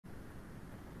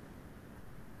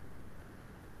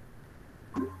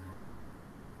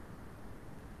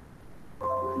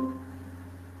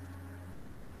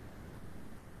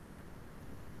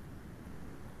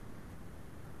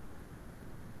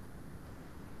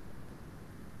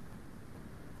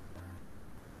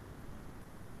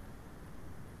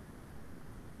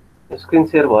Screen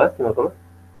share भयो तिमीहरुकोमा?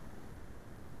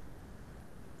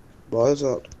 भयो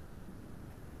sir.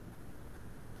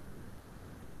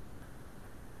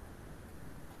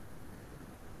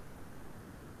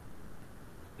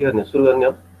 के गर्ने सुरु गर्ने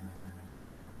अब?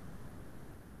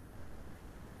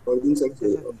 गरिदिनु सक्छु।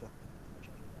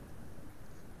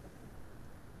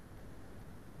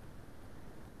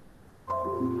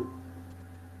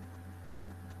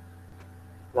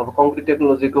 अब कङ्क्रिट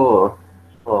टेक्नोलोजीको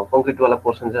कङ्क्रिट वाला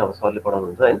पोर्सन चाहिँ अब सरले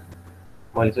पढाउनुहुन्छ हैन।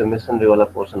 मैले चाहिँ मेसनरी वाला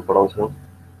पोर्सन पढाउँछु।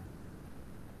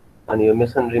 अनि यो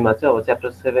मेसनरीमा चाहिँ अब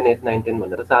च्याप्टर 7, 8, 9, 10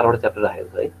 भनेर 4 वटा च्याप्टर राखेको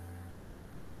छ है।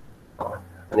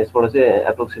 अनि यसबाट चाहिँ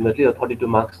एप्रोक्सिमेटली 32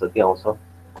 मार्क्स जति आउँछ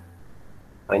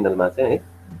फाइनलमा चाहिँ है।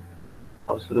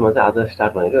 अब सुरुमा चाहिँ आज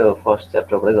स्टार्ट भनेको फर्स्ट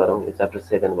च्याप्टरबाटै गरौँ, यो च्याप्टर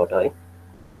 7 बाट है।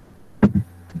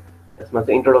 यसमा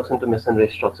चाहिँ इन्ट्रोडक्सन टु मेसनरी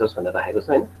स्ट्रक्चर्स भनेर राखेको छ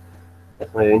हैन।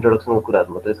 यसमा यो इन्ट्रोडक्सनको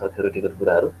कुराहरु मात्रै छ, थ्योरेटिकल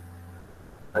कुराहरु।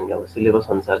 अनि अब सिलेबस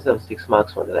अनुसार चाहिँ अब 6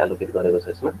 मार्क्स भनेर एलोकेट गरेको छ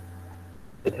यसमा।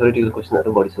 यो थ्योरेटिकल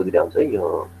क्वेशनहरु बढी सोधिरहन्छ है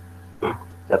यो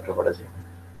च्याप्टरबाट चाहिँ।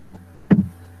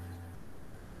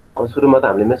 अब सुरुमा त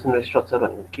हामीले मेसनरी स्ट्रक्चर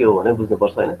भनेको के हो भने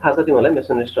बुझ्नुपर्छ हैन। थाहा छ तिमीलाई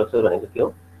मेसनरी स्ट्रक्चर भनेको के हो?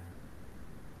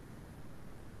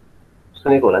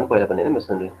 सुनेको होला नि पहिला पनि हैन,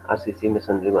 मेसनरी आरसीसी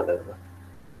मेसनरी भनेर।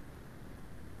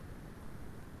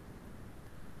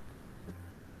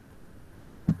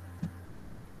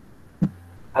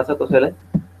 थाहा छ कसैलाई?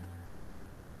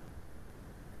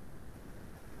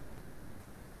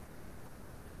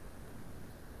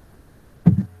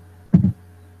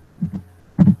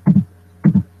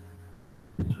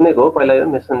 सुनेको हो पहिला यो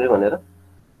मेसनरी भनेर?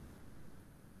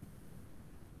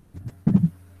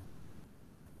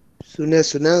 सुने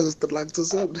जस्तो लाग्छ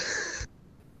सर।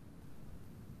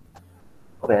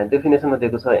 अब यहाँ डेफिनेसनमा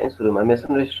दिएको छ है सुरुमा,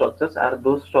 masonry structures are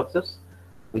those structures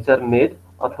which are made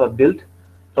अथवा built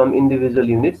from individual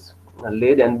units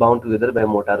laid and bound together by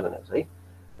mortar भनेको छ है।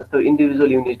 जस्तो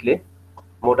इन्डिभिजुअल युनिटले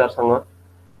मोटारसँग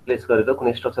प्लेस गरेर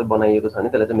कुनै स्ट्रक्चर बनाइएको छ भने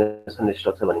त्यसलाई चाहिँ मेसनरी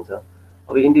स्ट्रक्चर भनिन्छ।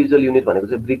 अब इन्डिभिजुअल युनिट भनेको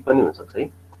चाहिँ ब्रिक पनि हुन सक्छ है,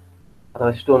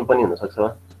 अथवा स्टोन पनि हुन सक्छ,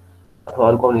 अथवा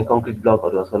अरु कुनै कङ्क्रिट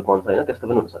ब्लकहरु आजकल बन्छ हैन, त्यस्तो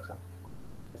पनि हुन सक्छ।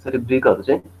 यसरी ब्रिकहरु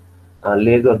चाहिँ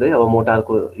ले गर्दै अब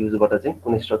मोटारको युजबाट चाहिँ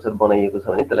कुनै स्ट्रक्चर बनाइएको छ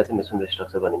भने त्यसलाई चाहिँ मेसनरी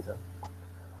स्ट्रक्चर भनिन्छ।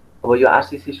 अब यो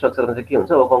आरसीसी स्ट्रक्चरमा चाहिँ के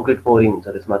हुन्छ, अब कङ्क्रिट पोरिङ हुन्छ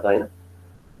त्यसमा त हैन,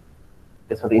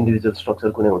 त्यसमा त इन्डिभिजुअल स्ट्रक्चर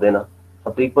कुनै हुँदैन।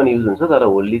 ब्रिक पनि युज हुन्छ तर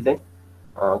होल्ली चाहिँ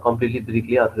कम्प्लिटली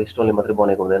ब्रिकले अथवा स्टोनले मात्रै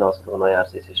बनेको हुँदैन अजकलको नयाँ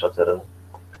आरसीसी स्ट्रक्चरहरु।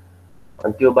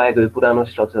 अनि त्यो बाहेक पुरानो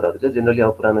स्ट्रक्चरहरु चाहिँ जेनरली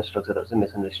अब पुरानो स्ट्रक्चरहरु चाहिँ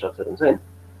मेसनरी स्ट्रक्चर हुन्छ हैन।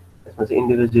 यसमा चाहिँ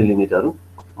इन्डिभिजुअल युनिटहरु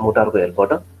मोटारको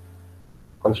हेल्पबाट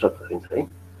कन्स्ट्रक्ट गरिन्छ है,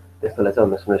 त्यसलाई चाहिँ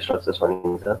मेसनरी स्ट्रक्चर्स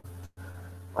भनिन्छ।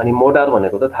 अनि मोटार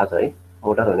भनेको त थाहा छ है,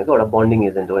 मोटार भनेको एउटा बन्डिङ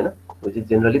एजेन्ट हो हैन, which is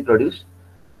generally produced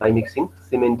by mixing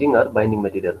सिमेन्टिङ or binding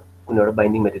material. कुनै एउटा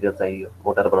बाइन्डिङ मटेरियल चाहियो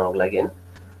मोटार बनाउनको लागि हैन।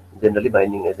 जेनरली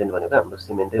बाइन्डिङ एजेन्ट भनेको हाम्रो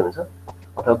सिमेन्टै हुन्छ,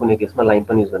 अथवा कुनै केसमा लाइम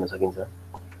पनि युज गर्न सकिन्छ।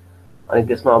 अनि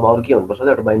त्यसमा अब अरु के हुनुपर्छ,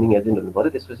 एउटा बाइन्डिङ एजेन्ट हुनु पर्यो,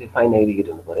 त्यसपछि फाइन एग्रिगेट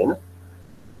हुनु पर्यो हैन।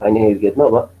 फाइन एग्रिगेटमा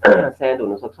अब स्यान्ड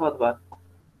हुन सक्छ, अथवा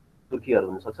सुर्खीहरु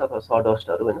हुन सक्छ, अथवा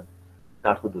सडस्टहरु हैन,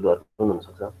 काठको धुलोहरु पनि हुन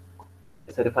सक्छ।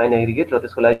 यसरी फाइन एग्रिगेट र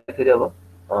त्यसको लागि फेरि अब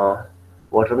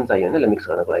वाटर पनि चाहियो हैन यसलाई मिक्स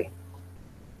गर्नको लागि।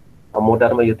 अब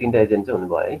मोटारमा यो तीनटा एजेन्ट चाहिँ हुनु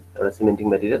भयो है, एउटा सिमेन्टिङ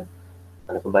मटेरियल,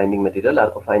 भनेको बाइन्डिङ मटेरियल,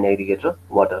 अर्को फाइन एग्रिगेट र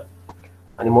वाटर।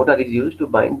 अनि motor is used to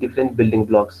bind different building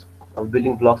blocks. अब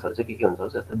बिल्डिङ ब्लक्सहरु चाहिँ के हुन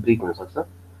सक्छ, जस्तै ब्रिक हुन सक्छ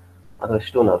अथवा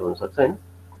स्टोनहरु हुन सक्छ हैन।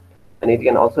 अनि it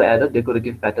can also add a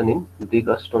decorative pattern in brick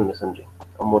or stone masonry.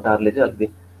 अब मोटारले चाहिँ अलिकति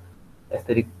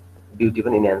एस्थेटिक ब्युटी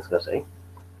पनि इन्हान्स गर्छ है।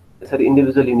 यसरी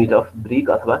इन्डिभिजुअल युनिट अफ ब्रिक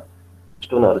अथवा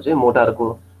स्टोनहरु चाहिँ मोटारको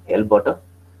हेल्पबाट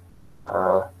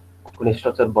कुनै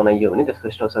स्ट्रक्चर बनाइयो भने त्यसको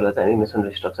स्ट्रक्चरलाई चाहिँ हामी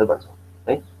मेसनरी स्ट्रक्चर भन्छौँ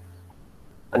है।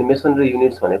 अनि मेसनरी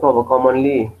युनिट्स भनेको अब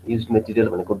कमनली युज्ड मटेरियल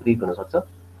भनेको ब्रिक हुन सक्छ,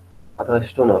 अथवा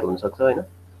स्टोनहरु हुन सक्छ हैन,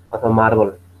 अथवा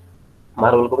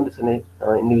मार्बलको पनि त्यसरी नै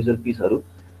इन्डिभिजुअल पिसहरु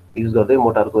युज गर्दै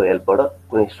मोटारको हेल्पबाट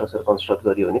कुनै स्ट्रक्चर कन्स्ट्रक्ट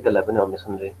गरियो भने त्यसलाई पनि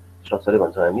मेसनरी स्ट्रक्चरै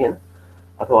भन्छौँ हामी हैन।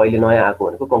 अथवा अहिले नयाँ आएको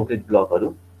भनेको कङ्क्रिट ब्लकहरु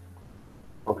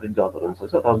हुन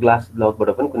सक्छ, अथवा ग्लास ब्लकबाट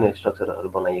पनि कुनै स्ट्रक्चरहरु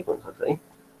बनाइएको हुन सक्छ है।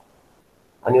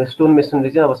 अनि यो स्टोन मेसनरी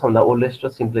चाहिँ अब सबभन्दा ओल्डेस्ट र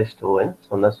सिम्पलेस्ट हो हैन।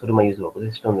 सबभन्दा सुरुमा युज भएको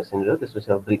चाहिँ स्टोन मेसनरी हो,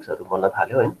 त्यसपछि अब ब्रिक्सहरु बन्न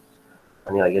थाल्यो हैन।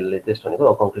 अनि अहिले लेटेस्ट भनेको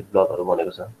अब कङ्क्रिट ब्लकहरु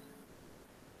बनेको छ।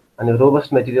 अनि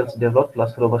robust materials develop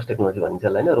plus robust technology भनिन्छ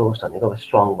यसलाई हैन। रोबस्ट भनेको अब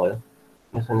स्ट्रङ भयो,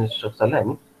 मेसनरी स्ट्रक्चरलाई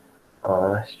हामी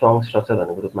स्ट्रङ स्ट्रक्चर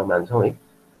भनेको रूपमा मान्छौँ है।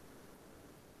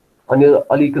 अनि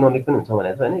अलि इकोनोमिक पनि हुन्छ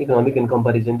भनेको छ हैन, economic in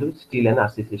comparison to still and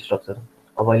RCC structure.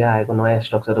 अब अहिले आएको नयाँ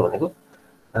स्ट्रक्चर भनेको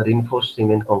रिइन्फोर्स्ड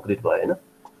सिमेन्ट कङ्क्रिट भयो हैन।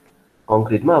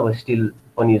 कङ्क्रिटमा अब स्टिल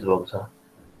पनि युज भएको छ,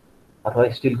 अथवा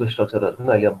स्टिलको स्ट्रक्चरहरु पनि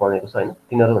अहिले बनेको छ हैन।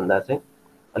 तिनीहरु भन्दा चाहिँ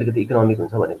अलिकति इकोनोमिक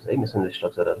हुन्छ भनेको छ है मेसनरी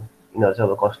स्ट्रक्चरहरु। यिनीहरु चाहिँ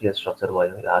अब कस्टली स्ट्रक्चर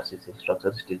भयो, आरसीसी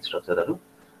स्ट्रक्चर, स्टिल स्ट्रक्चरहरु।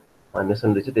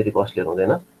 मेसनरी चाहिँ त्यति कस्टली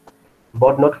हुँदैन,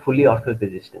 but not fully earthquake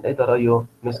resistant है। तर यो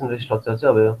मेसनरी स्ट्रक्चर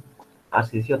चाहिँ अब यो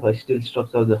आरसिसी अथवा स्टिल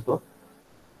स्ट्रक्चर जस्तो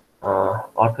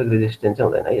अर्थक्वेक रेजिस्टेन्ट चाहिँ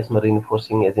हुँदैन है। यसमा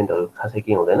रिइन्फोर्सिङ एजेन्टहरू खासै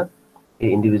केही हुँदैन, यो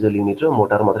इन्डिभिजुअल युनिट र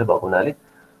मोटार मात्रै भएको हुनाले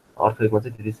अर्थक्वेकमा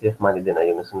चाहिँ त्यति सेफ मानिँदैन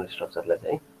यो मेसनरी स्ट्रक्चरलाई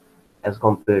चाहिँ एज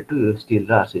कम्पेयर टु यो स्टिल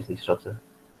र आरसिसी स्ट्रक्चर।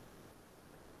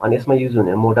 अनि यसमा युज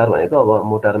हुने मोटार भनेको अब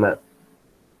मोटारमा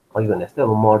अघि भने जस्तै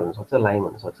अब मड हुनसक्छ, लाइम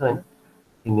हुनसक्छ होइन,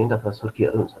 सिमेन्ट अथवा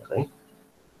सुर्खीहरू हुनसक्छ है।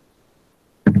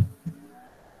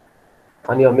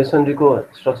 अनि अब मेसनरीको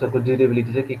स्ट्रक्चरको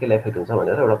ड्युरेबिलिटी चाहिँ केले एफेक्ट हुन्छ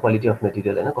भनेर एउटा क्वालिटी अफ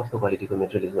मेटेरियल होइन, कस्तो क्वालिटीको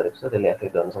मेटेरियल युज गरेको छ त्यसले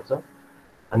एफेक्ट गर्न सक्छ।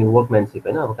 अनि वर्कम्यानसिप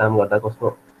होइन, अब काम गर्दा कस्तो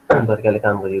तरिकाले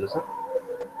काम गरिएको छ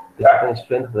त्यसको पनि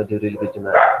स्ट्रेन्थ र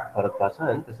ड्युरेबिलिटीमा फरक पार्छ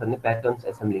होइन। त्यसरी नै प्याटर्न्स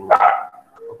एसेम्बलिङमा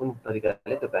कुन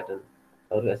तरिकाले त्यो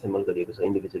प्याटर्नहरू एसेम्बल गरिएको छ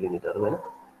इन्डिभिजुअल युनिटहरू होइन,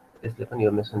 त्यसले पनि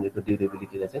यो मेसनरीको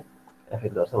ड्युरेबिलिटीलाई चाहिँ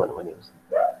एफेक्ट गर्छ भनिएको छ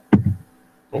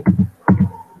है।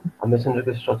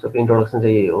 मेसनरीको स्ट्रक्चरको इन्ट्रोडक्सन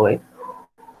चाहिँ यही हो है।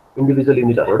 इन्डिभिजुअल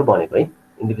युनिटहरूबाट बनेको है।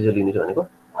 इन्डिभिजुअल युनिट भनेको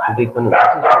ब्रिक पनि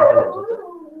हुनसक्छ, स्टोन पनि हुनसक्छ,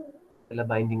 त्यसलाई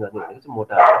बाइन्डिङ गर्ने भनेको चाहिँ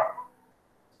मोटार।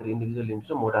 इन्डिभिजुअल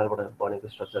युनिट र मोटारबाट बनेको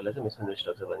स्ट्रक्चरलाई चाहिँ मेसनरी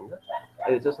स्ट्रक्चर भनिन्छ।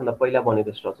 यो चाहिँ सबभन्दा पहिला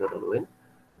बनेको स्ट्रक्चरहरू होइन,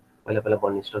 पहिला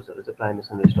बन्ने स्ट्रक्चरहरू चाहिँ प्रायः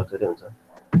मेसनरी स्ट्रक्चरै हुन्छ।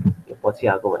 यो पछि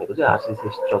आएको भनेको चाहिँ आरसिसी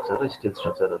स्ट्रक्चर र स्टिल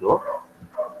स्ट्रक्चरहरू हो।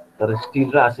 तर स्टिल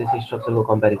र आरसिसी स्ट्रक्चरको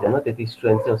कम्पेरिजनमा त्यति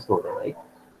स्ट्रेन्थ चाहिँ जस्तो हुँदैन है,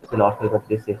 त्यसैले अर्थक्वेकमा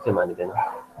त्यति सेफ चाहिँ मानिँदैन।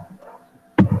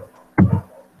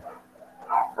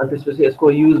 अनि त्यसपछि यसको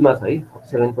युजमा छ है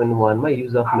 7.1 मा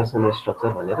युज अफ मेसनरी स्ट्रक्चर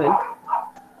भनेर होइन।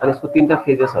 अनि यसको तीनटा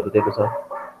फेजेसहरू दिएको छ।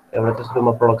 एउटा चाहिँ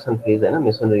सुरुमा प्रोडक्सन फेज होइन,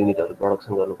 मेसनरी युनिटहरू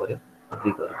प्रोडक्सन गर्नु पर्यो,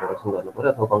 ब्रिकहरू प्रोडक्सन गर्नु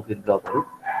पर्यो अथवा कङ्क्रिट ब्लकहरू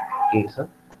के छ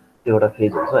त्यो एउटा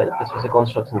फेज हुन्छ होइन। त्यसपछि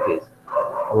कन्स्ट्रक्सन फेज,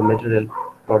 अब मेटेरियल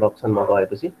प्रोडक्सनमा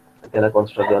गएपछि त्यसलाई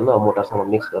कन्स्ट्रक्ट गर्न अब मोटारसँग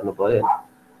मिक्स गर्नु पर्यो होइन,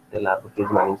 त्यसलाई अर्को फेज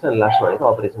मानिन्छ। अनि लास्ट भनेको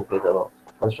अपरेसन फेज, अब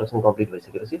कन्स्ट्रक्सन कम्प्लिट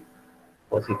भइसकेपछि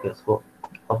पछि त्यसको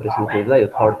अपरेसन फेजलाई यो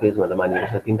थर्ड फेज भनेर मानिएको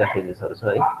छ। तीनटा फेजेसहरू छ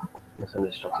है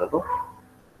मेसनरी स्ट्रक्चरको।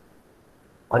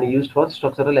 अनि use for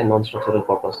structural and non structural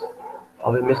purpose.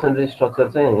 अब यो मेसनरी स्ट्रक्चर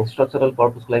चाहिँ स्ट्रक्चरल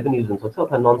पर्पसको लागि पनि युज हुनसक्छ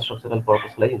अथवा नन स्ट्रक्चरल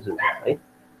पर्पसको लागि युज हुन्छ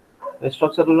है।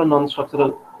 स्ट्रक्चरल र नन स्ट्रक्चरल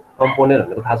कम्पोनेन्ट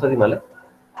भनेको थाहा छ तिमीलाई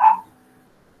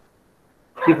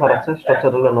के फरक छ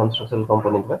स्ट्रक्चरल र नन स्ट्रक्चरल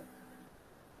कम्पोनेन्टमा?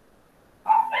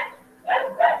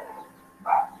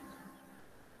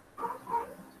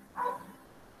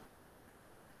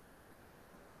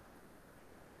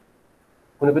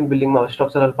 कुनै पनि बिल्डिङमा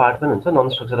स्ट्रक्चरल पार्ट पनि हुन्छ, नन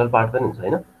स्ट्रक्चरल पार्ट पनि हुन्छ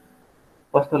होइन।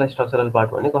 कस्तोलाई स्ट्रक्चरल पार्ट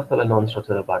भन्ने, कस्तोलाई नन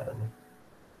स्ट्रक्चरल पार्ट भन्ने?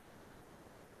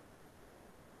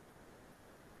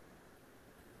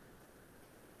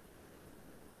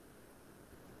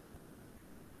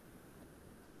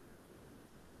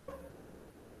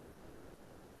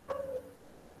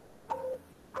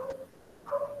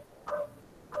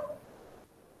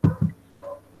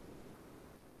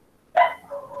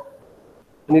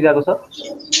 सुनिरहेको छ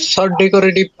सर?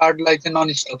 डेकोरेटिभ पार्टलाई चाहिँ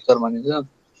नन स्ट्रक्चर भनिन्छ।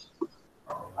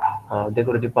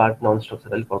 Decorative part non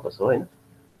structural purpose हो होइन।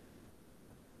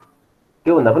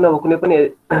 त्योभन्दा पनि अब कुनै पनि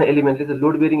एलिमेन्टले चाहिँ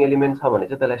लोड बेरिङ एलिमेन्ट छ भने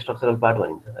चाहिँ त्यसलाई स्ट्रक्चरल पार्ट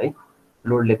भनिन्छ है,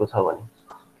 लोड लिएको छ भने।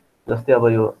 जस्तै अब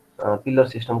यो पिलर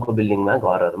सिस्टमको बिल्डिङमा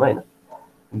घरहरूमा होइन,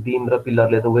 बिम र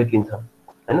पिलरले त वेट लिन्छ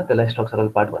होइन, त्यसलाई स्ट्रक्चरल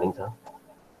पार्ट भनिन्छ।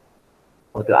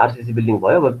 अब त्यो आरसिसी बिल्डिङ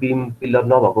भयो, अब बिम पिलर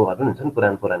नभएको घर पनि हुन्छ नि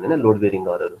पुरानो होइन, लोड बेरिङ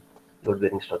घरहरू, लोड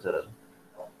बेरिङ स्ट्रक्चरहरू।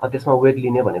 त्यसमा वेट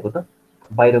लिने भनेको त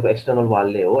बाहिरको एक्सटर्नल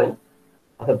वालले हो होइन,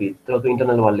 अथवा भित्रको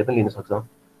इन्टरनल वालले पनि लिन सक्छ।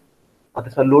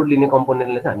 त्यसमा लोड लिने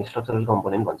कम्पोनेन्टलाई चाहिँ हामी स्ट्रक्चरल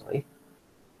कम्पोनेन्ट भन्छौँ है।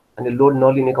 अनि लोड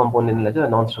नलिने कम्पोनेन्टलाई चाहिँ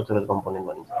नन स्ट्रक्चरल कम्पोनेन्ट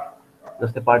भनिन्छ।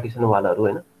 जस्तै पार्टिसन वालहरू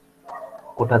होइन,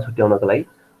 कोठा छुट्याउनको लागि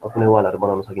कुनै वालहरू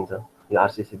बनाउन सकिन्छ। यो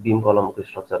आरसिसी बिम कलमको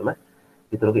स्ट्रक्चरमा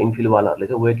भित्रको इन्फिल वालहरूले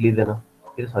चाहिँ वेट लिँदैन,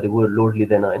 सरी लोड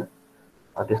लिँदैन होइन।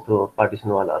 त्यस्तो पार्टिसन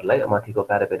वालहरूलाई, माथिको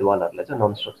प्यारापेट वालहरूलाई चाहिँ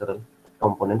नन स्ट्रक्चरल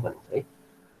कम्पोनेन्ट भनिन्छ है।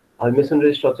 अब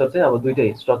मेसनरी स्ट्रक्चर चाहिँ अब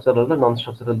दुइटै स्ट्रक्चरल र नन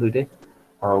स्ट्रक्चरल दुइटै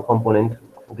कम्पोनेन्ट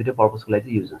दुइटै पर्पसको लागि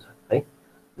चाहिँ युज हुन्छ है।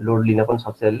 लोड लिन पनि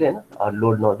सक्छ यसले होइन,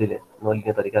 लोड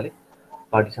नलिने तरिकाले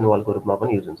पार्टिसन वालको रूपमा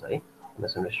पनि युज हुन्छ है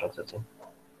मेसनरी स्ट्रक्चर चाहिँ।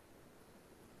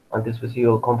 अनि त्यसपछि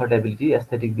यो कम्फर्टेबिलिटी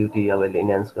एस्थेटिक ब्युटी अब यसले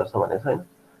इन्हान्स गर्छ भनेको छ होइन,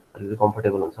 अलिकति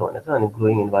कम्फर्टेबल हुन्छ भनेको छ। अनि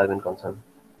ग्रोइङ इन्भाइरोमेन्ट कन्सर्न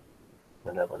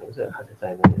भनेर भनेको चाहिँ खासै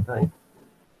चाहिँदैन है।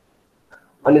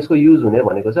 अनि यसको युज हुने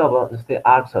भनेको चाहिँ अब जस्तै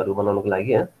आर्ट्सहरू बनाउनुको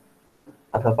लागि होइन,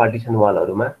 अथवा पार्टिसन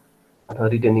वालहरूमा अथवा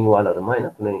रिटेनिङ वालहरूमा होइन,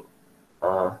 कुनै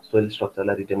सोइल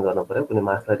स्ट्रक्चरलाई रिटेन गर्न पर्यो, कुनै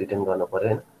मासलाई रिटेन गर्न पर्यो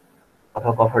होइन,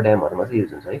 अथवा कफर ड्यामहरूमा चाहिँ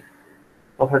युज हुन्छ है।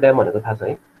 कफर ड्याम भनेको थाहा छ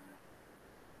है?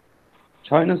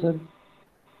 छैन सर।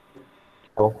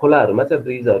 अब खोलाहरूमा चाहिँ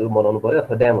ब्रिजहरू बनाउनु पर्यो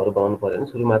अथवा ड्यामहरू बनाउनु पर्यो भने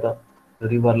सुरुमा त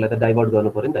रिभरलाई त डाइभर्ट गर्नु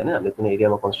पर्यो नि त होइन। हामीले कुनै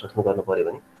एरियामा कन्स्ट्रक्सन गर्नु पर्यो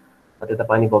भने त्यता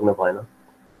पानी बग्न भएन,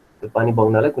 त्यो पानी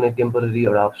बग्नलाई कुनै टेम्पोरेरी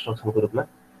एउटा अब्स्ट्रक्सनको रूपमा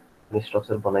कुनै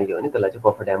स्ट्रक्चर बनाइयो भने त्यसलाई चाहिँ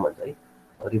कफर ड्याम भन्छ है।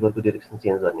 रिभरको डिरेक्सन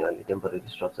चेन्ज गर्ने अलि टेम्पोरेरी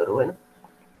स्ट्रक्चर हो हैन।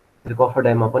 फेरि कफर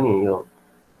ड्याममा पनि यो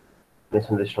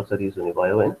मेसनरी स्ट्रक्चर युज हुने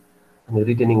भयो हैन। अनि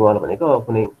रिटेनिङ वाल भनेको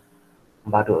कुनै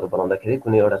बाटोहरू बनाउँदाखेरि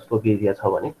कुनै एउटा स्लोपी एरिया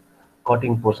छ भने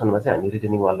कटिङ पोर्सनमा चाहिँ हामी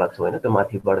रिटेनिङ वाल राख्छौँ होइन, त्यो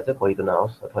माथिबाट चाहिँ पहिरो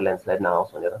नआओस् अथवा ल्यान्डस्लाइड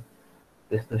नआओस् भनेर।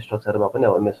 त्यस्तो स्ट्रक्चरमा पनि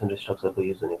अब मेसनरी स्ट्रक्चरको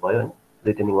युज हुने भयो होइन।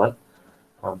 रिटेनिङ वाल,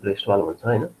 ब्रेस्ट वाल भन्छ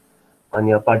होइन।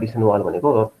 अनि अब पार्टिसन वाल भनेको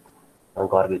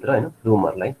घरभित्र होइन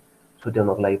रुमहरूलाई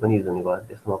छुट्याउनको लागि पनि युज हुने भयो,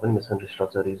 त्यसमा पनि मेसनरी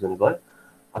स्ट्रक्चर युज हुने भयो।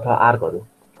 अथवा आर्कहरू,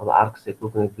 अब आर्क सेपको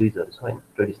कुनै ब्रिजहरू छ होइन,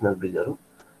 ट्रेडिसनल ब्रिजहरू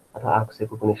अथवा आर्क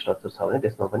सेपको कुनै स्ट्रक्चर छ भने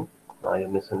त्यसमा पनि यो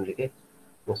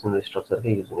मेसनरी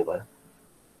स्ट्रक्चरकै युज हुने भयो।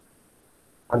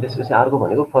 अनि त्यसपछि अर्को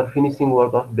भनेको for finishing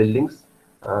work of buildings,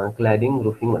 cladding,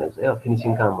 roofing भनेको चाहिँ अब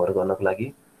फिनिसिङ कामहरू गर्नको लागि।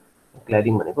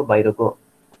 क्ल्याडिङ भनेको बाहिरको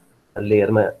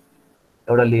लेयरमा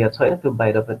एउटा लेयर छ होइन, त्यो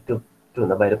बाहिर पनि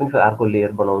त्योभन्दा बाहिर पनि फेरि अर्को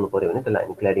लेयर बनाउनु पऱ्यो भने त्यसलाई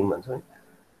हामी क्ल्याडिङ भन्छौँ है।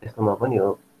 त्यस्तोमा पनि यो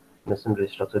मेसनरी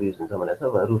स्ट्रक्चर युज हुन्छ भनेको छ।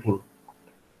 अब रुफिङ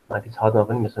माथि छतमा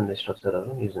पनि मेसनरी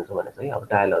स्ट्रक्चरहरू युज हुन्छ भनेको छ है। अब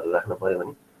टाइलहरू राख्नु पऱ्यो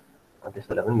भने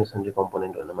त्यसलाई पनि मेसनरी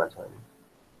कम्पोनेन्ट भनेर मान्छौँ हामी।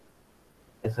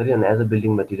 यसरी अनि एज अ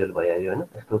बिल्डिङ मटेरियल भइहाल्यो होइन।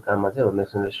 यस्तो काममा चाहिँ अब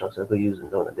मेसनरी स्ट्रक्चरको युज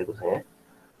हुन्छ भनेर दिएको छ यहाँ।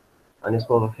 अनि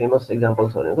यसको अब फेमस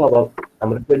इक्जाम्पल्स भनेको अब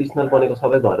हाम्रो ट्रेडिसनल बनेको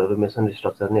सबै घरहरू मेसनरी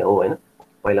स्ट्रक्चर नै हो होइन।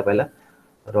 पहिला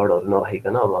रडहरू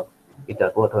नराखिकन अब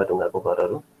इँटाको अथवा ढुङ्गाको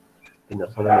घरहरू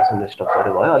तिनीहरू सबै मेसनरी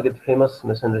स्ट्रक्चरै भयो। अलिकति फेमस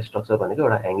मेसनरी स्ट्रक्चर भनेको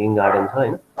एउटा ह्याङ्गिङ गार्डन छ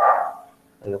होइन।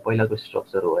 यो पहिलाको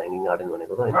स्ट्रक्चर हो ह्याङ्गिङ गार्डन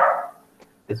भनेको त होइन।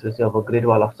 त्यसपछि अब ग्रेट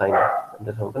वाल अफ चाइना,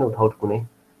 त्यसमा पनि विथआउट कुनै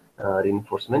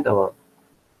रिइन्फोर्समेन्ट अब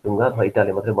ढुङ्गा अथवा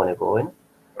इँटाले मात्रै बनेको हो होइन।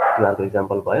 त्यो अर्को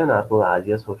इक्जाम्पल भयो। अनि अर्को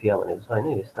हाजिया सोफिया भनेको छ होइन,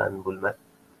 इस्तानबुलमा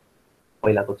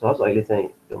पहिलाको चर्च, अहिले चाहिँ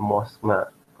त्यो मस्कमा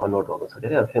कन्भर्ट भएको छ।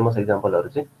 धेरै अब फेमस इक्जाम्पलहरू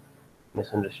चाहिँ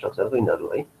मेसनरी स्ट्रक्चरको यिनीहरू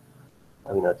है।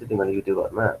 अब यिनीहरू चाहिँ तिमीले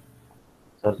युट्युबहरूमा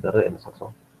सर्च गरेर हेर्न सक्छौ।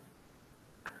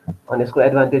 अनि यसको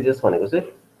एडभान्टेजेस भनेको चाहिँ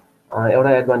एउटा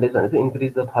एडभान्टेज भनेको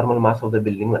increase the thermal mass of the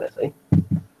building भनेको छ है।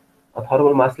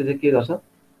 थर्मल मासले चाहिँ के गर्छ?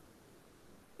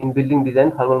 In building design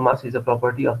thermal mass is a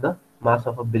property of the mass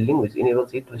of a building which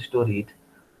enables it to store hit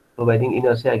providing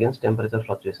inertia against temperature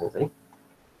fluctuations है।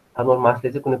 Thermal मासले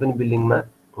चाहिँ कुनै पनि बिल्डिङमा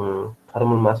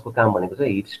थर्मल मासको काम भनेको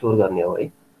चाहिँ हिट स्टोर गर्ने हो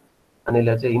है। अनि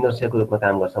यसले चाहिँ इनर्सियाको रूपमा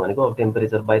काम गर्छ भनेको अब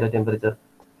टेम्परेचर बाहिर टेम्परेचर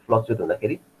फ्लक्चुएट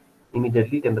हुँदाखेरि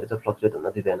इमिडिएटली टेम्परेचर फ्लक्चुएट हुन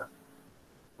दिँदैन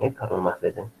है थर्मल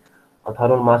मासले चाहिँ।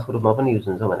 थर्मल मासको रूपमा पनि युज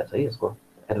हुन्छ भनेको छ है यसको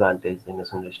एडभान्टेज चाहिँ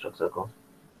मेसनरी स्ट्रक्चरको।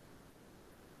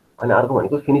 अनि अर्को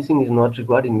भनेको finishing is not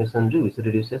required in masonry which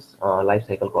reduces life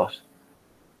cycle cost.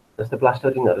 जस्तै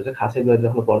प्लास्टरिङहरू चाहिँ खासै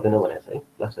गरिराख्नु पर्दैन भनेको छ है।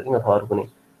 प्लास्टरिङ अथवा अरू कुनै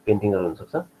पेन्टिङहरू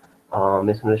हुनसक्छ,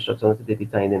 मेसनरी स्ट्रक्चरमा चाहिँ त्यति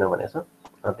चाहिँदैन भनेको छ।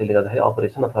 त्यसले गर्दाखेरि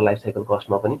अपरेसन अथवा लाइफ साइकल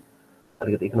कस्टमा पनि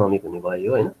अलिकति इकोनोमिक हुने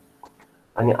भयो होइन।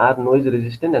 अनि are noise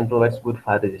resistant and provides good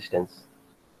fire resistance.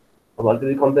 अब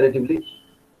अलिकति कम्पेरेटिभली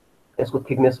यसको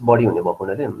थिकनेस बढी हुने भएको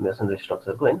हुनाले मेसनरी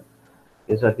स्ट्रक्चरको होइन,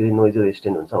 यो चाहिँ अलिकति नोइज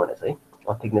रेजिस्टेन्ट हुन्छ भनेको छ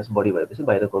है। थिकनेस बढी भएपछि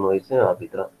बाहिरको नोइज चाहिँ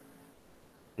भित्र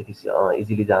त्यति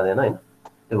इजिली जाँदैन होइन।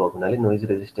 त्यो भएको हुनाले नोइज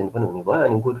रेजिस्टेन्ट पनि हुने भयो।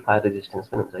 अनि गुड फायर रेजिस्टेन्स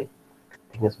पनि हुन्छ है।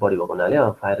 थिकनेस बढी भएको हुनाले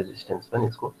फायर रेजिस्टेन्स पनि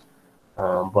यसको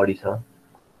बढी छ।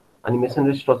 अनि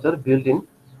masonry structure built in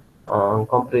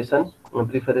compression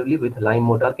preferably with lime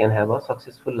mortar can have a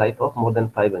successful life of more than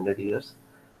 500 years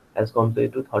as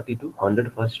compared to 30 to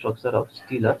 100 for structure of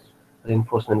steel or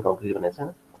reinforcement concrete भनेको छ।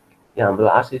 यहाँ हाम्रो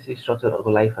RCC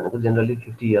स्ट्रक्चरहरूको life भनेको generally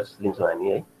 50 years लिन्छौँ हामी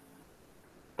है।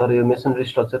 तर यो मेसनरी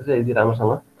स्ट्रक्चर चाहिँ यदि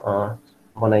राम्रोसँग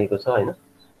बनाइएको छ होइन,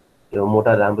 यो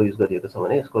मोटार राम्रो युज गरिएको छ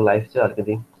भने यसको लाइफ चाहिँ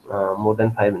अलिकति मोर देन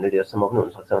 500 इयर्ससम्म पनि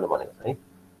हुनसक्छ भनेर भनेको छ है।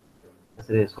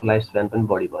 त्यसरी यसको लाइफ स्प्यान पनि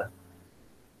बढी भयो।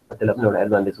 त्यसलाई पनि एउटा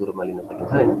एडभान्टेजको रूपमा लिन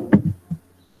सकिन्छ होइन।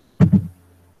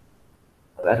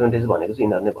 एडभान्टेज भनेको चाहिँ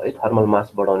यिनीहरू नै भयो। थर्मल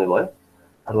मास बढाउने भयो।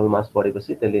 थर्मल मास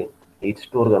बढेपछि त्यसले हिट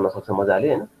स्टोर गर्न सक्छ मजाले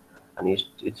होइन। अनि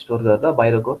हिट स्टोर गरेर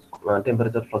बाहिरको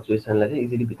टेम्परेचर फ्लक्चुएसनलाई चाहिँ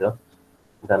इजिली भित्र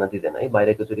जान दिँदैन है।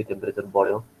 बाहिरकोचोटि टेम्परेचर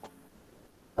बढ्यो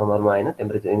समरमा होइन,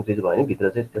 टेम्परेचर इन्क्रिज भयो भने भित्र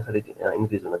चाहिँ त्यसरी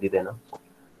इन्क्रिज हुन दिँदैन।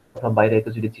 अथवा बाहिर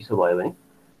एकैचोटि चिसो भयो भने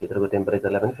भित्रको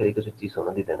टेम्परेचरलाई पनि फेरि एकैचोटि चिसो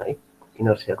हुन दिँदैन है।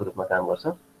 इनर्सियाको रूपमा काम गर्छ।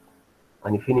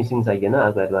 अनि फिनिसिङ चाहिएन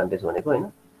अर्को एडभान्टेज भनेको होइन।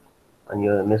 अनि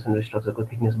यो मेसनरी स्ट्रक्चरको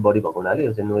थिकनेस बढी भएको हुनाले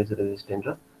यो चाहिँ नोइज रेजिस्टेन्ट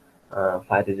र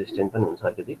फायर रेजिस्टेन्ट पनि हुन्छ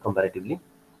अलिकति कम्पेरिटिभली।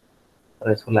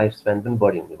 र यसको लाइफ स्प्यान पनि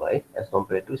बढी हुने भयो है एज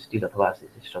कम्पेयर टु स्टिल अथवा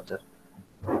आरसिसी स्ट्रक्चर।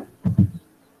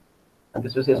 अनि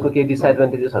त्यसपछि यसको केही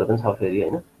डिसएडभान्टेजेसहरू पनि छ फेरि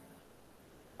होइन।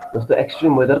 जस्तो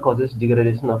extreme weather causes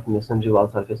degradation of masonry wall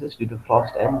surfaces due to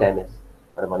first and damage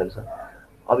भनेर भनेको छ।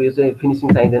 अब यो चाहिँ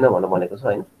फिनिसिङ चाहिँदैन भनेर भनेको छ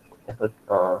होइन। यस्तो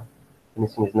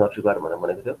फिनिसिङ इज नट रिक्वायर्ड भनेर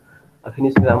भनेको थियो।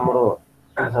 फिनिसिङ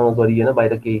राम्रोसँग गरिएन,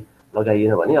 बाहिर केही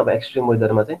लगाइएन भने अब एक्सट्रिम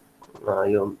वेदरमा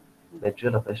चाहिँ यो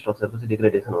मेटेरियल अफ स्ट्रक्चरको चाहिँ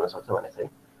डिग्रेडेसन हुनसक्छ भनेको छ है,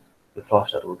 यो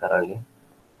फ्रस्टहरूको कारणले।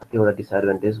 त्यो एउटा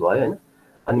डिसएडभान्टेज भयो हैन।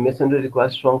 अनि masonry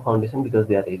requires strong foundation because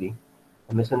they are heavy.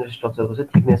 Masonry स्ट्रक्चरको चाहिँ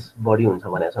थिकनेस बढी हुन्छ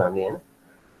भनेको छ हामीले हैन।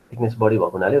 थिकनेस बढी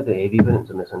भएको हुनाले त्यो हेभी पनि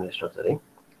हुन्छ मेसनरी स्ट्रक्चर है,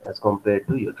 एज कम्पेयर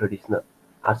टु यो ट्रेडिसनल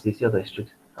आरसिसी अथवा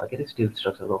स्टिल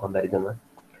स्ट्रक्चरको कम्पेरिजनमा।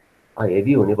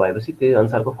 हेभी हुने भएपछि त्यही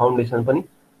अनुसारको फाउन्डेसन पनि,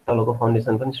 तलको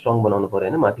फाउन्डेसन पनि स्ट्रङ बनाउनु पर्यो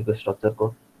हैन। माथिको स्ट्रक्चरको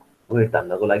वेट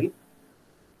तान्नको लागि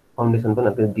फाउन्डेसन पनि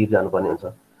अलिकति डिप जानुपर्ने हुन्छ।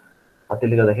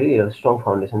 त्यसले गर्दाखेरि यो स्ट्रङ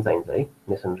फाउन्डेसन चाहिन्छ है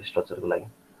मेसनरी स्ट्रक्चरको लागि।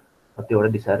 त्यो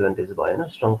एउटा डिसएडभान्टेज भयो हैन।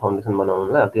 स्ट्रङ फाउन्डेसन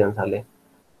बनाउनलाई त्यो अनुसारले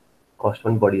कस्ट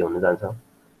पनि बढी हुन जान्छ,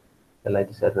 त्यसलाई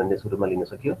डिसएडभान्टेजको रूपमा लिन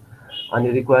सकियो।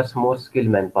 अनि requires more skill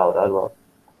man power. अब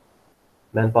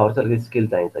म्यान पावर चाहिँ अलिकति स्किल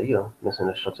चाहिन्छ है यो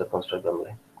मेसनरी स्ट्रक्चर कन्स्ट्रक्ट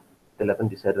गर्नलाई, त्यसलाई पनि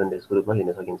डिसएडभान्टेजको रूपमा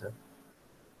लिन सकिन्छ।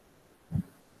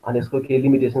 अनि यसको केही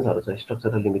लिमिटेसन्सहरू छ,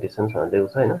 स्ट्रक्चरल लिमिटेसन्स भनेको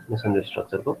छ हैन masonry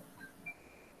स्ट्रक्चरको।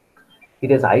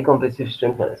 It is high compressive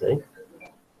strength भनेको छ है।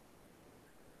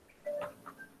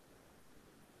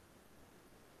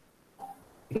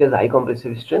 It is high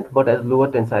compressive strength but as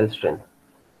lower tensile strength.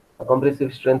 Compressive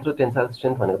strength र टेन्साइल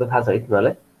स्ट्रेन्थ भनेको त थाहा छ है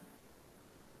तिमीलाई।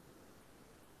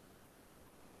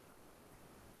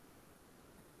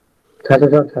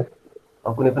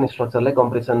 कुनै पनि स्ट्रक्चरलाई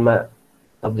कम्प्रेसनमा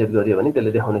सब्जेक्ट गरियो भने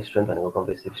त्यसले देखाउने स्ट्रेन्थ भनेको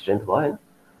कम्प्रेसिभ स्ट्रेन्थ भयो हैन।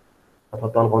 अथवा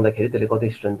तन्काउँदाखेरि त्यसले कति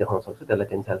स्ट्रेन्थ देखाउन सक्छ त्यसलाई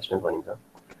टेन्साइल स्ट्रेन्थ भनिन्छ।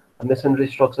 मेसनरी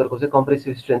स्ट्रक्चरको चाहिँ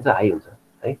कम्प्रेसिभ स्ट्रेन्थ चाहिँ हाई हुन्छ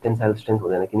है, टेन्साइल स्ट्रेन्थ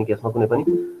हुँदैन, किनकि यसमा कुनै पनि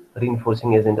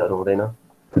रिइन्फोर्सिङ एजेन्टहरू हुँदैन,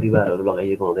 रिबारहरू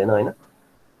लगाइएको हुँदैन हैन।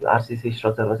 आरसिसी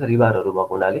स्ट्रक्चरमा चाहिँ रिबारहरू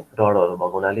भएको हुनाले, रडहरू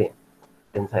भएको हुनाले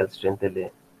टेन्साइल स्ट्रेन्थ त्यसले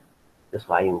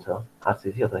त्यसको हाई हुन्छ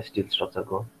आरसिसी अथवा स्टिल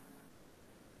स्ट्रक्चरको।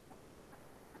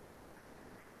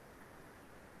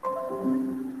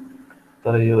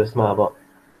 तर यो यसमा अब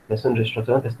मेसनरी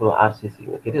स्ट्रक्चरमा त्यस्तो आरसिसी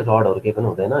के अरे रडहरू केही पनि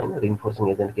हुँदैन हैन, रिइन्फोर्सिङ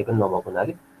एजेन्ट केही पनि नभएको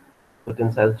हुनाले त्यो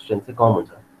टेन्साइल स्ट्रेन्थ चाहिँ कम हुन्छ।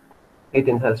 त्यही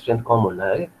टेन्साइल स्ट्रेन्थ कम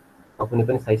हुनाले कुनै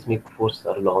पनि साइस्मिक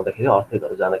फोर्सहरू लगाउँदाखेरि,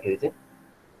 अर्थक्वेकहरू जाँदाखेरि चाहिँ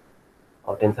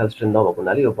अब टेन्साइल स्ट्रेन्थ नभएको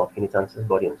हुनाले यो भत्किने चान्सेस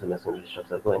बढी हुन्छ मेसनरी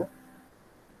स्ट्रक्चरको हैन।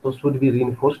 So should be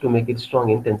reinforce to make it strong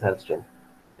in tensile strength.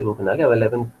 त्यो हुनाले अब यसलाई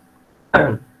पनि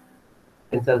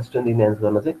टेन्साइल स्ट्रेन्थ इन्हान्स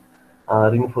गर्न चाहिँ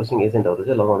रिइन्फोर्सिङ एजेन्टहरू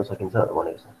चाहिँ लगाउन सकिन्छ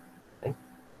भनेको छ है।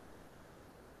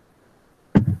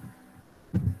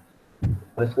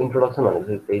 यसको इन्ट्रोडक्सन भनेको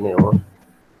चाहिँ त्यही नै हो।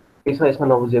 के छ यसमा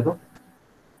नबुझेको?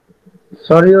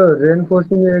 सर यो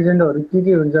रेनफोर्सिङ एजेन्टहरू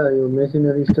के हुन्छ यो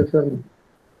मेसिनरी स्ट्रक्चरमा?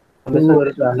 अब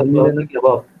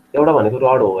एउटा भनेको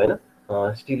रड हो हैन,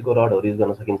 स्टिलको रडहरू युज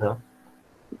गर्न सकिन्छ।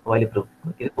 अहिले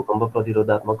भूकम्प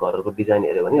प्रतिरोधात्मक घरहरूको डिजाइन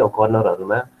हेऱ्यो भने अब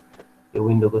कर्नरहरूमा, यो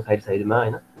विन्डोको साइडमा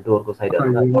हैन, डोरको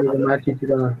साइडहरूमा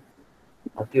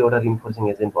त्यो एउटा रिइन्फोर्सिङ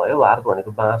एजेन्ट भयो। अर्को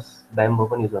भनेको बाँस, ब्याम्बो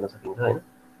पनि युज गर्न सकिन्छ हैन,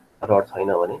 रड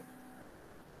छैन भने।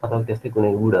 अथवा त्यस्तै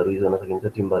कुनै वुडहरू युज गर्न सकिन्छ,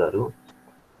 टिम्बरहरू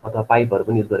अथवा पाइपहरू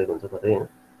पनि युज गरेको हुन्छ कतै हैन।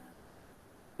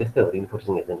 त्यस्तै हो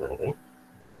रिइन्फोर्सिङ एजेन्ट भनेको है।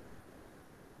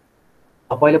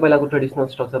 अब पहिलाको ट्रेडिसनल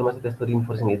स्ट्रक्चरमा चाहिँ त्यस्तो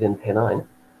रिइन्फोर्सिङ एजेन्ट थिएन हैन।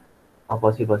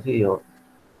 पछि यो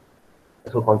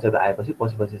यसको कन्सेप्ट आएपछि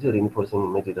पछि चाहिँ रिइन्फोर्सिङ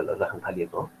मेटेरियलहरू राख्न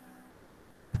थालिएको हो।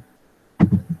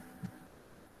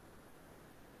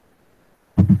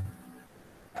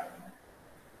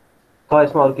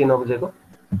 यसमा अरू के नबुझेको?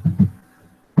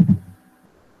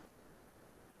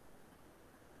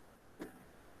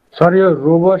 सर यो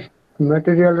रोबस्ट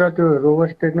मेटेरियल र त्यो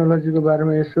रोबस्ट टेक्नोलोजीको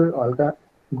बारेमा यसो हल्का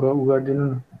गरिदिनु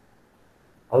न।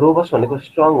 रोबस्ट भनेको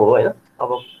स्ट्रङ हो हैन।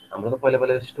 अब हाम्रो त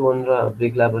पहिला स्टोन र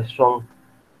ब्रिकलाई अब स्ट्रङ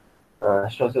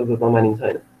स्ट्रक्चरको रूपमा मानिन्छ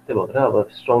हैन। त्यो भएर अब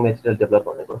स्ट्रङ मेटेरियल डेभलप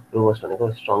भनेको रोबस्ट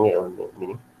भनेको स्ट्रङै हो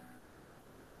मिनिङ।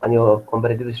 अनि यो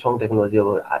कम्पेरिटिभ स्ट्रङ टेक्नोलोजी अब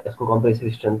यसको कम्प्रेसिभ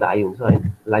स्ट्रेन्थ त हाई हुन्छ हैन,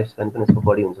 लाइफ स्प्यान पनि यसको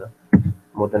बढी हुन्छ,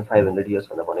 मोर देन 500 इयर्स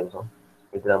भनेर भनेको छ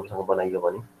यदि राम्रोसँग बनाइयो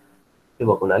भने। त्यो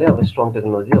भएको हुनाले अब स्ट्रङ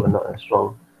टेक्नोलोजी, अब स्ट्रङ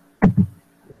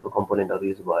कम्पोनेन्टहरू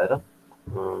युज भएर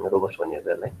रोबस्ट भनिएको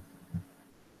यसलाई।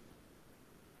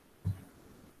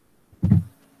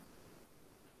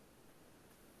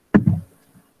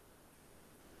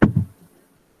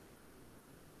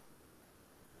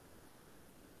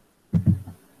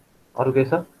 अरू के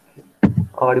छ?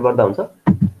 अगाडि बढ्दा हुन्छ?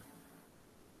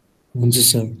 हुन्छ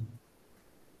सर।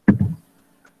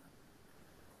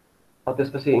 अब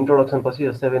त्यसपछि इन्ट्रोडक्सन पछि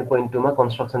यो 7.2 मा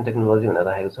कन्स्ट्रक्सन टेक्नोलोजी भनेर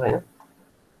राखेको छ हैन।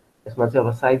 यसमा चाहिँ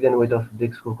अब साइज एन्ड वेट अफ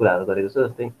ब्रिक्सको कुराहरू गरेको छ।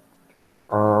 जस्तै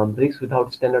BRICS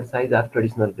without standard size are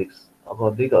traditional BRICS. अब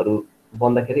ब्रिकहरू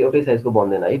बन्दाखेरि एउटै साइजको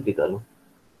बन्दैन है ब्रिकहरू।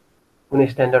 कुनै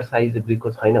स्ट्यान्डर्ड साइज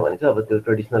ब्रिकको छैन भने चाहिँ अब त्यो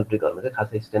ट्रेडिसनल ब्रिकहरूमा चाहिँ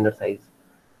खासै स्ट्यान्डर्ड साइज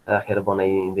राखेर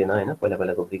बनाइँदैन हैन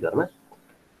पहिलाको ब्रिकहरूमा।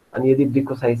 अनि यदि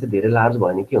ब्रिकको साइज चाहिँ धेरै लार्ज भयो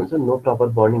भने के हुन्छ, no proper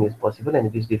burning is possible and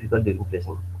it is difficult during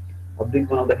pressing. अब ब्रिक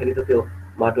बनाउँदाखेरि त त्यो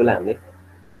माटोलाई हामीले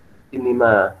चिम्नीमा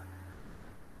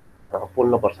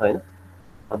पोल्नुपर्छ हैन।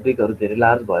 ब्रिकहरू धेरै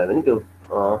लार्ज भयो भने त्यो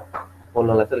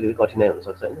खोल्नलाई चाहिँ अलिकति कठिनाइ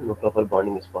हुनसक्छ होइन, no proper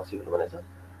bonding is possible भनेछ।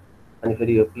 अनि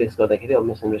फेरि यो प्लेस गर्दाखेरि अब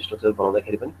मेसनरी स्ट्रक्चर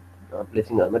बनाउँदाखेरि पनि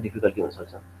प्लेसिङहरूमा डिफिकल्टी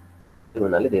हुनसक्छ। त्यो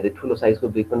हुनाले धेरै ठुलो साइजको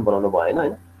ब्रिक पनि बनाउनु भएन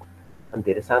होइन। अनि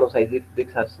धेरै सानो size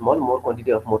BRICS R small, more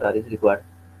quantity of motor is required.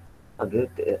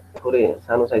 धेरै थोरै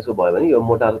सानो साइजको भयो भने यो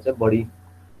मोटार चाहिँ बढी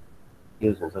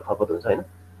युज हुन्छ, खपत हुन्छ होइन।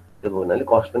 त्यो हुनाले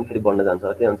कस्ट पनि फेरि बढ्न जान्छ।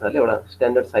 त्यही अनुसारले एउटा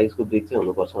स्ट्यान्डर्ड साइजको ब्रिक चाहिँ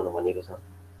हुनुपर्छ भनेर भनिएको छ।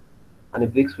 अनि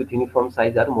BRICS with uniform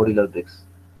size are modular BRICS.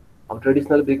 अब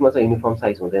ट्रेडिसनल ब्रिकमा चाहिँ युनिफर्म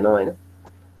साइज हुँदैन होइन।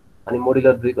 अनि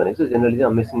मोडुलर ब्रिक भनेको चाहिँ जेनरली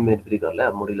चाहिँ मेसिन मेड ब्रिकहरूलाई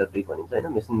अब मोडुलर ब्रिक भनिन्छ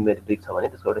होइन। मेसिन मेड ब्रिक छ भने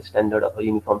त्यसको एउटा स्ट्यान्डर्ड अथवा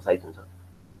युनिफर्म साइज हुन्छ।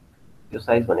 यो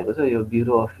साइज भनेको चाहिँ यो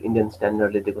ब्युरो अफ इन्डियन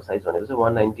स्ट्यान्डर्डले दिएको साइज भनेको चाहिँ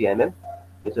 190 mm,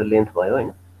 यो चाहिँ लेन्थ भयो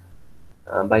होइन,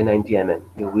 बाई 90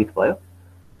 mm यो विथ भयो,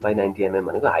 बाई 90 mm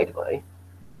भनेको हाइट भयो है।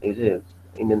 यो चाहिँ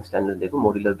इन्डियन स्ट्यान्डर्ड दिएको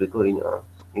मोडुलर ब्रिकको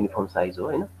युनिफर्म साइज हो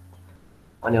होइन।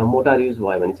 अनि अब मोटार युज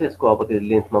भयो भने चाहिँ यसको अब त्यो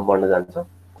लेन्थमा बढ्न जान्छ।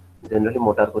 जेनरली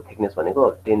मोटारको थिकनेस भनेको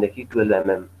 10 देखि 12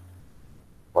 mm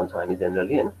भन्छौँ हामी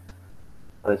जेनरली होइन।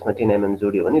 अब यसमा 10 mm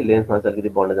जोडियो भने लेन्थमा चाहिँ अलिकति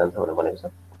बढ्न जान्छ भनेर भनेको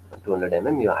छ, 200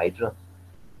 mm। यो हाइट र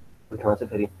विथमा चाहिँ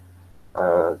फेरि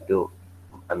त्यो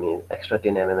हामी एक्स्ट्रा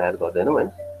 10 mm एड गर्दैनौँ होइन,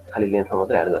 खालि लेन्थमा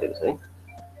मात्रै एड गरेको छ है।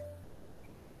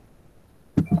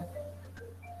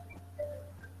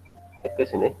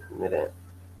 एकैछिन है, मेरो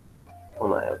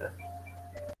फोन आयो एउटा।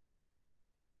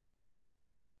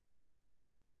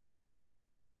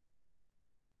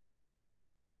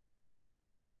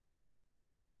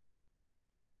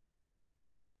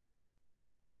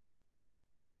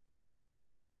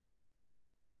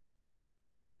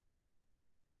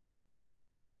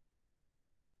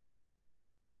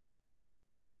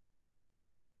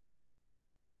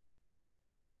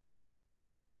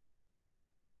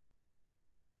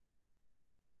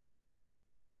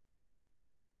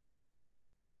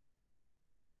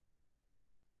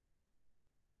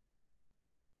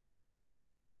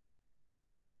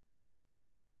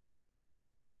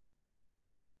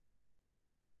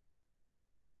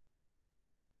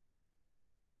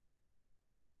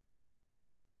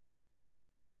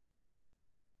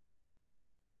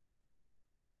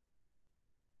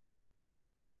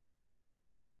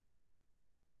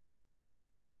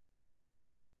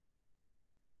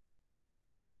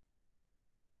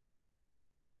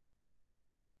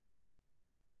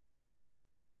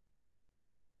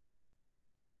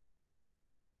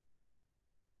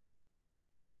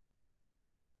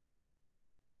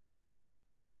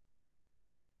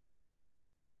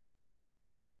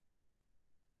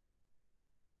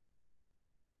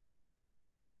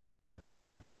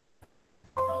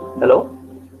 हेलो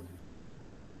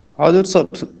हजुर सर।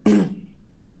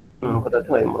 कता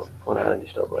थियो है, म फोन आएर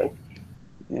डिस्टर्ब भयो है।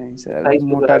 यही सर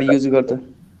मोटार युज गर्दा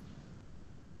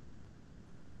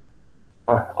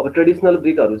अब ट्रेडिसनल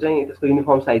ब्रिकहरू चाहिँ त्यसको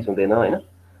युनिफर्म साइज हुँदैन होइन।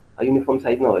 युनिफर्म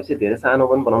साइज नभएपछि धेरै सानो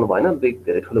पनि बनाउनु भएन, ब्रिक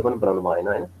धेरै ठुलो पनि बनाउनु भएन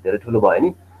होइन। धेरै ठुलो भयो नि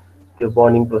त्यो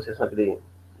बर्निङ प्रोसेसमा फेरि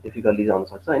डिफिकल्टिज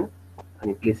आउनसक्छ होइन।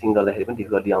 अनि प्लेसिङ गर्दाखेरि पनि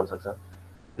डिफिकल्टी आउनसक्छ।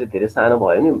 त्यो धेरै सानो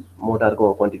भयो भने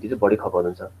मोटारको क्वान्टिटी चाहिँ बढी खपत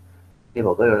हुन्छ। त्यही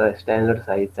भएको एउटा स्ट्यान्डर्ड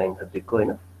साइज चाहिन्छ ब्रिकको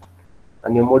होइन।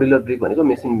 अनि यो मोडुलर ब्रिक भनेको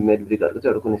मेसिन मेड ब्रिकहरूको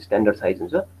चाहिँ एउटा कुनै स्ट्यान्डर्ड साइज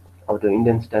हुन्छ। अब त्यो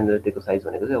इन्डियन स्ट्यान्डर्ड दिएको साइज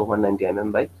भनेको चाहिँ 190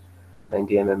 mm by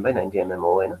 90 mm by 90 mm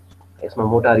हो होइन। यसमा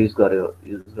मोटार युज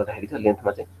गर्दाखेरि चाहिँ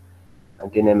लेन्थमा चाहिँ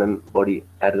 10 mm बढी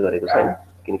एड गरेको छ होइन।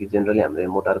 किनकि जेनरली हामीले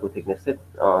मोटारको थिकनेस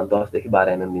चाहिँ 10 देखि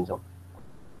 12 mm लिन्छौँ।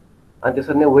 अनि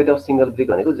त्यसरी नै वेट अफ सिङ्गल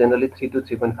ब्रिक भनेको जेनरली 3 to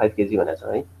 3.5 kg भनेको छ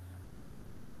है।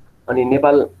 अनि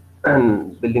नेपाल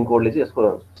बिल्डिङ कोडले चाहिँ यसको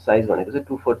साइज भनेको चाहिँ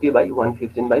 240 बाई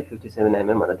 115 बाई 57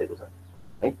 mm भनेर दिएको छ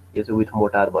है। यो चाहिँ विथ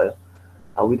मोटार भयो।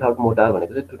 अब विथआउट मोटार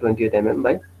भनेको चाहिँ 228 mm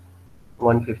by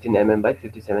 115 mm by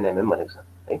 57 mm भनेको छ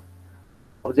है।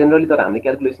 अब जेनरली तर हामीले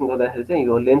क्यालकुलेसन गर्दाखेरि चाहिँ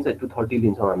यो लेन्थ चाहिँ 230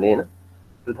 लिन्छौँ हामीले होइन।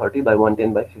 230 बाई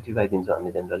 110 बाई 55 लिन्छौँ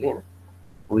हामीले जेनरली होइन।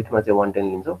 विथमा चाहिँ 110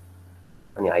 लिन्छौँ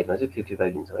अनि हाइटमा चाहिँ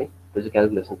 55 लिन्छौँ है। त्यो चाहिँ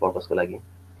क्यालकुलेसन पर्पजको लागि।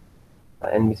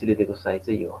 एनबिसीले दिएको साइज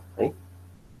चाहिँ यो है।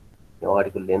 यो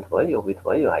अगाडिको लेन्थ भयो, यो विथ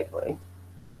भयो, यो हाइट भयो है।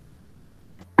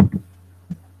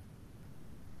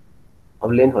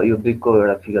 अब लेन्थ भयो, यो ब्रिकको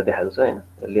एउटा फिगर देखाएको छ होइन।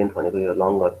 लेन्थ भनेको यो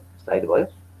लङ्गर साइड भयो।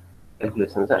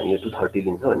 क्यालकुलेसन चाहिँ हामी यो 230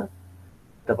 लिन्छौँ होइन।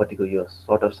 यतापट्टिको यो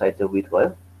सर्टर साइड चाहिँ विथ भयो,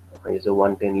 यो चाहिँ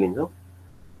 110 लिन्छौँ।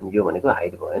 अनि यो भनेको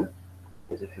हाइट भयो होइन,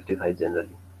 यो चाहिँ 55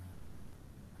 जेनरली।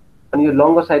 अनि यो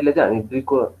लङ्गर साइडले चाहिँ हामी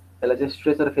ब्रिकको यसलाई चाहिँ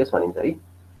स्ट्रेचर फेस भनिन्छ है।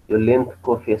 यो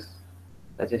लेन्थको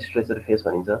फेसलाई चाहिँ स्ट्रेचर फेस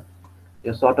भनिन्छ।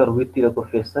 यो सर्टर विथतिरको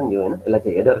फेस छ नि यो होइन, यसलाई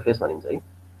चाहिँ हेडर फेस भनिन्छ है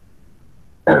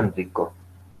ब्रिकको।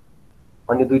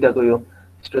 अनि दुईटाको यो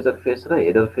स्ट्रेचर फेस र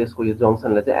हेडर फेसको यो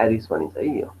जङ्सनलाई चाहिँ एरिस भनिन्छ है।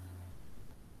 यो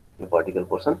भर्टिकल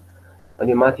पोर्सन।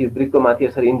 अनि माथि ब्रिकको माथि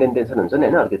यसरी इन्डेन्टेसन हुन्छ नि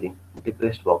होइन, अलिकति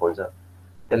डिप्रेस्ड भएको हुन्छ,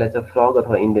 त्यसलाई चाहिँ फ्रग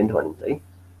अथवा इन्डेन्ट भनिन्छ है।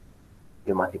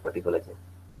 यो माथिपट्टिकोलाई चाहिँ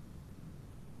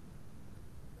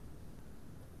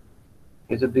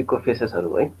यो चाहिँ ब्रिकको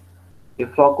फेसेसहरु है। यो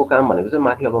फ्रगको काम भनेको चाहिँ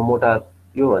माथि अब मोटार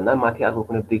यो भन्दा माथि अर्को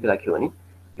कुनै ब्रिक राख्यो भने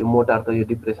यो मोटार त यो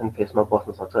डिप्रेसन फेसमा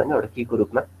बस्न सक्छ हैन, एउटा कीको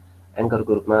रूपमा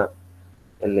एंकरको रूपमा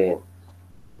यसले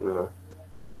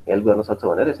हेल्प गर्न सक्छ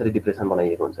भनेर यसरी डिप्रेसन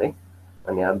बनाइएको हुन्छ है।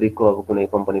 अनि यहाँ ब्रिकको अब कुनै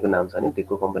कम्पनीको नाम छ भने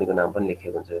ब्रिकको कम्पनीको नाम पनि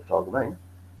लेखिएको हुन्छ यो फ्रगमा हैन।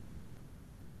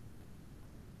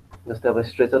 जस्तै अब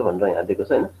स्ट्रेचर भनेर यहाँ दिएको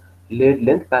छ हैन, led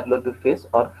length parallel to face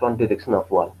or front direction of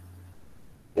wall.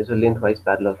 यो चाहिँ लेन्थ वाइज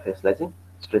प्यारलल फेसलाई चाहिँ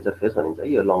स्ट्रेचर फेस भनिन्छ है,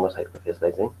 यो लङ्गर साइडको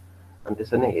फेसलाई चाहिँ। अनि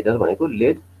त्यसरी नै हेडर भनेको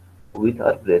लेड विथ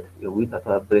अर ब्रेथ, यो विथ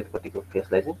अथवा ब्रेथपट्टिको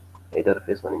फेसलाई चाहिँ हेडर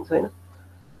फेस भनिन्छ हैन।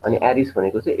 अनि एरिस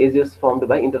भनेको चाहिँ ages firmed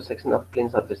by intersection of plain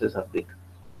surfaces of brick.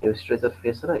 यो स्ट्रेचर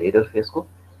फेस र हेडर फेसको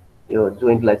यो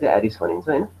जोइन्टलाई चाहिँ एरिस भनिन्छ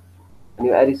हैन। अनि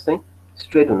यो एरिस चाहिँ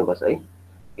स्ट्रेट हुनुपर्छ है,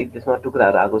 यदि त्यसमा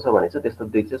टुक्राहरू आएको छ भने चाहिँ त्यस्तो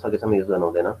ब्रिक चाहिँ सकेसम्म युज गर्नु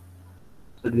हुँदैन।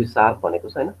 सुड बी शार्प भनेको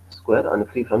छ हैन, स्क्वायर अनि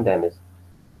फ्री फ्रम ड्यामेज।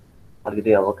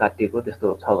 अलिकति अब काटिएको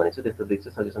त्यस्तो छ भने चाहिँ त्यस्तो ब्रिक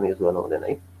चाहिँ सकेसम्म युज गर्नु हुँदैन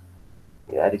है।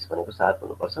 यो एरिस भनेको शार्प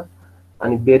हुनुपर्छ।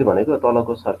 अनि बेड भनेको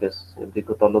तलको सर्फेस,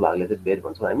 ब्रिकको तल्लो भागले चाहिँ बेड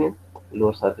भन्छौँ हामी,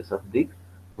 lower surface of brick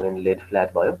when led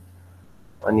flat भयो।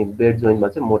 अनि बेड जोइन्टमा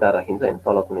चाहिँ मोटार राखिन्छ हैन,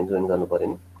 तल कुनै जोइन गर्नु पर्यो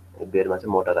नि, बेडमा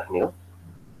चाहिँ मोटार राख्ने हो।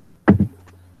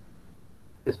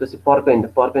 त्यसपछि पर्पेन्ड,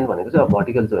 पर्पेन्ड भनेको चाहिँ अब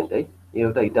भर्टिकल जोइन्ट है, यो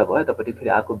एउटा इटा भयो यतापट्टि फेरि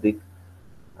अर्को ब्रिक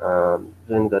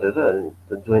जोइन गरेर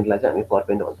जोइन्टलाई चाहिँ हामी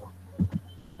पर्पेन्ड भन्छौँ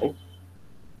है।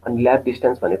 अनि ल्याब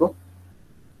डिस्टेन्स भनेको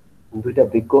दुईटा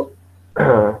ब्रिकको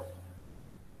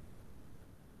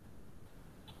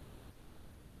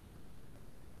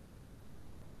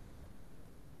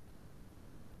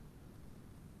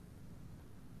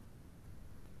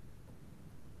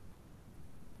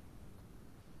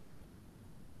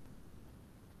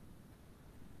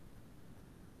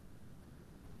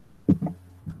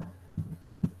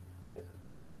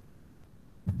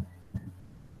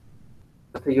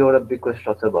जस्तै यो एउटा ब्रिकको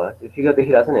स्ट्रक्चर भयो, यो फिगर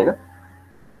देखिरहेछ नि हैन,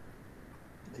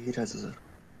 देखिरहेछ सर।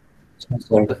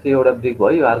 जस्तै एउटा ब्रिक भयो,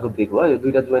 यो अर्को ब्रिक भयो, यो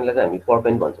दुईटा जोइन्टलाई चाहिँ हामी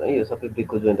पर्पेन्ड भन्छौँ है। यो सबै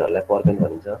ब्रिकको जोइन्टहरूलाई पर्पेन्ड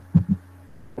भनिन्छ।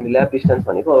 अनि ल्याब डिस्टेन्स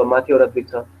भनेको अब माथि एउटा ब्रिक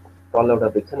छ तल एउटा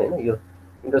ब्रिक छ नि हैन, यो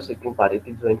इन्टरसेक्टिङ पार्ट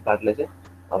यति जोइन्ट पार्टलाई चाहिँ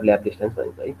अब ल्याब डिस्टेन्स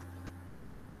भनिन्छ है।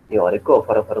 यो हरेकको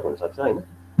फरक फरक हुनसक्छ हैन।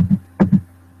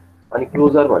 अनि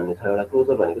क्लोजर भन्ने छ एउटा,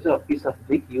 क्लोजर भनेको चाहिँ a piece of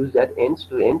brick used at ends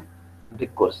to and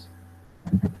brick course.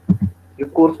 यो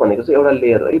कोर्स भनेको चाहिँ एउटा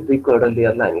लेयर है, ब्रिकको एउटा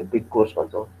लेयरलाई हामी ब्रिक कोर्स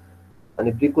भन्छौँ।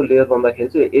 अनि ब्रिकको लेयर बन्दाखेरि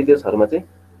चाहिँ एजेसहरुमा चाहिँ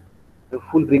यो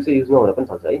फुल ब्रिक चाहिँ युज नहुन पनि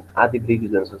सक्छ है, आधी ब्रिक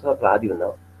युज हुन सक्छ अथवा आधी भन्दा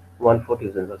 1/4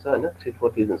 युज हुन सक्छ हैन,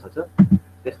 3/4 युज हुन सक्छ।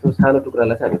 त्यस्तो सानो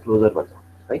टुक्रालाई चाहिँ हामी क्लोजर भन्छौँ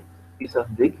है। Piece of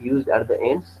brick used at the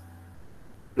ends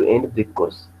to and brick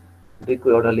course. ब्रिकको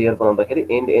एउटा लेयर बनाउँदाखेरि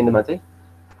एन्डमा चाहिँ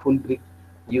फुल ब्रिक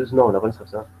युज नहुन पनि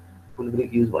सक्छ। फुल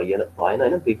ब्रिक युज भएन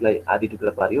हैन, ब्रिकलाई आधी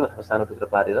टुक्रा पारियो अथवा सानो टुक्रा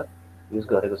पारेर युज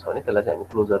गरेको छ भने त्यसलाई चाहिँ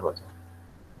हामी क्लोजर भन्छौँ,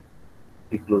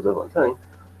 ब्रिक क्लोजर भन्छ। अनि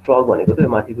फ्रग भनेको चाहिँ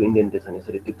माथिको इन्डेन्टेसन,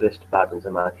 यसरी डिप्रेस्ड पार्ट हुन्छ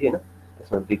माथि हैन,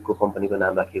 त्यसमा ब्रिकको कम्पनीको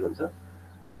नाम राखिएको हुन्छ।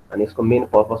 अनि यसको मेन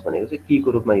पर्पस भनेको चाहिँ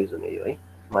कीको रूपमा युज हुने यो है।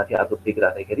 माथि अर्को ब्रिक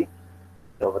राख्दाखेरि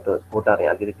अब त मोटार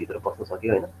यहाँ अलिकति भित्र पस्न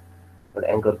सक्यो हैन, एउटा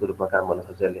एङ्करको रूपमा काम गर्न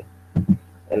सक्छ यसले,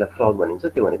 यसलाई फ्रग भनिन्छ।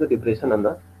 त्यो भनेको depression on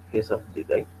the face of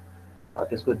brick है।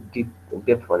 त्यसको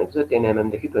डेप्थ भनेको चाहिँ 10 mm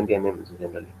देखि 20 mm हुन्छ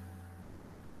जेनरली।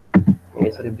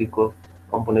 यसरी ब्रिकको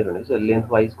कम्पोनेन्ट भनेको चाहिँ लेन्थ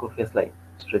वाइजको फेसलाई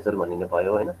स्ट्रेचर भनिने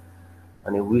भयो हैन,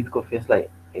 अनि विथको फेसलाई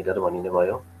हेडर भनिने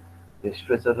भयो। यो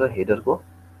स्ट्रेचर र हेडरको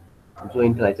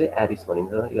जोइन्टलाई चाहिँ एरिस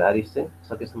भनिन्छ। यो एरिस चाहिँ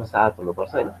सकेसम्म शार्प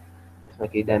हुनुपर्छ हैन, त्यसमा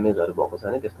केही ड्यामेजहरु भएको छ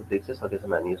भने त्यस्तो ब्रिक चाहिँ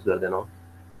सकेसम्म हामी युज गर्दैनौँ।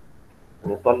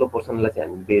 अनि तल्लो पोर्सनलाई चाहिँ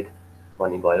हामी बेड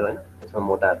भनि भयो हैन, त्यसमा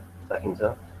मोटार राखिन्छ।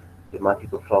 यो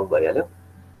माथिको फ्रग भइहाल्यो।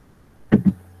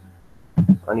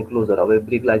 अनि क्लोजर, अब यो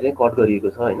ब्रिकलाई चाहिँ कट गरिएको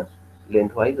छ हैन,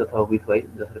 लेन्थ वाइज अथवा विथ वाइज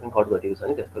जसरी पनि कट गरिएको छ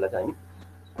भने त्यसलाई चाहिँ हामी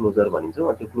क्लोजर भनिन्छौँ।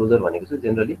 अनि त्यो क्लोजर भनेको चाहिँ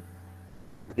जेनरली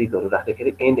ब्रिकहरु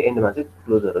राख्दाखेरि एन्डमा चाहिँ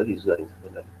क्लोजरहरु युज गरिन्छ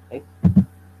जेनरली है।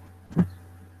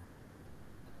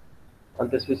 अनि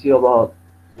त्यसपछि अब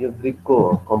यो ब्रिकको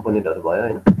कम्पोनेन्टहरु भयो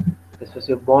हैन,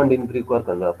 त्यसपछि यो बन्ड इन ब्रिक वर्क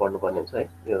भनेर पढ्नुपर्ने हुन्छ है।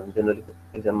 यो जेनरली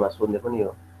एक्जाममा सोध्ने पनि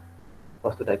यो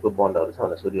कस्तो टाइपको बन्डहरु छ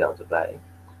भनेर सोधिरहेको हुन्छ प्राय।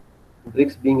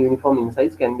 BRICS being uniform in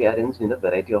size can be arranged in a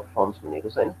variety of firms भनेको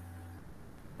छ हैन।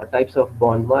 टाइप्स अफ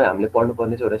बन्डमा हामीले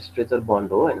पढ्नुपर्ने चाहिँ एउटा स्ट्रेचर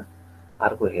बन्ड हो हैन,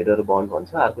 अर्को हेडर बन्ड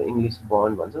भन्छ, अर्को इङ्ग्लिस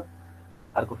बन्ड भन्छ,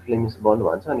 अर्को फ्लेमिस बन्ड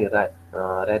भन्छ, अनि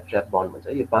ऱ्याट ट्र्याप बन्ड भन्छ।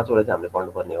 यो पाँचवटा चाहिँ हामीले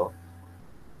पढ्नुपर्ने हो।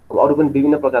 अब अरू पनि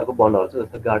विभिन्न प्रकारको बन्डहरु छ,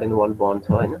 जस्तै गार्डन वाल बन्ड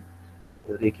छ हैन,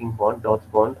 यो रेकिङ bond, Dutch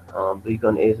bond, brick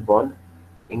on as bond,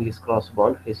 English cross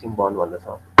bond, facing bond भन्ने छ।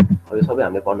 अब यो सबै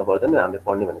हामीले पढ्नु पर्दैन, हामीले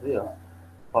पढ्ने भनेको यो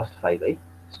फर्स्ट 5 है,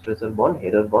 stretcher bond,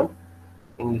 header bond,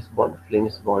 English bond,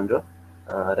 Flemish bond र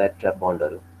ऱ्याट ट्र्याप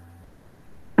बन्डहरु।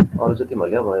 अरु चाहिँ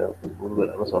तिमीहरूले अब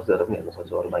गुगलहरुमा सर्च गरेर पनि हेर्न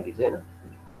सक्छौ अरु बाँकी चाहिँ हैन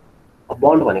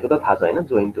बन्ड भनेको त थाहा छ हैन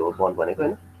जोइन्ट हो बन्ड भनेको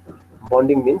हैन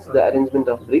bonding means the arrangement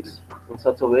of bricks in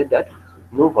such a way that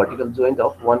no vertical joint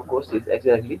of one course is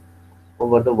exactly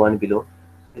over the one below.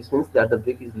 This means that the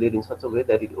brick is laid in such a way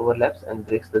that it overlaps and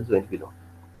breaks the joint below.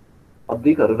 अब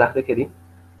ब्रिकहरु राख्दाखेरि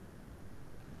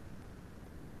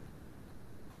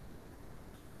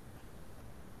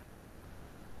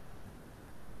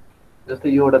जस्तै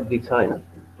यो एउटा brick छ हैन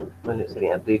मैले यसरी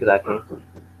यहाँ ब्रिक राखे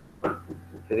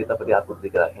फेरि तपाईले अर्को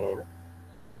ब्रिक राखे हैन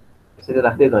यसरी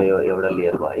राख्दै गए यो एउटा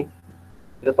लेयर भयो है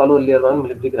र तल्लो लेयरमा पनि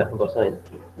मैले ब्रिक राख्नुपर्छ हैन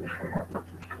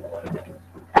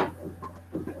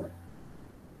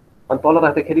अनि तल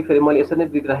राख्दाखेरि फेरि मैले यसरी नै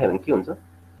ब्रिक राखे भने के हुन्छ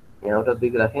यहाँ एउटा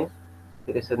ब्रिक राखे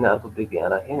फेरि यसरी नै अर्को ब्रिक यहाँ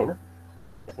राखे हैन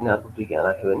यसरी नै अर्को ब्रिक यहाँ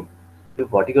राखे भने त्यो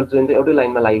भर्टिकल जोइन्ट चाहिँ एउटै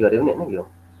लाइनमा लागि गर्यो भने हैन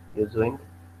यो जोइन्ट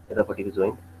यतापट्टिको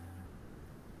जोइन्ट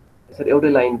यसरी एउटै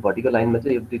लाइन भर्टिकल लाइनमा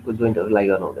चाहिँ यो ब्रिकको जोइन्टहरु लागि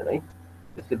गर्नु हुँदैन है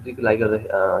त्यसले ब्रिक लागि गर्दा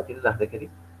के राख्दाखेरि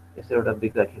यसरी एउटा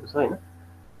ब्रिक राखेको छ हैन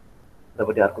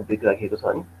यतापट्टि अर्को ब्रिक राखेको छ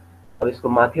अनि अब यसको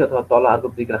माथि अथवा तल अर्को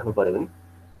ब्रिक राख्नु पर्यो भने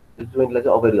यो जोइन्टलाई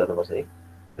चाहिँ अभोइड गर्नुपर्छ है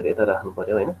फेरि यता राख्नु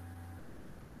पर्यो हैन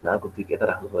अर्को ब्रिक यता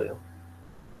राख्नु पर्यो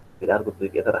फेरि अर्को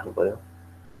ब्रिक यता राख्नु पर्यो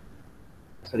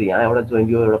यसरी यहाँ एउटा जोइन्ट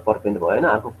यो एउटा परपेन्ट भयो हैन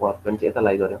अर्को परपेन्ट चाहिँ यता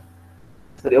लागि गर्यो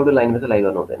यसरी एउटै लाइनमा चाहिँ लागि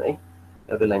गर्नु हुँदैन है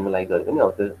एउटै लाइनमा लागि गर्यो भने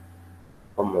अब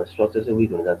त्यो स्ट्रक्चर चाहिँ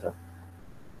वीक हुन जान्छ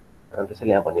अनि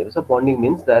त्यसैले यहाँ भनिएको छ bonding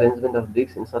means the arrangement of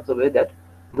BRICS in such a way that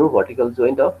no vertical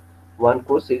joint of one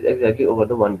course is exactly over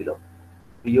the one below.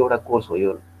 यो एउटा कोर्स हो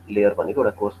यो लेयर भनेको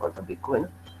एउटा कोर्स भन्छ ब्रिकको हैन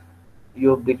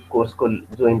यो ब्रिक कोर्सको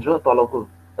जोइन्ट र तलको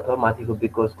अथवा माथिको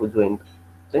ब्रिक कोर्सको जोइन्ट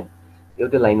चाहिँ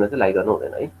एउटै लाइनमा चाहिँ लागि गर्नु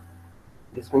हुँदैन है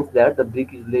this means that the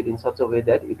brick is led in such a way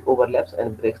that it ओभरल्याप्स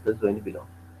and breaks the joint below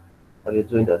अब यो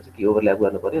जोइन्टहरु चाहिँ के ओभरल्याप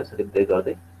गर्नु पर्यो यसरी ब्रेक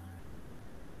गर्दै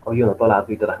अब यो तल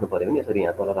अर्को इटा राख्नु पर्यो भने यसरी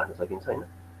यहाँ तल राख्न सकिन्छ हैन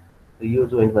यो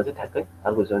जोइन्टमा चाहिँ ठ्याक्कै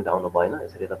अर्को जोइन्ट आउनु भएन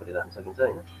यसरी तपाईले राख्न सकिन्छ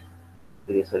हैन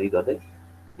फेरि यसरी गर्दै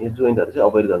यो जोइन्टहरु चाहिँ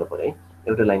अभोइड गर्नु पर्यो है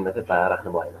एउटै लाइनमा चाहिँ प्राय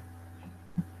राख्नु भएन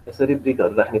यसरी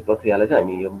ब्रिकहरु राख्ने प्रक्रियालाई चाहिँ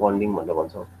हामी यो बन्डिङ भनेर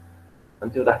भन्छौं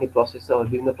अनि त्यो राख्ने प्रोसेस चाहिँ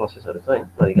विभिन्न प्रोसेसहरु छ हैन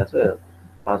तरिका छ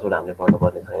पाँचवटा हामीले पढ्नु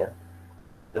पर्ने छ यहाँ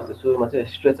जस्तै सुरुमा चाहिँ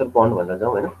स्ट्रेचर बन्ड भनेर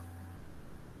जाउँ हैन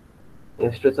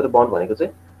यो स्ट्रेचर बन्ड भनेको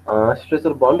चाहिँ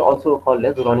stretcher bond also called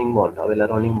as running bond अब यसलाई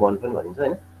रनिङ बन्ड पनि भनिन्छ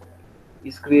हैन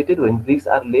is created when bricks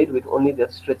are laid with only their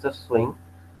stretchers showing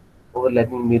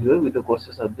overlapping midway with the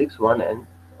courses of bricks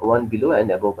one below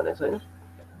and above भनेको छ हैन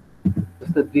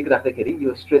जस्तै brick राख्दाखेरि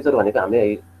यो स्ट्रेचर भनेको हामीले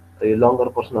यो लङ्गर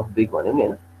पोर्सन अफ ब्रिक भन्यौ नि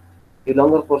हैन यो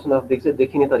लङ्गर पोर्सन अफ ब्रिक चाहिँ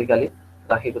देखिने तरिकाले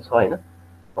राखेको छ हैन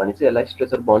भने चाहिँ यसलाई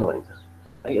स्ट्रेचर बन्ड भनिन्छ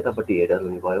है यतापट्टि हेडर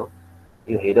हुने भयो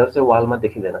यो हेडर चाहिँ वालमा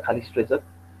देखिँदैन खाली स्ट्रेचर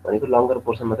भनेको लङ्गर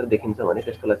पोर्सन मात्र देखिन्छ भने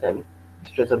त्यसलाई चाहिँ हामी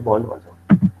स्ट्रेचर बन्ड भन्छौं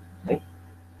है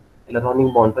यसलाई रनिङ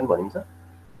बन्ड पनि भनिन्छ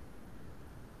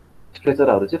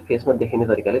स्ट्रेचरहरु चाहिँ फेसमा देखिने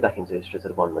तरिकाले राखिन्छ यो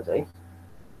स्ट्रेचर बन्डमा चाहिँ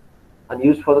and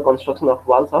used for the construction of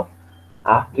walls of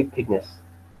half brick thickness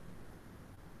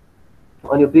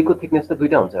अनि यो ब्रिकको थिकनेस चाहिँ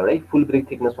दुईटा हुन्छ एउटा फुल ब्रिक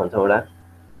थिकनेस भन्छ एउटा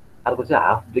अर्को चाहिँ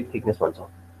हाफ ब्रिक थिकनेस भन्छ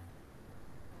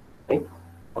है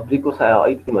अब ब्रिकको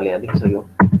अहिले तिमीले यहाँ देखिसक्यौ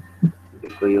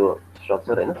ब्रिकको यो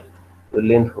स्ट्रक्चर हैन यो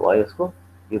लेन्थ भयो यसको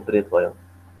यो ब्रेथ भयो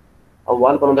अब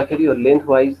वाल बनाउँदाखेरि यो लेन्थ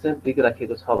वाइज चाहिँ ब्रिक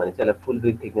राखिएको छ भने चाहिँ यसलाई फुल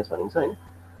ब्रिक थिकनेस भनिन्छ हैन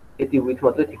यति विड्थ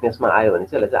मात्रै थिकनेसमा आयो भने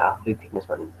चाहिँ यसलाई चाहिँ हाफ ब्रिक थिकनेस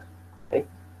भनिन्छ है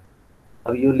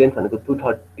अब यो लेन्थ भनेको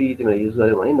 230 तिमीले युज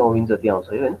गर्यो भने 9 इन्च जति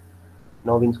आउँछ यो हैन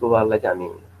 9 इन्चको वाललाई चाहिँ हामी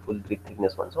फुल ब्रिक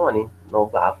थिकनेस भन्छौं अनि 9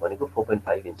 को हाफ भनेको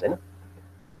 4.5 इन्च हैन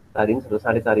 4 इन्च र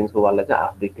 4.5 इन्चको वाललाई चाहिँ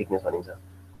हाफ ब्रिक थिकनेस भनिन्छ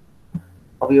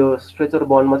अब यो स्ट्रेचर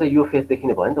बन्डमा चाहिँ यो फेस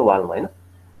देखिने भयो नि त वालमा हैन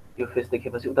यो फेस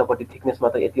देखेपछि उतापट्टि थिकनेसमा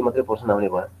त यति मात्रै पोर्सन आउने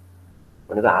भयो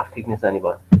भनेको हाफ थिकनेस जाने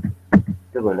भयो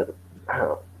त्यो भनेको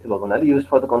त्यो भएको हुनाले use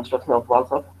for the construction of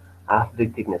Waals of half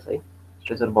brick thickness है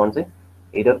स्ट्रेचर बन्ड चाहिँ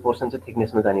हेडर पोर्सन चाहिँ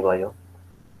थिकनेसमा जाने भयो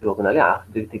त्यो भएको हुनाले हाफ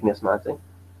ब्रिक थिकनेसमा चाहिँ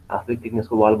हाफ ब्रिक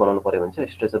थिकनेसको वाल बनाउनु पर्यो भने चाहिँ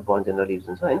स्ट्रेचर बन्ड जनरली युज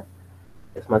हुन्छ हैन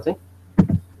यसमा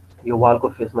चाहिँ यो वालको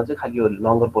फेसमा चाहिँ खाली यो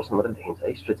लङ्गर पोर्सन मात्र देखिन्छ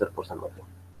है स्ट्रेचर पोर्सन मात्र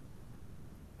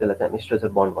त्यसलाई चाहिँ हामी स्ट्रेचर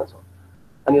बन्ड भन्छौं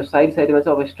अनि यो साइडमा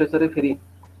चाहिँ अब स्ट्रेचरै फेरि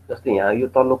जस्तै यहाँ यो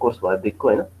तल्लो कोर्स भयो ब्रिकको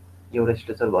हैन एउटा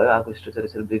स्ट्रेचर भयो अर्को स्ट्रेचर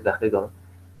यसरी ब्रिक राख्दै गयो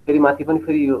फेरि माथि पनि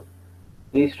फेरि यो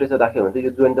यही स्ट्रेचर राख्यो भने चाहिँ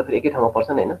यो जोइन्ट त फेरि एकै ठाउँमा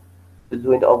पर्छ नि हैन त्यो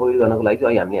जोइन्ट अभोइड गर्नको लागि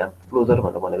चाहिँ हामीले यहाँ क्लोजर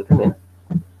भनेर भनेको थियौं हैन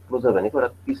क्लोजर भनेको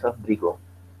एउटा पिस अफ ब्रिक हो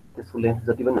त्यसको लेन्थ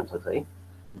जति पनि हुन सक्छ है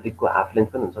ब्रिकको हाफ लेन्थ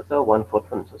पनि हुन सक्छ 1/4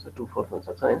 पनि हुन सक्छ 2/4 हुन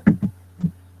सक्छ हैन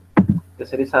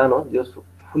त्यसरी सानो यो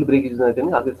फुल ब्रिक युज गर्ने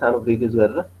पनि अझै सानो ब्रिक युज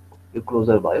गरेर यो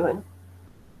क्लोजर भयो हैन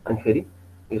अनि फेरि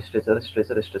यो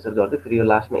स्ट्रेचर गर्दै फेरि यो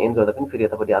लास्टमा एन्ड गर्दा पनि फेरि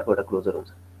यतापट्टि अर्को एउटा क्लोजर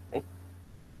हुन्छ है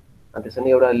अनि त्यसैले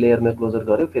एउटा लेयरमा क्लोजर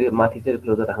गर्यो फेरि माथि चाहिँ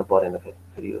क्लोजर राख्नु परेन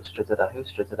फेरि यो स्ट्रेचर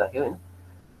राख्यो हैन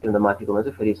त्योभन्दा माथिकोमा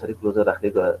चाहिँ फेरि यसरी क्लोजर राख्दै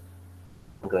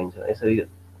गइन्छ। यसरी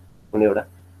कुनै एउटा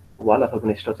वाल अथवा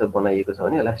कुनै स्ट्रक्चर बनाइएको छ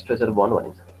भने यसलाई स्ट्रेचर बन्ड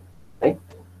भनिन्छ है।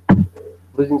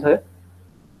 बुझिन्छ है?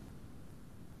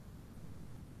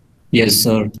 यस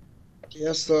सर।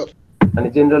 यस सर। अनि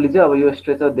जेनरली चाहिँ अब यो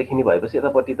स्ट्रेचर देखिने भएपछि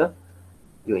यतापट्टि त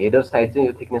यो हेडर साइड चाहिँ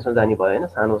यो थिकनेसमा जाने भयो हैन,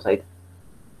 सानो साइड।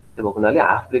 त्यो भएको हुनाले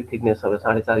हाफ ब्रिक थिकनेस अब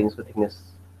 4.5 इन्चको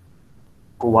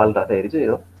थिकनेसको वाल राख्दाखेरि चाहिँ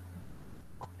यो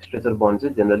स्ट्रेचर बन्ड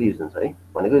चाहिँ जेनरली युज हुन्छ है।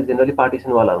 भनेको जेनरली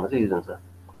पार्टिसन वालहरुमा चाहिँ युज हुन्छ,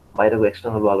 बाहिरको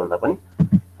एक्सटर्नल वाल भन्दा पनि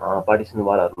पार्टिसन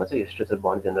वालहरुमा चाहिँ यो स्ट्रेचर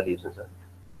बन्ड जेनरली युज हुन्छ,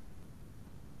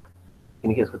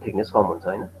 किनकि यसको थिकनेस कम हुन्छ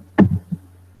हैन।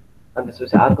 अनि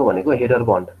त्यसपछि अर्को भनेको हेडर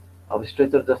बन्ड। अब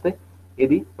स्ट्रेचर जस्तै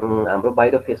यदि हाम्रो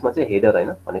बाहिर फेसमा चाहिँ हेडर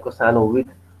हैन भनेको सानो विथ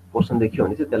पोर्सन देखियो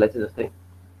भने चाहिँ त्यसलाई चाहिँ जस्तै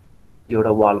यो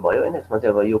एउटा वाल भयो हैन, यसमा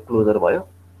चाहिँ अब यो क्लोजर भयो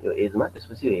यो एजमा,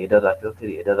 त्यसपछि यो हेडर राख्यो,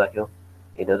 फेरि हेडर राख्यो,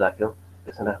 हेडर राख्यो,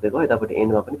 त्यसमा राख्दै गयो। यतापट्टि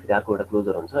एन्डमा पनि फेरि अर्को एउटा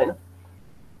क्लोजर हुन्छ हैन।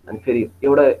 अनि फेरि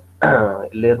एउटा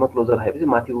लेयरमा क्लोजर राखेपछि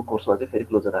माथिको कोर्समा चाहिँ फेरि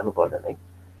क्लोजर राख्नु पर्दैन है।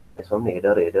 यसमा पनि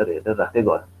हेडर हेडर हेडर राख्दै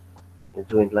गयो, यो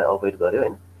जोइन्टलाई अभोइड गर्यो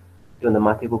हैन। त्योभन्दा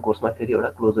माथिको कोर्समा फेरि एउटा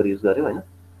क्लोजर युज गर्यो हैन।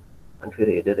 अनि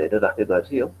फेरि हेडर हेडर राख्दै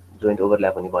गएपछि यो जोइन्ट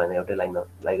ओभरल्याप पनि भएन, एउटै लाइनमा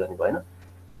लाइ गर्ने भएन।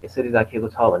 यसरी राखिएको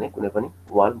छ भने कुनै पनि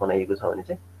वाल बनाइएको छ भने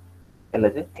चाहिँ यसलाई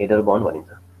चाहिँ हेडर बन्ड भनिन्छ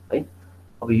है।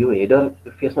 अब यो हेडर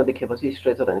फेसमा देखेपछि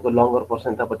स्ट्रेचर भनेको लङ्गर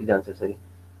पोर्सन यतापट्टि जान्छ यसरी,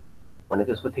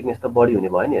 भनेको यसको थिकनेस त बढी हुने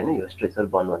भयो नि हैन। यो स्ट्रेचर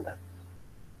बन्ड भन्दा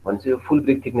भनेपछि यो फुल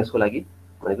ब्रिक थिकनेसको लागि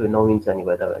भनेको 9 इन्च जाने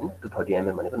भयो त हैन। 230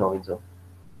 mm भनेको 9 इन्च हो,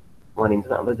 1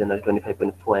 इन्चमा हाम्रो जेनरली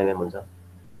 25.4 mm हुन्छ।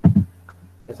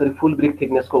 यसरी फुल ब्रिक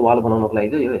थिकनेसको वाल बनाउनको लागि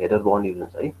चाहिँ यो हेडर बन्ड युज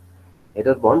हुन्छ है।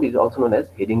 Header bond is also known as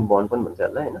heading bond पनि भन्छ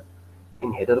यसलाई हैन।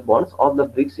 In header बन्ड्स all the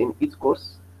BRICS in each course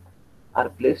are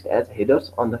placed as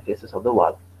headers on the faces of the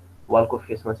wall. वालको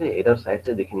फेसमा चाहिँ हेडर साइड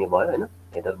चाहिँ देखिने भयो हैन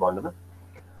हेडर बन्डमा।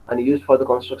 अनि use for the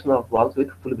construction of Waals with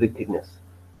full brick thickness.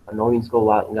 9 इन्चको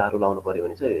wall गाह्रो लाउनु पर्यो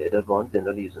भने चाहिँ हेडर बन्ड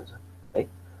जेनरली युज हुन्छ है।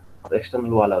 अब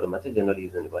एक्सटर्नल वालहरुमा चाहिँ जेनरली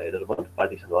युज हुने भयो हेडर बन्ड,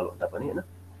 पार्टिसन वाल भन्दा पनि हैन।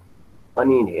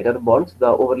 अनि in header बन्ड्स the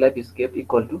overlap is kept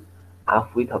equal to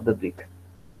half with of the brick.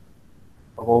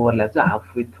 अब ओभरल्याप चाहिँ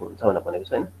हाफ विथ हुन्छ भनेको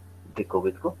छ हैन ब्रिकको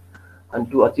विथको। And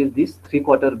to achieve this,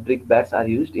 3/4 brick bats are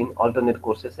used in alternate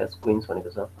courses as queens भनेको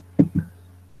छ।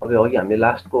 अब अघि हामीले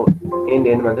लास्टको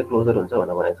एन्डमा चाहिँ क्लोजर हुन्छ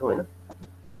भनेको छौँ हैन।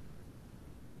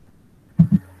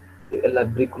 यसलाई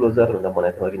ब्रिक क्लोजर भनेर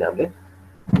बनाएको थियौँ अघि हामीले।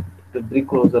 त्यो ब्रिक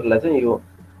क्लोजरलाई चाहिँ यो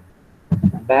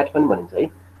ब्याट पनि भनिन्छ है।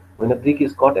 When a brick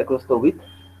is cut across the width,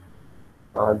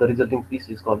 the resulting piece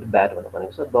is called bat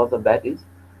भनेको छ। Thus the bat is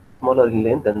smaller in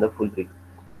length than the full brick.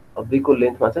 अब ब्रिकको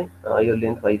लेन्थमा चाहिँ यो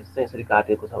लेन्थ वाइज चाहिँ यसरी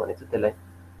काटेको छ भने चाहिँ त्यसलाई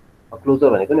क्लोजर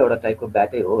भनेको नि एउटा टाइपको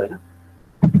ब्याटै हो हैन।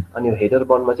 अनि यो हेडर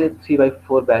बन्डमा चाहिँ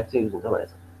 3/4 ब्याट चाहिँ युज हुन्छ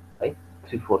भनेको छ है।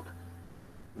 3/4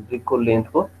 ब्रिकको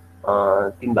लेन्थको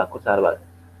 3 भागको 4 भाग,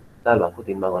 4 भागको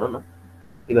 3 भाग भनौँ न,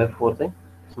 3/4 चाहिँ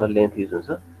यसमा लेन्थ युज हुन्छ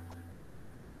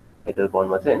हेडर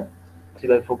बन्डमा चाहिँ हैन।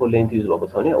 3/4 को लेन्थ युज भएको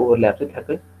छ भने ओभरल्याप चाहिँ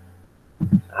ठ्याक्कै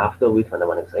हाफ द विथ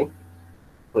भनेको छ है,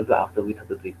 equal to half the with of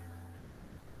the brick.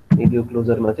 यदि यो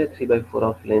क्लोजरमा चाहिँ 3/4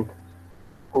 अफ लेन्थ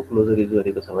को क्लोजर युज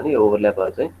गरेको छ भने यो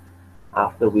ओभरल्यापहरु चाहिँ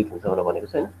हाफ द विथ हुन्छ भनेको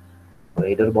छ हैन।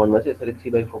 हेडर बन्डमा चाहिँ यसरी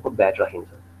 3/4 को ब्याट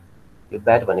राखिन्छ। यो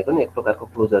ब्याट भनेको नि एक प्रकारको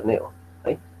क्लोजर नै हो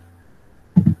है।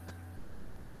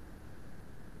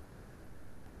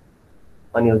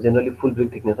 अनि यो जेनरली फुल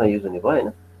ब्रिक थिकनेसमा युज हुने भयो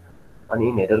हैन। अनि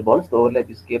in header बन्ड्स the overlap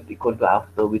is kept equal to half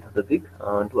the with of the brick.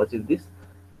 To achieve this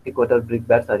 3/4 brick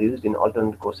bats are used in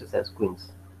alternate courses as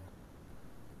queens.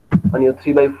 अनि यो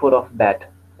 3/4 अफ ब्याट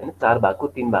हैन 4 भागको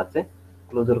 3 भाग चाहिँ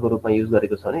क्लोजरको रूपमा युज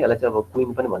गरेको छ भने यसलाई चाहिँ अब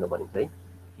क्वीन पनि भन्नु भनिन्छ है।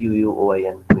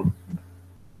 QUOIN क्वीन,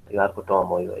 यो अर्को टर्म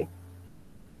हो यो है।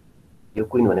 यो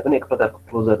क्वीन भनेको नि एक प्रकारको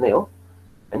क्लोजर नै हो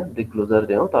हैन, ब्रिक क्लोजर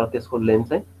नै हो, तर त्यसको लेन्थ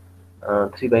चाहिँ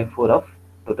 3/4 अफ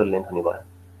टोटल लेन्थ हुने भयो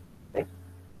है।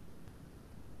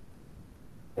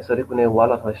 यसरी कुनै वाल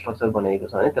अथवा स्ट्रक्चर बनाइएको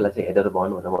छ भने त्यसलाई चाहिँ हेडर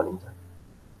बन्ड भनेर भनिन्छ।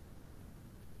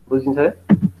 बुझिन्छ है?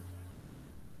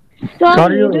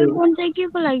 सर हेडर बन्ड चाहिँ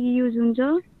केको लागि युज हुन्छ?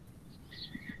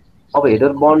 अब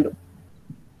हेडर बन्ड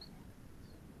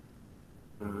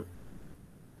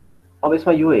अब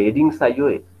यसमा यो हेडिङ साइड यो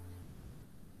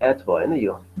एच भयो हैन,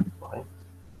 यो भयो।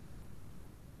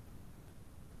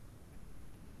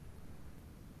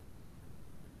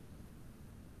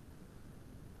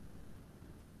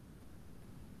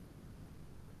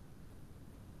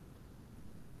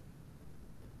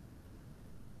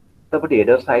 यतापट्टि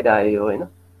हेडर साइड आयो हैन,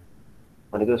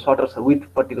 भनेको सर्टर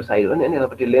विथ पट्टिको साइड हो नि हैन।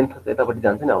 यतापट्टि लेन्थ यतापट्टि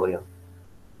जान्छ नि अब यो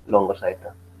लङ्गर साइड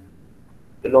त।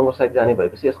 यो लङ्गर साइड जाने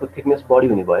भएपछि यसको थिकनेस बढी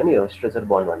हुने भयो नि यो स्ट्रेचर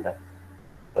बन्ड भन्दा।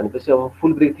 भनेपछि अब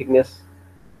फुल ब्रिक थिकनेस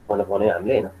भनेर भन्यो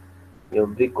हामीले हैन। यो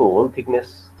ब्रिकको होल थिकनेस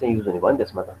चाहिँ युज हुने भयो नि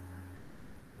त्यसमा त,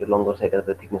 यो लङ्गर साइड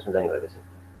थिकनेसमा जाने भएपछि।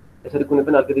 यसरी कुनै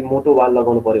पनि अलिकति मोटो वाल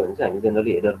लगाउनु पर्यो भने चाहिँ हामी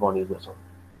जेनरली हेडर बन्ड युज गर्छौँ।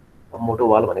 अब मोटो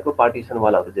वाल भनेको पार्टिसन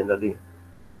वालहरू जेनरली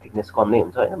थिकनेस कम नै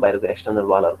हुन्छ होइन, बाहिरको एक्सटर्नल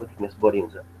वालहरूको थिकनेस बढी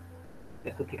हुन्छ।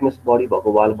 यस्तो थिकनेस बढी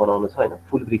भएको वाल बनाउनु छ होइन,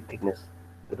 फुल ब्रिक थिकनेस,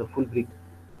 यो त फुल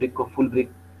ब्रिकको फुल ब्रिक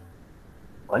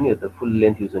हो नि, यो त फुल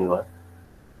लेन्थ युज हुने भयो।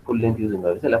 फुल लेन्थ युज हुने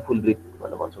भएपछि यसलाई फुल ब्रिक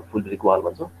भनेर भन्छौँ, फुल ब्रिक वाल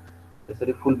भन्छौँ।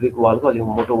 त्यसरी फुल ब्रिक वालको अलिक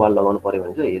मोटो वाल लगाउनु पर्यो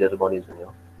भने चाहिँ हेडर बन्ड युज हुने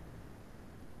हो।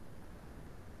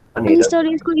 अनि सर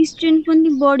यसको स्ट्रेन्थ पनि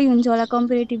बढी हुन्छ होला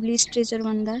कम्पेरेटिभली स्ट्रेचर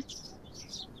भन्दा?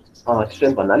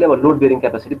 स्ट्रेन्थ भन्नाले अब लोड बेरिङ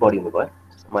क्यापासिटी बढी हुनु भयो,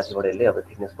 माथिबाट यसले अब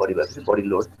थिकनेस बढी भएपछि बढी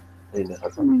लोड लिने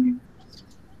सक्छ।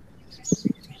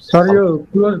 सर यो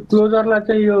क्लोजरलाई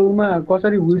चाहिँ यो उमा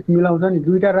कसरी विड्थ मिलाउँछ नि,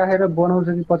 दुईटा राखेर बनाउँछ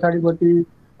कि पछाडिपट्टि?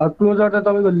 क्लोजर त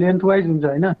तपाईँको लेन्थ वाइज हुन्छ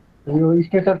होइन, यो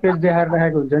स्ट्रेचर पेज देखाएर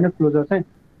राखेको हुन्छ होइन क्लोजर चाहिँ?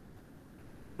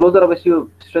 क्लोजर अब यो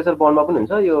स्ट्रेचर बन्डमा पनि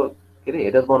हुन्छ, यो के अरे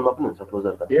हेडर बन्डमा पनि हुन्छ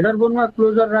क्लोजर त। हेडर बन्डमा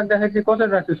क्लोजर राख्दाखेरि चाहिँ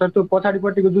कसरी राख्छ सर? त्यो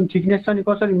पछाडिपट्टिको जुन थिकनेस छ नि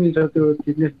कसरी मिल्छ त्यो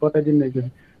थिकनेस बताइदिनु न।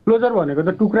 क्लोजर भनेको त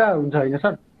टुक्रा हुन्छ होइन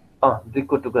सर?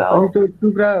 ब्रिकको टुक्रा हो। अनि त्यो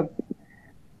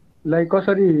टुक्रालाई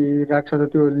कसरी राख्छ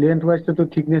त? त्यो लेन्थ वाइज त त्यो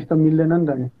थिकनेस त मिल्दैन नि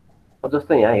त नि।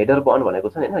 जस्तै यहाँ हेडर बन्ड भनेको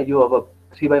छ होइन, यो अब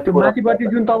 3/4 माथिपट्टि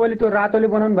जुन तपाईँले त्यो रातोले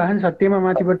बनाउनु भएको नि सर, त्यसमा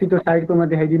माथिपट्टि त्यो साइडकोमा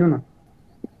देखाइदिनु न।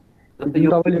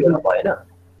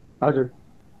 हजुर,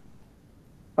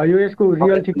 यो यसको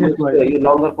रियल थिकनेस भयो, यो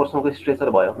लङ्गर पोर्सनको स्ट्रेचर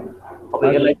भयो। अब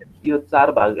यसलाई यो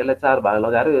 4 भाग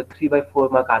लगाएर यो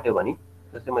 3/4 मा काट्यो भने,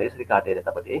 जस्तै म यसरी काटेँ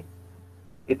यतापट्टि है,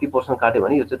 यति पोर्सन काट्यो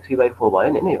भने यो चाहिँ 3/4 भयो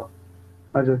नि यो।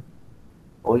 हजुर,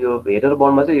 हो यो हेडर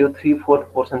बन्डमा चाहिँ यो 3/4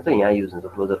 पोर्सन चाहिँ यहाँ युज हुन्छ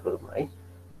क्लोजरको रूपमा है,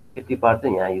 यति पार्ट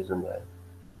चाहिँ यहाँ युज हुने भयो।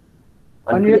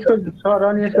 अनि यसको सर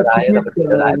अनि यसको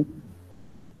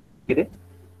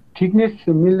थिकनेस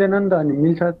मिल्दैन नि त? अनि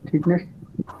मिल्छ थिकनेस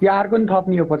कि अर्को नि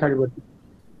थप्ने हो पछाडिपट्टि?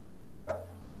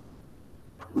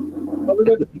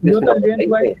 यो त लेन्थ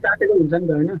वाइज काटेको हुन्छ नि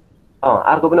त होइन?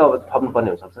 अर्को पनि अब थप्नु पर्ने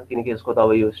हुनसक्छ, किनकि यसको त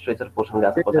अब यो स्ट्रेचर पोर्सन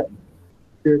गएको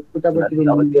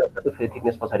पछाडि फेरि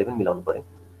थिकनेस पछाडि पनि मिलाउनु पर्यो।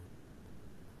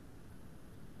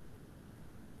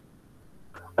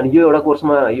 अनि यो एउटा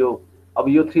कोर्समा यो अब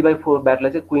यो 3/4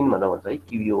 ब्याटलाई चाहिँ क्विन भनेर भन्छ है,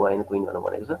 QUIN क्विन भनेर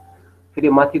भनेको छ। फेरि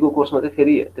माथिको कोर्समा चाहिँ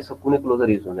फेरि त्यसको कुनै क्लोजर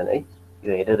युज हुँदैन है,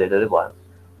 यो हेडरै भयो।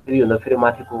 फेरि भन्दा फेरि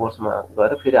माथिको कोर्समा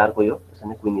गएर फेरि अर्को यो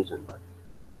त्यसरी क्विन युज हुनु भयो।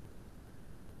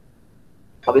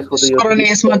 अब यसको त यो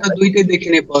यसमा त दुईटै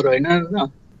देखिने पर्यो हैन र,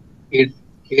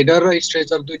 हेडर र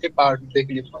स्ट्रेचर दुईटै पार्ट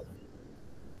देखिने पर्यो।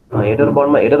 हेडर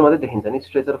बन्डमा हेडर मात्रै देखिन्छ नि,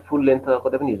 स्ट्रेचर फुल लेन्थ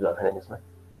कतै पनि युज भएको छैन यसमा।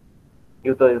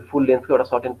 यो त फुल लेन्थको एउटा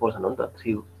सर्टेन पोर्सन हो नि त,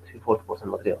 3/4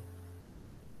 पोर्सन मात्रै हो।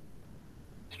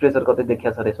 स्ट्रेचर कतै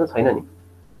देखिया छ यसमा? छैन नि।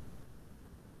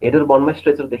 हेडर बन्डमा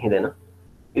स्ट्रेचर देखिँदैन।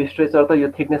 यो स्ट्रेचर त यो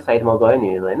थिकनेस साइडमा गयो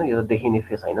नि होइन, यो त देखिने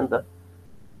फेस होइन नि त।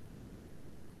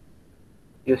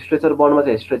 यो स्ट्रेचर बन्डमा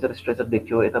चाहिँ स्ट्रेचर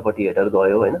देखियो, यतापट्टि हेडर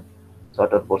गयो होइन,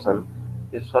 सर्टर पोर्सन।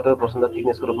 यो सर्टर पोर्सन त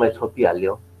थिकनेसको रूपमा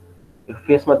छोपिहाल्यो। यो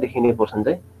फेसमा देखिने पोर्सन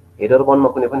चाहिँ हेडर बन्डमा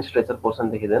कुनै पनि स्ट्रेचर पोर्सन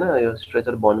देखिँदैन, यो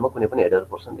स्ट्रेचर बन्डमा कुनै पनि हेडर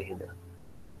पोर्सन देखिँदैन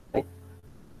है।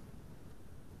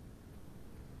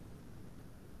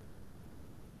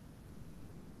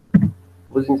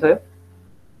 बुझिन्छ यो?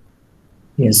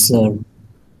 यस सर।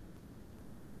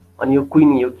 अनि यो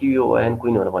क्विन, यो QUIN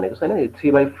क्विन भनेर भनेको छैन, यो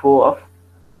 3/4 अफ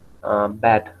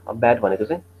ब्याट भनेको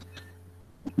चाहिँ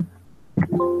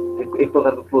एक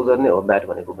प्रकारको क्लोजर नै हो ब्याट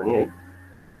भनेको पनि है,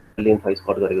 लेन्थ वाइज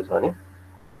कट गरेको छ भने।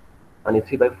 अनि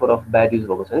 3/4 अफ ब्याट युज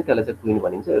भएको छ भने त्यसलाई चाहिँ क्विन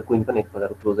भनिन्छ। यो क्विन पनि एक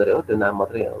प्रकारको क्लोजरै हो, त्यो नाम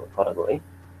मात्रै फरक हो है।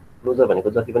 क्लोजर भनेको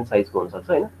जति पनि साइजको हुनसक्छ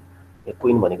होइन, यो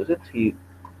क्विन भनेको चाहिँ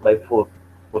 3/4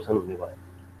 पोर्सन हुने भयो।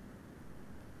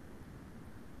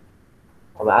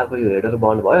 अब अर्को यो हेडर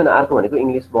बन्ड भयो, अनि अर्को भनेको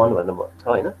इङ्ग्लिस बन्ड भनेर छ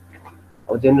होइन।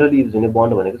 अब जेनरली युज हुने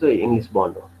बन्ड भनेको चाहिँ इङ्ग्लिस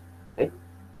बन्ड हो है।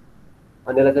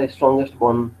 अनि यसलाई चाहिँ स्ट्रङ्गेस्ट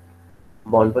बन्ड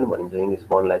पनि भनिन्छ इङ्ग्लिस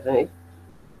बन्डलाई चाहिँ है।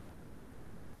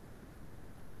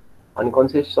 अनि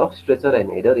consist of stretcher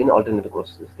and header in alternate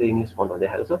course, जस्तै इङ्ग्लिस बन्डमा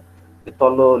देखाएको छ। यो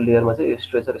तल्लो लेयरमा चाहिँ यो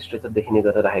स्ट्रेचर देखिने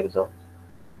गरेर राखेको छ।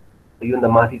 योभन्दा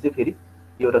माथि चाहिँ फेरि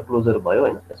यो एउटा क्लोजर भयो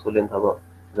होइन, यसको लेन्थ अब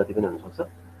जति पनि हुनसक्छ।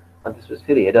 अनि त्यसपछि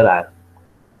फेरि हेडर आयो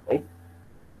है,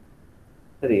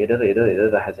 फेरि हेडर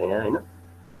राखेको छ यहाँ होइन।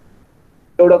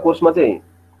 एउटा कोर्समा चाहिँ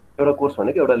एउटा कोर्स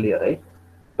भनेको एउटा लेयर है,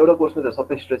 एउटा कोर्समा चाहिँ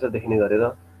सबै स्ट्रेचर देखिने गरेर,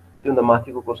 त्योभन्दा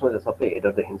माथिको कोर्समा चाहिँ सबै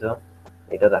हेडर देखिन्छ,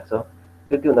 हेडर राख्छ।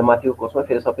 त्योभन्दा माथिको कोर्समा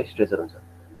फेरि सबै स्ट्रेचर हुन्छ।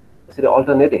 त्यसरी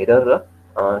अल्टरनेट हेडर र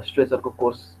स्ट्रेचरको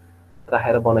कोर्स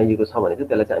राखेर बनाइएको छ भने चाहिँ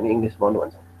त्यसलाई चाहिँ हामी इङ्ग्लिस बन्ड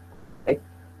भन्छौँ है।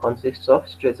 Consist of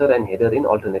stretcher and header in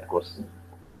alternate course,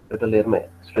 एउटा लेयरमा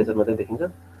स्ट्रेचर मात्रै देखिन्छ,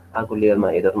 अर्को लेयरमा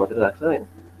हेडर मात्रै राख्छ होइन,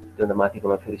 त्योभन्दा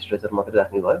माथिकोमा फेरि स्ट्रेचर मात्रै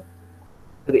राख्ने भयो।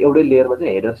 फेरि एउटै लेयरमा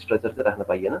चाहिँ हेडर स्ट्रेचर चाहिँ राख्न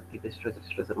पाइएन, कि त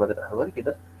स्ट्रेचर मात्रै राख्नु पऱ्यो, कि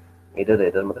त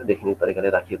हेडर मात्रै देखिने तरिकाले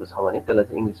राखिएको छ भने त्यसलाई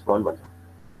चाहिँ इङ्ग्लिस बन्ड भन्छौँ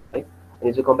है।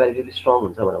 अनि चाहिँ कम्प्यारेटिभली स्ट्रङ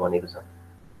हुन्छ भनेर भनेको छ।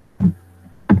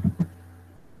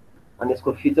 अनि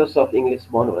यसको फिचर्स अफ इङ्ग्लिस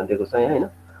बन्ड भनेर दिएको छ यहाँ हैन,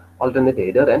 alternate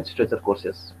header and stretcher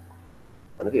courses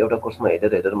भनेको एउटा कोर्समा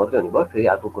हेडर मात्रै हुने भयो, फेरि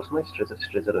अर्को कोर्समा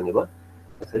स्ट्रेचर हुने भयो।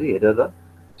 त्यसरी हेडर र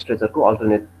स्ट्रेचरको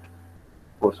अल्टरनेट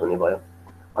कोर्स हुने भयो।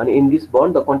 अनि in this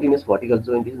bond the continuous vertical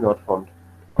joint is not firmed.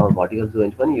 Vertical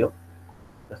joint पनि यो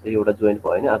जस्तै एउटा जोइन्ट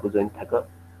भयो भने अर्को जोइन्ट ठ्याक्क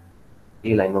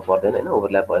यही लाइनमा पर्दैन हैन,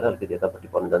 ओभरल्याप भएर अलिकति यतापट्टि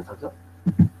पर्न जान सक्छ।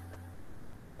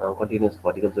 कन्टिन्युअस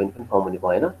भर्टिकल जोइन्ट पनि फर्म हुने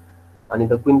भएन। अनि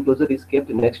the queen closure is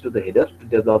kept next to the header to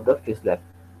develop the face lap.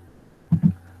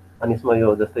 अनि यसमा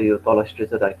यो जस्तै यो तल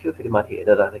स्ट्रेचर राख्यो, फेरि माथि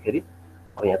हेडर राख्दाखेरि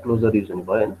अब यहाँ क्लोजर युज हुने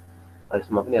भयो हैन।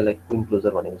 यसमा पनि यसलाई क्विन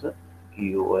क्लोजर भनेको छ,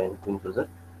 QUIN क्विन क्लोजर।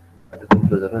 अनि क्विन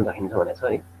क्लोजर पनि राखिन्छ भनेको छ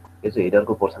है, यो चाहिँ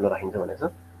हेडरको पोर्सनमा राखिन्छ भनेको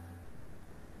छ।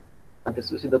 अनि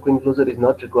त्यसपछि the queen closure is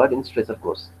not required in stretcher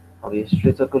course. अब यो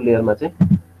स्ट्रेचरको लेयरमा चाहिँ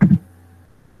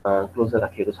क्लोजर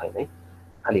राखिएको छैन है,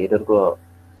 खालि हेडरको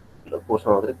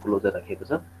पोर्समा मात्रै क्लोजर राखिएको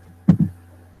छ।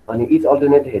 अनि each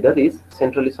alternate header is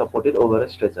centrally supported over a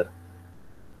stretcher.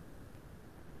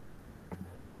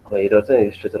 अब हेडर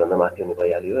चाहिँ स्ट्रेचरभन्दा माथि हुने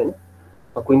भइहाल्यो हैन।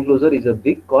 Queen closure is a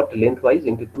brick cut length wise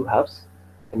into 2 halves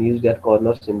and used at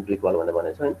corners in brick wall भनेर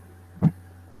भनेको छ हैन।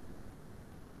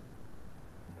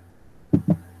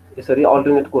 यसरी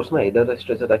अल्टरनेट कोर्समा हेडर र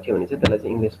स्ट्रेचर राख्यो भने चाहिँ त्यसलाई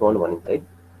चाहिँ इङ्ग्लिस बन्ड भनिन्छ है।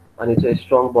 अनि चाहिँ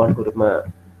स्ट्रङ बन्डको रूपमा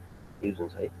युज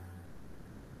हुन्छ है।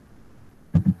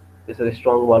 त्यसरी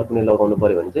स्ट्रङ बन्ड कुनै लगाउनु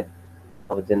पर्यो भने चाहिँ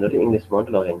अब जेनरली इङ्ग्लिस बन्ड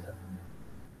लगाइन्छ।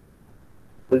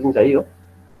 बुझिन्छ है यो?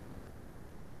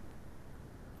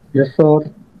 यस सर।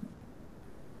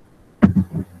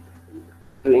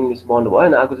 यो इङ्ग्लिस बन्ड भयो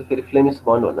अनि अर्को चाहिँ फेरि फ्लेमिस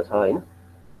बन्ड भन्ने छ हैन।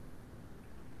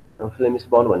 फ्लेमिस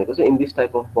बन्ड भनेको चाहिँ in this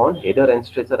type of bond header and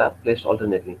stretcher are placed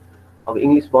alternately. अब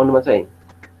इङ्ग्लिस बन्डमा चाहिँ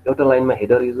एउटा लाइनमा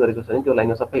हेडर युज गरेको छ भने त्यो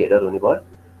लाइनमा सबै हेडर हुने भयो,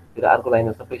 फेरि अर्को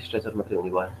लाइनमा सबै स्ट्रेचर मात्रै हुने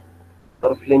भयो।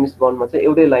 तर फ्लेमिस बन्डमा चाहिँ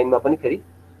एउटै लाइनमा पनि फेरि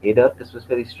हेडर, त्यसपछि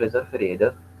फेरि स्ट्रेचर, फेरि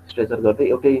हेडर स्ट्रेचर गर्दै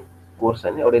एउटै कोर्स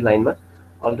हैन, एउटै लाइनमा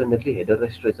अल्टरनेटली हेडर र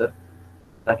स्ट्रेचर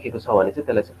राखिएको छ भने चाहिँ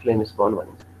त्यसलाई चाहिँ फ्लेमिस बन्ड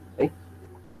भनिन्छ है।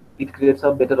 It creates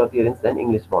a better appearance then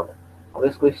English bond. अब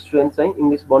यसको स्ट्रेन्थ चाहिँ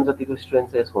इङ्ग्लिस बन्ड जतिको स्ट्रेन्थ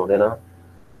चाहिँ यसको हुँदैन,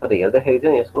 तर हेर्दाखेरि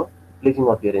चाहिँ यसको प्लिजिङ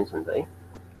अपियरेन्स हुन्छ है।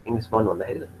 इङ्ग्लिस बन्ड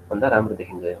भन्दाखेरि भन्दा राम्रो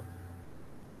देखिन्छ यो।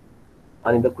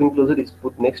 अनि the queen closure is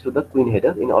put next to the queen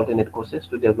header in alternate courses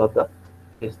to develop the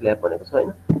face lap भनेको छ हैन।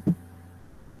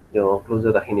 यो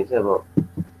क्लोजर राखिने चाहिँ अब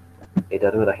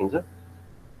हेडरमै राखिन्छ।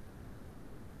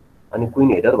 अनि क्विन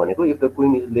हेडर भनेको if the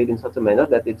queen is led in such a manner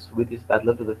that it's with is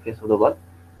parallel to the face of the wall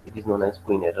it is known as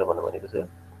queen header भनेको छ।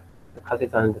 खासै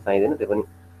चाहनु त चाहिँदैन, त्यो पनि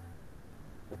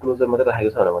क्लोजर मात्रै राखेको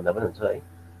छ भनेर भन्दा पनि हुन्छ है।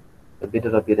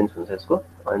 बेटर अपियरेन्स हुन्छ यसको।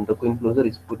 अनि the queen closure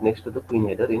is put next to the queen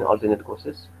header in alternate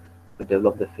courses to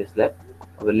develop the face lap.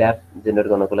 अब ल्याप जेनेरेट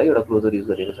गर्नको लागि एउटा क्लोजर युज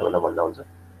गरेको छ भनेर भन्दा हुन्छ।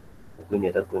 क्विन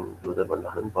हेडर क्विन क्लोजर भन्नु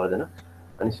पनि पर्दैन।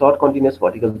 अनि short continuous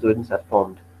vertical joints are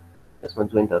firmed. यसमा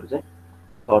जोइन्टहरू चाहिँ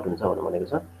सर्ट हुन्छ भनेर भनेको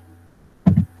छ,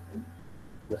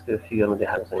 जस्तै फिगरमा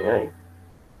देखाएको छ यहाँ है।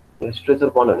 यो स्ट्रेचर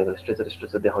बन्ड भनेको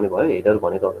स्ट्रेचर देखाउने भयो, हेडर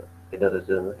भनेको हेडर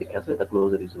देखाएको छ, यता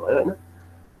क्लोजर युज भयो हैन।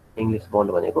 इङ्ग्लिस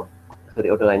बन्ड भनेको यसरी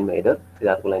एउटा लाइनमा हेडर, फेरि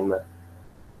अर्को लाइनमा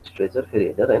स्ट्रेचर, फेरि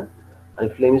हेडर हैन। अनि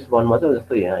फ्लेमिस बन्डमा चाहिँ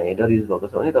जस्तो यहाँ हेडर युज भएको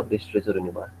छ भने तपाईँ स्ट्रेचर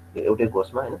हुने भयो यो एउटै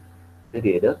कोर्समा हैन।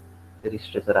 फेरि हेडर, फेरि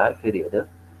स्ट्रेचर आयो, फेरि हेडर,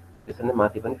 त्यसरी नै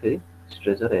माथि पनि फेरि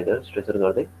स्ट्रेचर हेडर स्ट्रेचर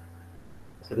गर्दै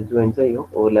यसरी जोइन्ट चाहिँ यो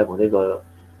ओभरल्याप हुँदै गयो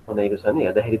बनाएको छ भने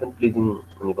हेर्दाखेरि पनि प्लिजिङ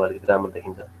हुने भयो, अलिकति राम्रो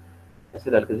देखिन्छ।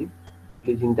 यसरी अलिकति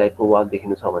प्लिजिङ टाइपको वाल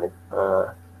देखिनु छ भने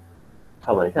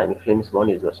चाहिँ हामी फ्लेमिस बन्ड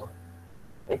युज गर्छौँ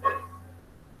है।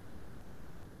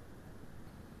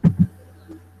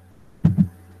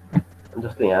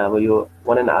 जस्तो यहाँ अब यो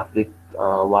 1.5 ब्रिक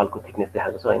वालको थिकनेस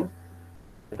देखाएको छ हैन।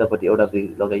 यतापट्टि एउटा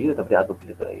ब्रिक लगाइयो, यतापट्टि अर्को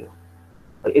ब्रिक लगाइयो।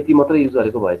 यति मात्रै युज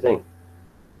गरेको भए चाहिँ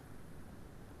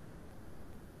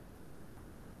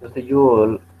जस्तै यो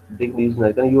ब्रिक युज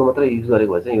नगरिकन यो मात्रै युज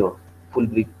गरेको भए चाहिँ यो फुल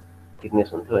ब्रिक थिकनेस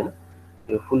हुन्थ्यो हैन।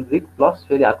 यो फुल ब्रिक प्लस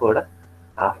फेरि अर्को एउटा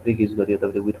हाफ ब्रिक युज गरियो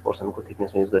तपाईँले विथ पोर्सनको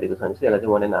थिकनेसमा युज गरेको छ भने चाहिँ यसलाई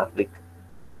चाहिँ 1.5 ब्रिक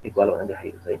थिक वाल भनेर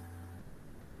देखाएको छ है।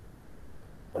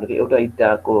 भनेको एउटा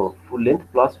इट्टाको फुल लेन्थ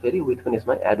प्लस फेरि विथ पनि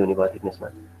यसमा एड हुने भयो थिकनेसमा,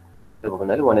 त्यो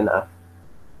भन्नाले 1.5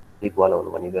 ब्रिक वाल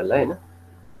हुनु भन्ने बेला हैन।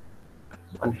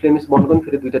 अनि फ्लेमिस बन्डको पनि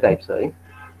फेरि दुईटा टाइप छ है।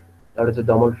 एउटा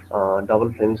चाहिँ डबल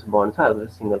फ्लेमिस बन्ड छ, अर्को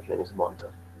चाहिँ सिंगल फ्लेमिस बन्ड छ।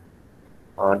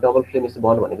 डबल फ्लेमिस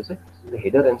बन्ड भनेको चाहिँ the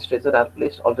header and stretcher are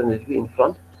placed alternatively in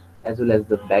front as well as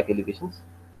the back एलिभेसन्स।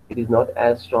 It is not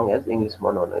as strong as English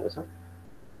bond भनेको छ।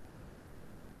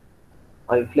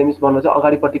 अनि Flemish बन्डमा चाहिँ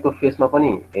अगाडिपट्टिको फेसमा पनि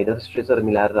हेडर स्ट्रेचर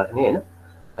मिलाएर राख्ने हैन।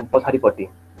 अनि पछाडिपट्टि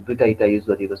दुईटा इटा युज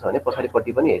गरिएको छ भने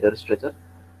पछाडिपट्टि पनि हेडर स्ट्रेचर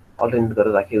अल्टरनेट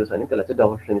गरेर राखिएको छ भने त्यसलाई चाहिँ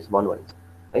डबल फ्लेमिस बन्ड भनिन्छ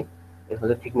है। यसमा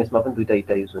चाहिँ थिकनेसमा पनि दुईटा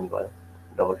इटा युज हुने भयो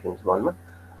डबल फ्लेमिस बन्डमा।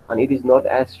 अनि it is not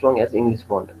as strong as English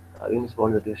bond English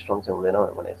bond जति स्ट्रङ चाहिँ हुँदैन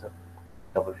भनेको छ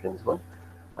डबल फ्लेमिस बन्ड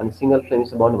अनि सिंगल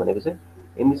फ्लेमिस बन्ड भनेको चाहिँ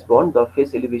in this bond the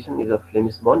face elevation is a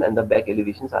Flemish bond and the back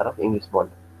एलिभेसन्स are of English bond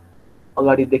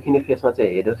अगाडि देखिने फेसमा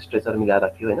चाहिँ हेडर स्ट्रेचर मिलाएर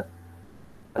राखियो होइन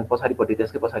अनि पछाडिपट्टि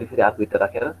त्यसकै पछाडि फेरि आर्कभित्र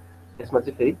राखेर त्यसमा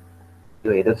चाहिँ फेरि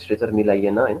यो हेडर स्ट्रेचर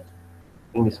मिलाइएन होइन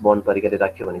इङ्ग्लिस बन्ड तरिकाले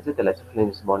राख्यो भने चाहिँ त्यसलाई चाहिँ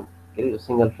फ्लेमिस बन्ड के अरे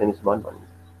सिंगल फ्लेमिस बन्ड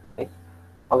भनिन्छ है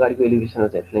अगाडिको एलिभेसनमा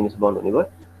चाहिँ फ्लेमिस बन्ड हुने भयो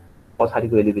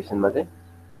पछाडिको एलिभेसनमा चाहिँ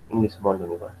इङ्ग्लिस बन्ड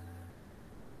हुने भयो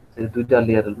त्यो दुईवटा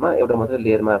लेयरमा एउटा मात्रै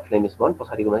लेयरमा फ्लेमिस बन्ड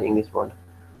पछाडिकोमा इङ्ग्लिस बन्ड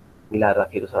मिलाएर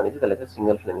राखिएको छ भने चाहिँ त्यसलाई चाहिँ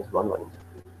सिंगल फ्लेमिस बन्ड भनिन्छ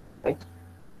है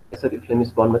यसरी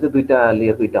फ्लेमिस बन्डमा चाहिँ दुईवटा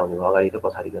लेयर दुईवटा हुने भयो अगाडि र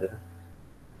पछाडि गरेर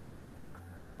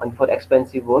अनि for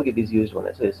expensive work it is use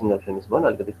भनेर चाहिँ यो सिंगल फ्लेमिस बन्ड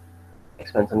अलिकति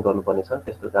एक्सपेन्सन गर्नुपर्ने छ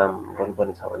त्यस्तो काम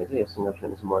गर्नुपर्ने छ भने चाहिँ यो सिंगल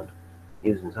फ्लेमिस बन्ड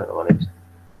युज हुन्छ भनेको छ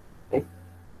है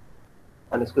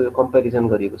अनि यसको यो कम्पेरिजन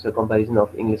गरिएको छ comparison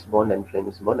of English bond and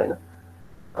Flemish bond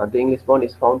होइन the English bond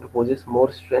is found to possess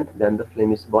more strength then the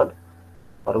Flemish bond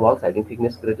for Waals having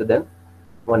thickness greater than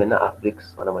 1.5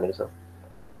 BRICS भनेको छ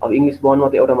अब इङ्ग्लिस बन्डमा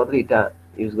त एउटा मात्रै इँटा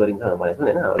युज गरिन्छ भनेको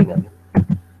छ होइन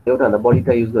एउटाभन्दा बढी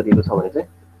इँटा युज गरिएको छ भने चाहिँ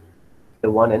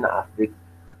त्यो 1.5 ब्रिक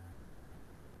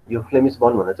यो फ्लेमिस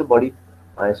बन्ड भनेर चाहिँ बढी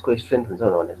यसको स्ट्रेन्थ हुन्छ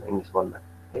भनेको छ इङ्ग्लिस बन्डमा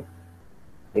है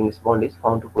English bond is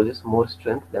found to possess more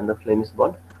strength then the Flemish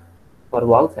bond for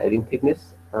Waals having thickness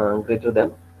greater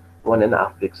than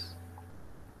 1.5 BRICS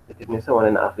त्यो थिकनेस चाहिँ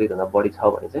 1.5 ब्रिकभन्दा बढी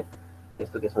छ भने चाहिँ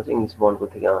यस्तो केसमा चाहिँ इङ्ग्लिस बन्डको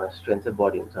स्ट्रेन्थ चाहिँ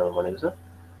बढी हुन्छ भनेको छ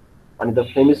अनि the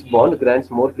Flemish bond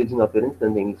grants more pleasing appearance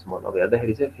then the English bond अब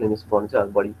हेर्दाखेरि चाहिँ फ्लेमिस बन्ड चाहिँ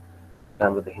अलिक बढी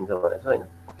राम्रो देखिन्छ भनेको छ होइन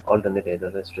अल्टरनेट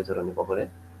हेडर र स्ट्रेचर हुने भएकोले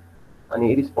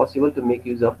अनि it is possible to make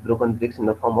use of broken BRICS in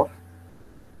the form of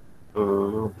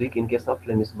brick in case of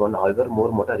Flemish bond however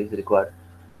more motor is required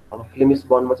अब फ्लेमिस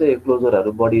बन्डमा चाहिँ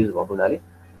क्लोजरहरू बढी युज भएको हुनाले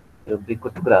यो ब्रिकको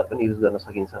टुक्राहरू पनि युज गर्न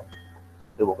सकिन्छ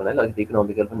त्यो भएको हुनाले अलिकति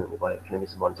इकोनोमिकल पनि हुने भयो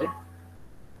फ्लेमिस बन्ड चाहिँ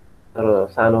तर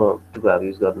सानो टुक्राहरू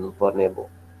युज गर्नुपर्ने भयो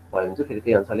भने चाहिँ फेरि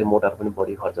त्यही अनुसारले मोटार पनि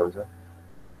बढी खर्च हुन्छ त्यो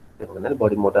भएको हुनाले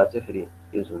बढी मोटार चाहिँ फेरि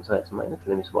युज हुन्छ यसमा होइन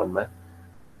फ्लेमिस बन्डमा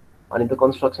अनि the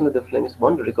construction of the Flemish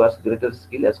bond requires greater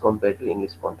skill as compare to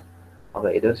English bond अब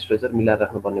हेडर स्ट्रेचर मिलाएर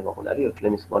राख्नुपर्ने भएको हुनाले यो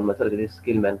फ्लेमिस बन्डमा चाहिँ अलिकति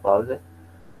स्किल म्यान पावर चाहिँ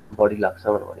बढी लाग्छ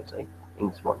भनेको छ है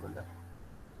इङ्ग्लिस बन्डभन्दा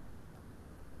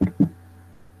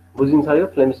बुझिन्छ यो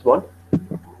फ्लेमिस बन्ड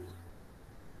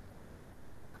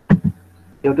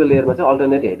एउटा लेयरमा चाहिँ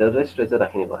अल्टरनेट हेडर र स्ट्रेचर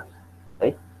राख्ने भयो है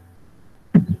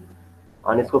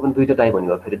अनि यसको पनि दुईवटा टाइप हुने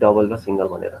भयो फेरि डबल र सिंगल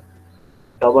भनेर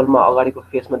डबलमा अगाडिको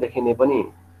फेसमा देखिने पनि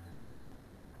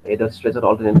हेडर स्ट्रेचर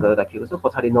अल्टरनेट गरेर राखिएको छ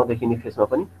पछाडि नदेखिने फेसमा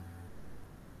पनि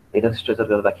हेडर स्ट्रेचर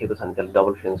गरेर राखिएको छ भने त्यसले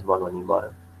डबल फ्लेमिस बन्ड भन्ने भयो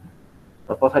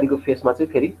र पछाडिको फेसमा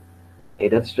चाहिँ फेरि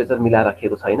हेडर स्ट्रेचर मिलाएर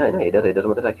राखिएको छैन होइन हेडर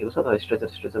मात्रै राखिएको छ तर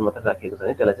स्ट्रेचर मात्रै राखिएको छ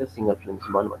भने त्यसलाई चाहिँ सिंगल फ्लेमिस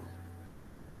बन्ड भनिन्छ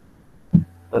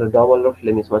तर डबल र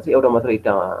फ्लेमिसमा चाहिँ एउटा मात्र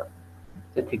इँटा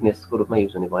चाहिँ थिकनेसको रूपमा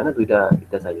युज हुने भएन दुईवटा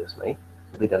इँटा चाहियो यसमा है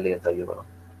दुईवटा लेयर चाहियो भनौँ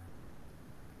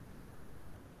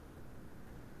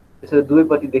त्यसरी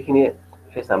दुवैपट्टि देखिने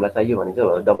फेस हामीलाई चाहियो भने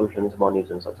चाहिँ डबल फ्लेमिस बन्ड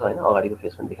युज हुनसक्छ होइन अगाडिको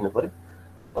फेस पनि देखिनु पऱ्यो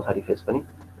पछाडि फेस पनि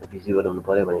भिजिबल हुनु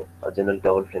पऱ्यो भने general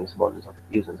double Flemish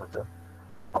bond use हुनसक्छ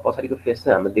पछाडिको फेस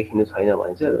चाहिँ हामीले देखिनु छैन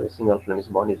भने चाहिँ सिंगल फ्लेमिस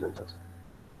बन्ड युज हुनसक्छ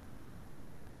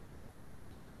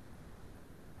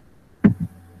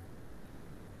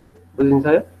बुझिन्छ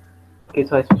यो के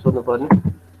छ यसमा सोध्नु पर्ने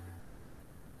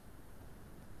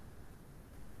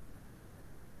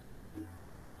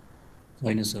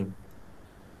होइन सर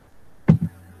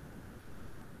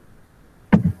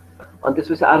अनि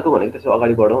त्यसपछि अर्को भनेको त्यसो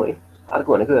अगाडि बढौँ है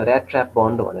अर्को भनेको ऱ्याट ट्र्याप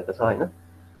बन्ड भनेको छ होइन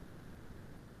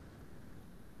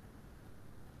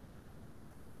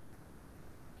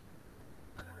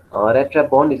rat trap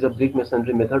bond is a brick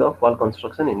masonry method of wall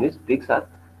construction in which bricks are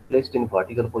placed in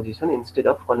vertical position instead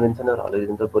of conventional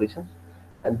horizontal position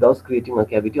and thus creating a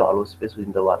cavity hollow space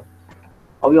within the wall.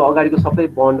 अब यो अगाडिको सबै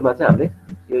बन्डमा चाहिँ हामीले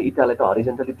यो इटालाई त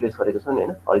हरिजन्टली place गरेको छ नि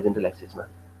हैन हरिजन्टल एक्सिसमा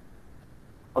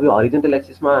अब यो हरिजन्टल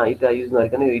एक्सिसमा इटा युज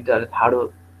नगरिकन यो इटाले ठाडो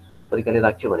तरिकाले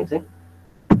राख्यो भने चाहिँ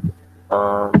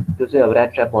त्यो चाहिँ अब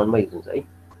rat trap बन्डमा युज हुन्छ है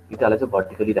इटालाई चाहिँ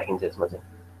भर्टिकली राखिन्छ यसमा चाहिँ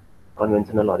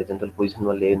कन्भेन्सनल हरिजन्टल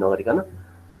पोजिसनमा ले नगरिकन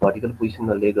vertical position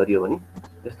मा ले गरियो भने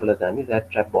त्यसलाई चाहिँ हामी rat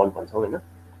trap bond भन्छौं हैन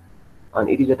and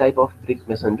it is a type of brick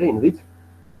masonry in which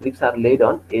bricks are laid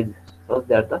on edge such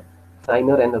that the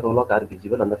signer and rowlock are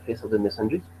visible on the face of the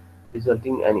masonry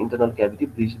resulting an internal cavity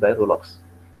breached by rowlocks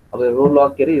अब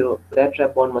rowlock के रे यो rat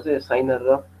trap bond मा चाहिँ signer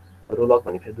र rowlock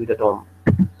भन्ने फेरि दुईटा टर्म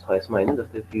छ यसमा हैन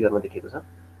जस्तै फिगरमा देखेको छ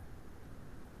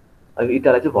अब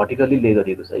इटालाई चाहिँ भर्टिकली ले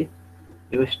गरिएको छ है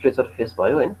यो स्ट्रेचर फेस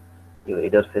भयो हैन यो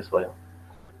हेडर फेस भयो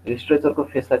यो स्ट्रेचरको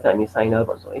फेसलाई चाहिँ हामी साइनर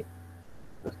भन्छौं है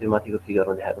जस्तै माथिको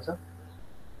फिगरमा देखाएको छ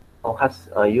खास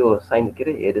यो साइन के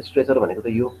अरे हेड स्ट्रेचर भनेको त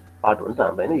यो पार्ट हो नि त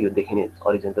हाम्रो होइन, यो देखिने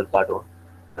अरिजेन्टल पार्ट हो।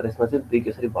 तर यसमा चाहिँ ब्रिक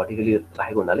यसरी भर्टिकली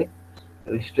राखेको हुनाले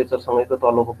यो स्ट्रेचरसँगैको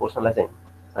तल्लोको पोर्सनलाई चाहिँ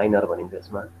साइनर भनिन्छ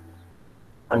यसमा।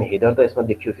 अनि हेडर त यसमा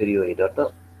देखियो, फेरि यो हेडर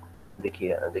त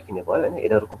देखिने भयो होइन।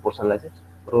 हेडरको पोर्सनलाई चाहिँ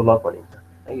रोल अप भनिन्छ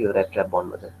है, यो ऱ्याट ट्र्याप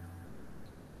बन्डमा चाहिँ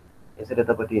यसरी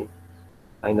यतापट्टि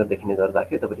साइनर देखिने गरेर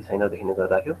राख्यो, यतापट्टि साइनर देखिने गरेर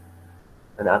राख्यो,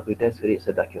 अनि अर्को इटा फेरि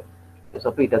यसरी राख्यो। यो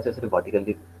सबै इटा चाहिँ यसरी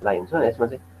भर्टिकल्ली लाइ हुन्छ। यसमा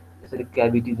चाहिँ यसरी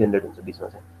क्याभिटी जेनेरेट हुन्छ बिचमा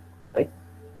चाहिँ है।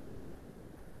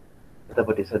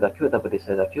 यतापट्टि यसरी राख्यो, यतापट्टि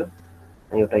यसरी राख्यो,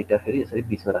 अनि एउटा इटा फेरि यसरी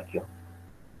बिचमा राख्यो,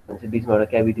 अनि चाहिँ बिचमा एउटा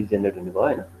क्याभिटी जेनेरेट हुने भयो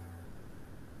होइन।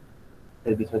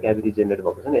 फेरि बिचमा क्याभिटी जेनेरेट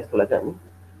भएको छ नि, यस्तोलाई चाहिँ हामी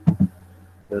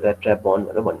यो ऱ्याट ट्र्याप बन्ड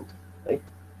भनेर भनिन्छ है।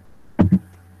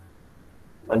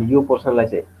 अनि यो पोर्सनलाई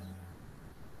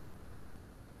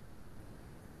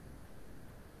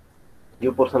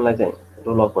चाहिँ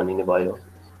रोल अप भनिने भयो।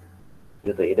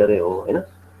 यो त हेडरै हो होइन।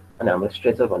 अनि हाम्रो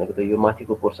स्ट्रेचर भनेको त यो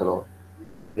माथिको पोर्सन हो,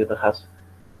 यो त खास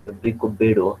ब्रिकको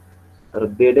बेड हो। तर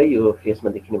बेडै यो फेसमा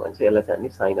देखिने भने चाहिँ यसलाई चाहिँ हामी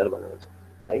साइनर भनेर भन्छौँ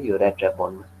है। यो ऱ्याट ट्र्याप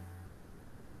बन्डमा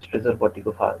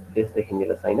स्ट्रेचरपट्टिको फेस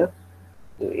देखिनेलाई साइनर,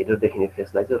 यो हेडर देखिने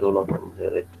फेसलाई चाहिँ रोल अप भनिन्छ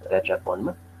ऱ्याट ट्र्याप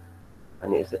बन्डमा।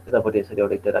 अनि यतापट्टि यसरी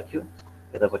एउटा इटा राख्यो,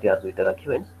 यतापट्टि अर्को इटा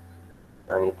राख्यो होइन।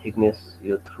 अनि थिकनेस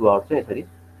यो थ्रु आउट चाहिँ यसरी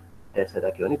यसरी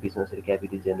राख्यो भने बिचमा यसरी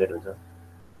क्याभिटी जेनेरेट हुन्छ।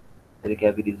 यसरी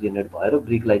क्याभिटी जेनेरेट भएर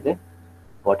ब्रिकलाई चाहिँ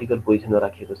भर्टिकल पोजिसनमा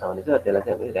राखिएको छ भने चाहिँ त्यसलाई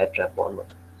चाहिँ हामीले ऱ्याट ट्र्याप बन्ड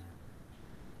भन्छौँ।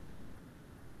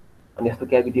 अनि यस्तो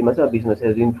क्याभिटीमा चाहिँ बिचमा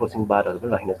चाहिँ रिइन्फोर्सिङ बारहरू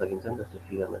पनि राख्न सकिन्छ नि, जस्तो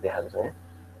फिगरमा देखाएको छ यहाँ।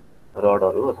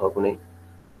 रडहरू अथवा कुनै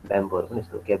ब्याम्बोहरू पनि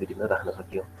यस्तो क्याभिटीमा राख्न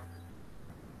सकियो।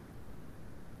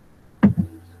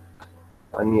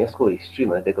 अनि यसको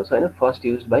हिस्ट्रीमा दिएको छ होइन। First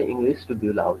use by English to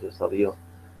build houses. अब यो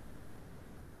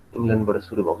इङ्ल्यान्डबाट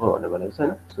सुरु भएको भनेर भनेको छ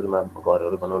होइन, सुरुमा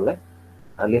घरहरू बनाउनलाई।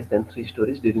 Less than 3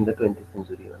 stories during the 20th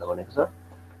century भनेर भनेको छ।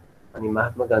 अनि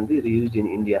Mahatma Gandhi reuse in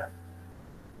India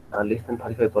less than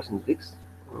 35% BRICS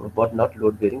but not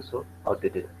load bearing so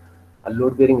outdated.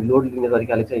 Load लिने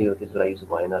तरिकाले चाहिँ यो त्यति बेला युज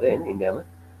भएन अरे होइन इन्डियामा,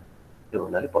 त्यो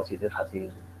हुनाले पछि चाहिँ खासै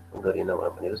युज गरिएन भनेर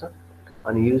भनेको छ।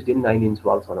 अनि युज इन 9 inch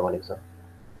वाल्स भनेर भनेको छ।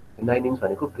 9 inch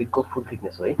भनेको ब्रिकको फुल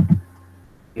थिकनेस हो है।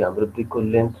 यो हाम्रो ब्रिकको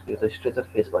लेन्थ, यो त स्ट्रेचर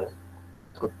फेस भयो,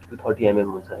 यसको 230 mm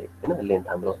हुन्छ है होइन। लेन्थ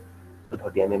हाम्रो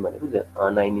 230 mm भनेको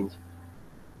 9 inch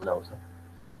हुन आउँछ।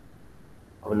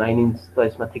 अब 9 inch त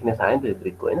यसमा थिकनेस आयो नि त यो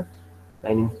ब्रिकको होइन।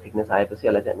 9 inch थिकनेस आएपछि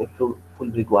यसलाई चाहिँ हामी फुल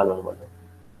ब्रिक वाल भनेर भन्छौँ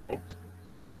है।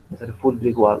 यसरी फुल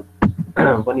ब्रिक वाल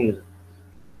पनि युज,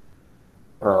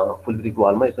 फुल ब्रिक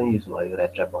वालमा यो पनि युज भयो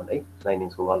ऱ्याट ट्र्याप बन्ड है, 9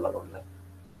 inch को वाल लगाउनलाई।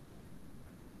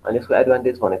 अनि यसको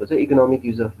एडभान्टेज भनेको चाहिँ इकोनोमिक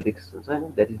युज अफ ब्रिक्स हुन्छ होइन।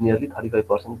 That is nearly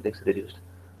 35% BRICS reduced.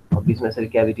 अब बिचमा यसरी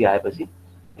क्याभिटी आएपछि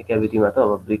यो क्याभिटीमा त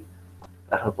अब ब्रिक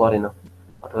राख्नु परेन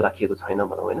अथवा राखिएको छैन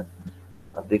भनौँ होइन।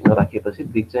 ब्रिक नराखिएपछि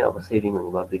ब्रिक चाहिँ अब सेभिङ हुने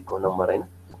भयो ब्रिकको नम्बर होइन।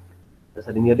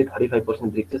 त्यसरी नियरली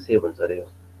 35% ब्रिक चाहिँ सेभ हुन्छ अरे यो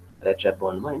ऱ्याट ट्र्याप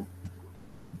बन्डमा होइन।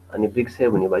 अनि ब्रिक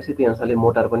सेभ हुने भएपछि त्यही अनुसारले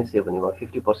मोटार पनि सेभ हुने भयो,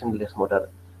 50% लेस मोटार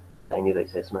चाहिने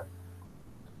रहेछ यसमा।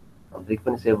 ब्रिक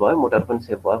पनि सेभ भयो, मोटार पनि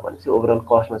सेभ भयो भनेपछि ओभरअल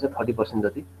कस्टमा चाहिँ 30%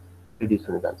 जति रिड्युस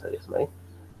हुन जान्छ यसमा है।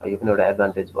 यो पनि एउटा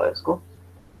एडभान्टेज भयो यसको।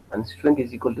 अनि strength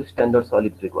is equal to standard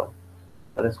solid brick wall.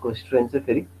 तर यसको स्ट्रेन्थ चाहिँ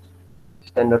फेरि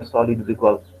standard solid brick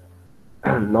wall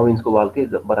 9 inch को वालकै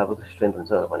बराबरको स्ट्रेन्थ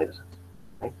हुन्छ भनेको छ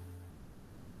है।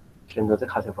 स्ट्रेन्थमा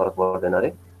चाहिँ खासै फरक पर्दैन अरे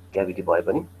क्याभिटी भए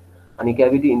पनि। अनि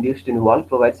cavity induced in wall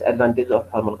provides advantage of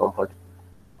thermal comfort.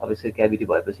 अब यसरी क्याभिटी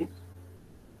भएपछि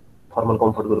थर्मल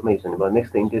कम्फर्टको रूपमा युज हुने भयो।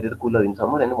 Next the interior cooler in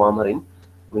summer and warmer in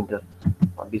winter.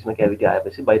 बिचमा क्याभिटी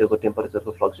आएपछि बाहिरको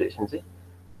टेम्परेचरको फ्लक्चुएसन चाहिँ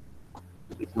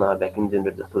बिचमा भ्याक्युम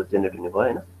जेनेरेट जस्तो जेनेरेट हुने भयो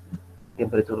होइन।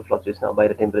 टेम्परेचरको फ्लक्चुएसन, अब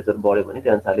बाहिर टेम्परेचर बढ्यो भने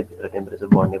त्यो अनुसारले भित्र टेम्परेचर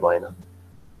बढ्ने भएन,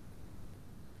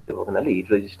 त्यो भएको हुनाले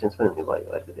हिट रेजिस्टेन्स पनि हुने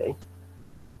भयो अलिकति है।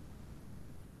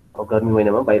 अब गर्मी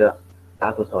महिनामा बाहिर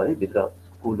तातो छ भने भित्र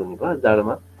कुल हुने भयो,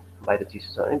 जाडोमा बाहिर चिसो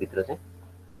छ भने भित्र चाहिँ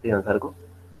त्यही अनुसारको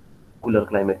कुलर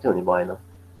क्लाइमेट चाहिँ हुने भएन।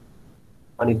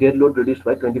 अनि dead load reduced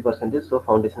by 20% so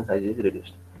foundation size is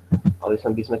reduced. अब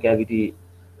यसमा बिचमा क्याभिटी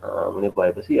हुने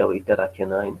भएपछि अब इटा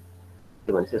राखिएन होइन,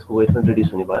 त्यो भनेपछि यसको वेट पनि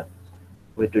रिड्युस हुने भयो।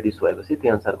 वेट रिड्युस भएपछि त्यही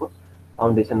अनुसारको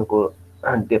फाउन्डेसनको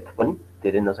डेप्थ पनि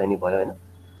धेरै नचाहिने भयो होइन।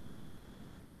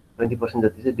 20%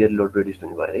 जति चाहिँ डेड लोड रिड्युस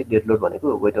हुने भयो है। डेड लोड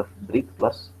भनेको weight of brick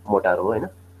plus motor हो होइन।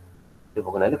 त्यो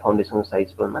भएको हुनाले फाउन्डेसनको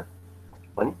साइजमा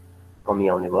पनि कमी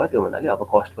आउने भयो, त्यो हुनाले अब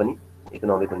कस्ट पनि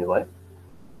इकोनोमिक हुने भयो।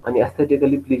 अनि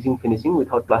aesthetically pleasing finishing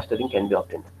without प्लास्टरिङ can be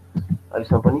obtained.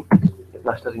 यसमा पनि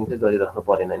प्लास्टरिङ चाहिँ गरिराख्नु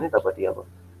परेन होइन। तपाईँले अब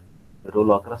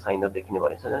रोलक र साइनर देखिने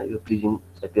भनेछ यो प्लिजिङ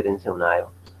एपियरेन्स चाहिँ हुन आयो,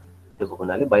 त्यो भएको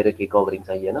हुनाले बाहिर केही कभरिङ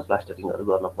चाहिएन, प्लास्टरिङहरू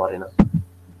गर्न परेन,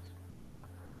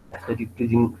 एस्थेटिक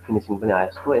प्लिजिङ फिनिसिङ पनि आयो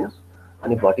यसको होइन।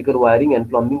 अनि vertical wiring and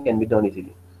plumbing can be done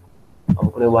easily. अब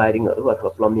कुनै वायरिङहरू अथवा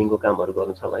प्लम्बिङको कामहरू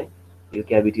गर्नु छ भने यो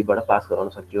क्याभिटीबाट पास गराउन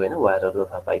सकियो होइन, वायरहरू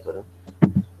अथवा पाइपहरू।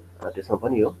 त्यसमा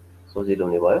पनि यो सजिलो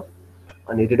हुने भयो।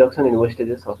 अनि reduction in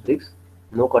vestiges of BRICS,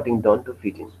 no cutting down to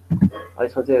fit in.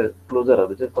 यसमा चाहिँ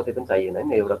क्लोजरहरू चाहिँ कतै पनि चाहिएन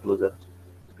होइन, एउटा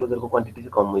क्लोजरको क्वान्टिटी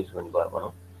चाहिँ कम युज गर्नु भयो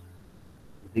भनौँ।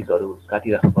 ब्रिकहरू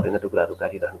काटिराख्नु परेन, टुक्राहरू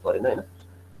काटिराख्नु परेन होइन।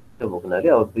 त्यो भएको हुनाले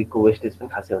अब ब्रिकको वेस्टेज पनि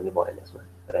खासै हुने भएन यसमा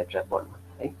राइट ट्र्याप बन्डमा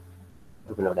है,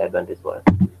 त्यो पनि एउटा एडभान्टेज भयो।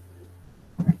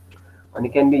 अनि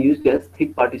can be use as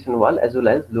thick partition wall as well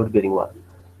as load bearing wall.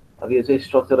 अब यो चाहिँ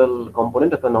स्ट्रक्चरल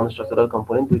कम्पोनेन्ट अथवा नन स्ट्रक्चरल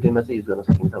कम्पोनेन्ट दुइटैमा चाहिँ युज गर्न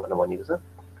सकिन्छ भनेर भनिएको छ।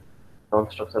 नन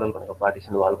स्ट्रक्चरल भनेको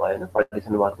पार्टिसन वाल भयो होइन,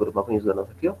 पार्टिसन वालको रूपमा पनि युज गर्न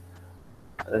सकियो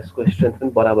र यसको स्ट्रेन्थ पनि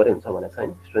बराबरै हुन्छ भनेको छ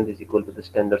होइन, strength is equal to the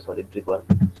standard solid brick wall.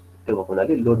 त्यो भएको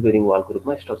हुनाले लोड बेरिङ वालको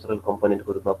रूपमा स्ट्रक्चरल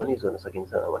कम्पोनेन्टको रूपमा पनि युज गर्न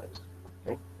सकिन्छ भनेको छ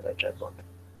है, राइट ट्र्याप बन्ड।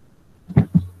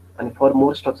 अनि for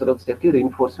more structural safety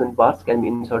reinforcement bars can be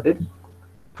inserted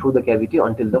through the cavity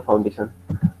until the foundation.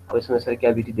 अब यसमा यसरी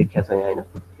क्याभिटी देखिया छ यहाँ होइन,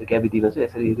 त्यो क्याभिटीमा चाहिँ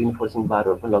यसरी रिइन्फोर्सिङ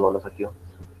बारहरू पनि लगाउन सकियो,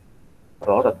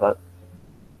 रड अथवा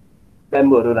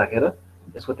ब्याम्बोहरू राखेर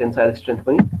यसको टेन्साइल स्ट्रेन्थ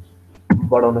पनि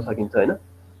बढाउन सकिन्छ होइन।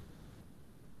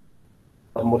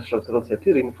 For more structural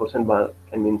safety, reinforcement bar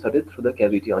can be inserted through the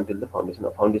cavity until the foundation.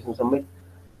 फाउन्डेसनसम्मै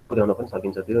पुर्याउन पनि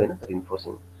सकिन्छ त्यो होइन,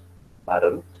 रिइन्फोर्सिङ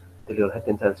बारहरू, त्यसले गर्दा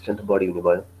टेन्साइल स्ट्रेन्थ बढी हुने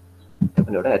भयो, त्यो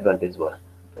पनि एउटा एडभान्टेज भयो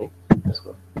है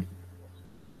यसको।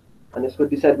 अनि यसको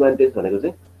डिसएडभान्टेज भनेको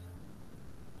चाहिँ,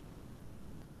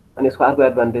 अनि यसको अर्को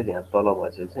एडभान्टेज यहाँ तल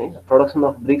भएपछि चाहिँ production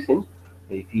of BRICS in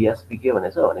VSPK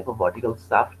भनेको भर्टिकल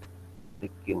साफ्ट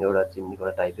ब्रिक किन्ने एउटा चिम्नीको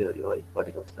एउटा टाइपै हो यो है,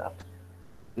 vertical shaft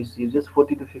which uses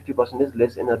 40 to 50%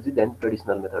 less energy than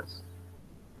traditional methods.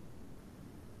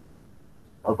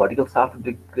 अब भर्टिकल साफ्ट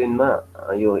ब्रिक क्रेनमा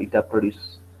यो इटा प्रड्युस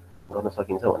गर्न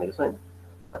सकिन्छ भनेको छ होइन,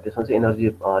 त्यसमा चाहिँ एनर्जी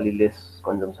अलि लेस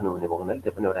कन्जम्सन हुने भएको हुनाले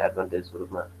त्यो पनि एउटा एडभान्टेजको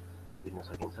रूपमा दिन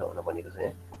सकिन्छ भनेर भनेको छ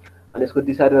यहाँ। अनि यसको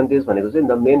डिसएडभान्टेज भनेको चाहिँ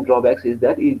the main ड्रब्याक्स is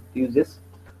that it uses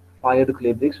fired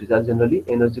clay BRICS which are generally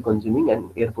energy consuming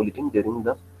and air पोल्युटिङ during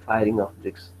the firing of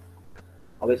BRICS.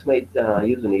 अब यसमा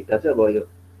युज हुने इटा चाहिँ अब यो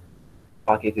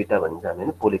पाकेको इटा भनिन्छ हामी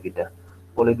होइन,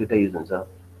 पोलेको इटा युज हुन्छ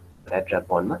राइट ट्र्याप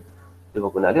बन्डमा। त्यो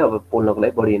भएको हुनाले अब पोल्नको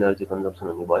लागि बढी एनर्जी कन्जम्सन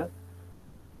हुने भयो,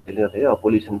 त्यसले गर्दाखेरि अब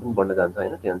पोल्युसन पनि बढ्न जान्छ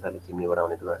होइन, त्यो अनुसारले चिम्नीबाट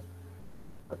आउने धुवा,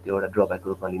 त्यो एउटा ड्रब्याकको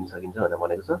रूपमा लिन सकिन्छ भनेर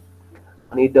भनेको छ।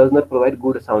 अनि it does not provide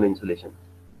good sound insulation.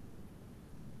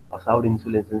 Sound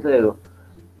insulation चाहिँ यो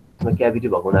यसमा क्याभिटी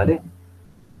भएको हुनाले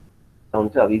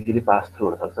साउन्ड चाहिँ अब इजिली पास थ्रु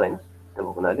हुनसक्छ होइन, त्यो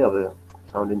भएको हुनाले अब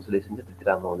साउन्ड इन्सुलेसन चाहिँ त्यति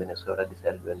राम्रो हुँदैन, यसको एउटा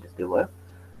डिसएडभान्टेज त्यो भयो।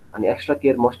 अनि extra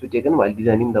care must be taken while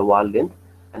designing the wall length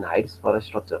and Heights for a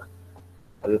structure.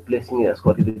 अब यो प्लेसिङ यसको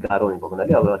अलिकति गाह्रो हुने भएको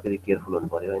हुनाले अब अलिकति केयरफुल हुनु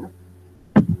पऱ्यो होइन,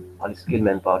 अलिक स्किल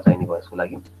म्यान पावर चाहिने भयो यसको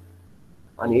लागि।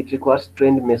 अनि it requires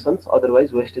trend masons,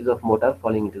 otherwise wastage of motor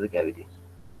falling into the cavity.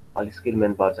 अलिक स्किल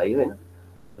म्यान पावर चाहियो होइन,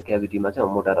 क्याभिटीमा चाहिँ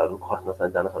मोटारहरू खस्न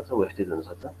जान सक्छ, वेस्टेज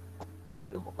हुनसक्छ,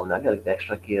 त्यो भएको हुनाले अलिकति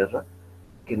एक्स्ट्रा केयर र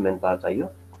स्किल म्यान पावर चाहियो।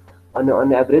 अनि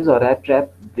on average right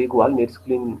trap brick wall needs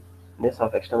cleanness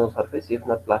of external surface if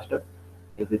not plastered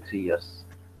every 3 years।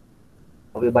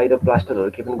 अब यो बाहिर प्लास्टरहरू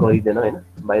केही पनि गरिँदैन होइन,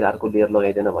 बाहिर अर्को लेयर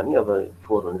लगाइदिएन भने अब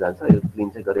फोहोर हुन जान्छ, यो क्लिन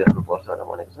चाहिँ गरिराख्नुपर्छ भनेर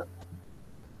भनेको छ।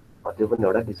 त्यो पनि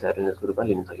एउटा डिसएडभान्टेजको रूपमा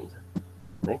लिन सकिन्छ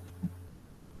है।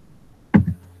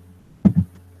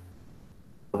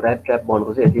 राइट ट्र्याप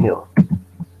बन्डको चाहिँ यति नै हो।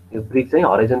 यो ब्रिक चाहिँ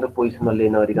हराइजन्टल पोजिसनमा ले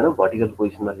नगरिकन भर्टिकल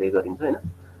पोजिसनमा ले गरिन्छ होइन।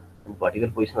 अनि भर्टिकल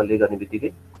पोजिसनमा ले गर्ने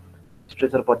बित्तिकै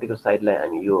स्ट्रेचरपट्टिको साइडलाई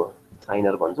हामी यो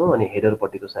साइनर भन्छौँ, अनि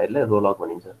हेडरपट्टिको साइडलाई रोलक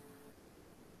भनिन्छ।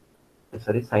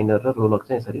 यसरी साइनर र रोलक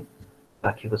चाहिँ यसरी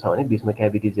राखिएको छ भने बिचमा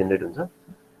क्याभिटी जेनेरेट हुन्छ,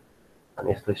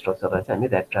 अनि यस्तो स्ट्रक्चरलाई चाहिँ हामी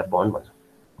राइट ट्र्याप बन्ड भन्छौँ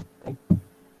है।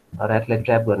 राइटलाई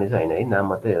ट्र्याप गर्ने चाहिँ होइन है, नाम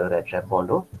मात्रै हो राइट ट्र्याप बन्ड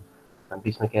हो। अनि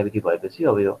बिचमा क्याभिटी भएपछि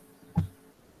अब यो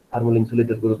थर्मल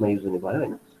इन्सुलेटरको रूपमा युज हुने भयो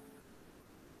होइन,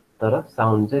 तर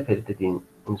साउन्ड चाहिँ फेरि त्यति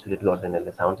इन्सुलेट गर्दैन,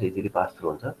 यसले साउन्ड चाहिँ इजिली पास थ्रु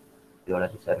हुन्छ, त्यो एउटा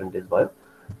डिसएडभान्टेज भयो।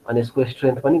 अनि यसको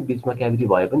स्ट्रेन्थ पनि बिचमा क्याभिटी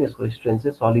भए पनि यसको स्ट्रेन्थ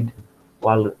चाहिँ सलिड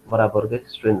वाल बराबरकै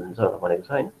स्ट्रेन्थ हुन्छ भनेको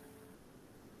छ होइन।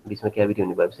 बिचमा क्याभिटी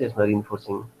हुने भएपछि यसमा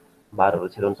रिइन्फोर्सिङ बारहरू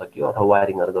छिराउन सकियो अथवा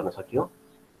वायरिङहरू गर्न सकियो।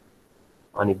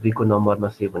 अनि ब्रिकको नम्बरमा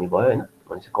सेभ हुने भयो होइन,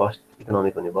 भनेपछि कस्ट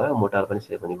इकोनोमिक हुने भयो, मोटार पनि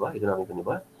सेभ हुने भयो, इकोनोमिक हुने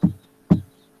भयो।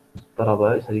 तर अब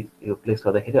यसरी यो प्लेस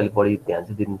गर्दाखेरि अलिक बढी ध्यान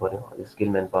चाहिँ दिनु पर्यो, अलिक स्किल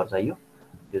म्यान पावर चाहियो,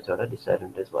 त्यो चाहिँ एउटा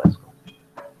डिसएडभान्टेज भयो यसको।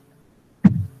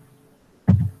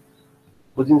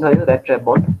 बुझिन्छ यो राइट ट्र्याप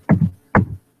बन्ड?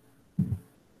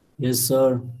 यस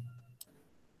सर।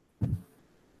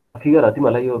 फिगर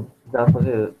तिमीहरूलाई यो जाँचमा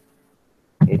चाहिँ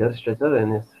हेडर स्ट्रेचर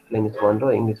अनि फ्लेमिस बन्ड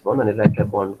र इङ्ग्लिस बन्ड अनि राइट ट्र्याप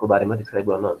बन्डको बारेमा डिस्क्राइब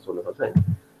गर्न सोध्नुपर्छ होइन।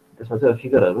 त्यसमा चाहिँ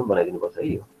फिगरहरू पनि बनाइदिनुपर्छ है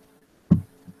यो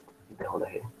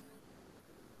देखाउँदाखेरि।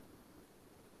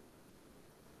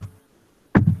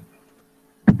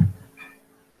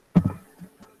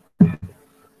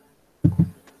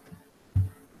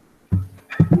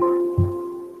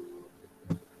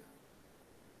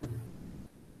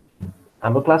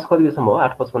 हाम्रो क्लास कति बजीसम्म हो?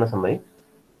 8:55 सम्म है।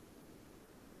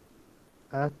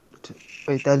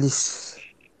 8:45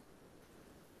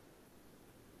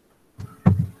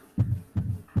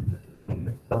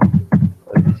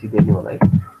 सिधै नि होला है।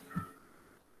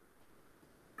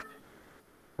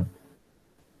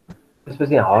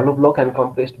 त्यसपछि हलो ब्लक एन्ड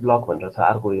कम्प्रेस्ड ब्लक भनेर छ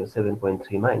अर्को यो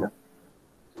 7.3 मा हैन,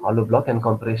 हलो block and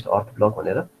compressed earth block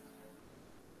भनेर।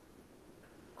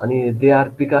 अनि they are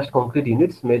precast concrete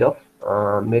units made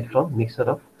from mixture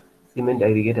of cement,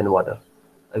 aggregate and water.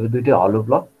 अब दुईटै हलो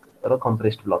ब्लक र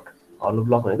कम्प्रेस्ड ब्लक। हलो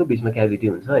ब्लक भनेको बिचमा क्याभिटी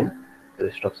हुन्छ हैन त्यो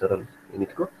स्ट्रक्चरल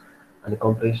युनिटको, अनि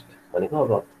कम्प्रेस्ड भनेको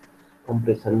अब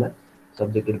कम्प्रेसनमा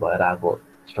सब्जेक्टेड भएर आएको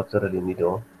स्ट्रक्चरल युनिट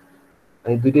हो।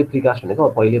 अनि दुईटै प्रिकास्ट भनेको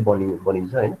पहिले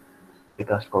बनिन्छ हैन,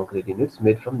 precast concrete units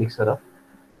made from mixture of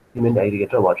cement,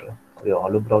 aggregate र वाटर। यो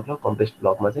हलो ब्लक र कम्प्रेस्ड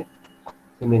ब्लकमा चाहिँ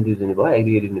सिमेन्ट युज हुने भयो,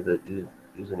 एग्रिगेट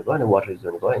युज हुने भयो, अनि वाटर युज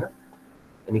हुने भयो हैन।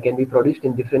 And it can be produced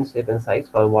in different shape and size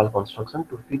for wall construction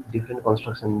to fit different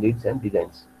construction needs and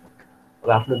designs. अब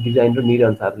आफ्नो डिजाइन र निड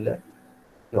अनुसारले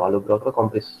यो हलो ब्लक र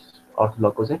कम्प्रेस अर्थ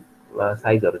ब्लकको चाहिँ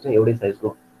साइजहरू चाहिँ एउटै साइजको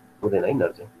हुँदैन है,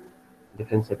 यिनीहरू चाहिँ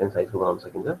डिफ्रेन्ट सेप एन्ड साइजको बनाउन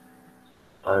सकिन्छ।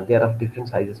 They are of different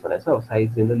sizes भनेको छ। अब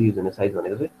साइज जेनरली युज हुने साइज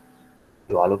भनेको चाहिँ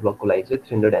यो हलो ब्लकको लागि चाहिँ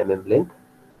 300 mm लेन्थ,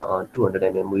 200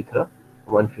 mm विथ र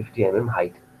 150 mm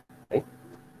हाइट है।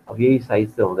 अब यही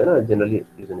साइज चाहिँ हुँदैन, जेनरली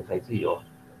युज हुने साइज चाहिँ यो हो।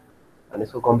 अनि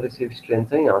यसको कम्प्रेसिभ स्ट्रेन्थ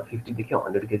चाहिँ 50 देखि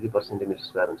 100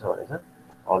 kg/cm² हुन्छ भनेको छ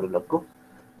हलो ब्लकको।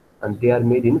 अनि they are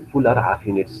made in full R half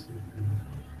units.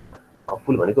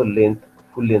 फुल भनेको लेन्थ,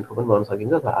 फुल लेन्थको पनि बनाउन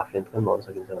सकिन्छ अथवा हाफ लेन्थको पनि बनाउन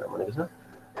सकिन्छ भनेर भनेको छ।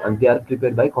 अनि they are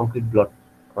prepared by concrete block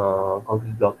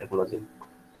technology.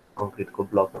 कङ्क्रिटको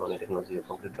block बनाउने टेक्नोलोजी हो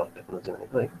कङ्क्रिट ब्लक टेक्नोलोजी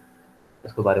भनेको है।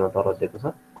 यसको बारेमा तल दिएको छ।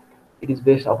 It is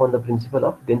based upon the principal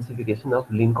of डेन्सिफिकेसन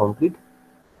of लिन concrete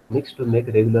mix to make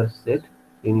regular set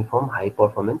uniform high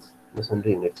performance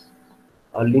masonry units.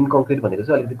 लिन कङ्क्रिट भनेको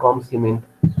चाहिँ अलिकति कम सिमेन्ट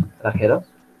राखेर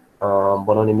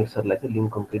बनाउने मिक्सरलाई चाहिँ लिन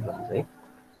कङ्क्रिट भनिन्छ है।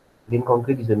 लिन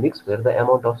concrete is a mix where the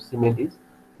amount of cement is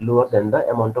lower then the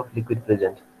amount of liquid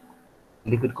present.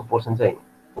 लिक्विडको portion चाहिँ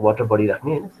वाटर बढी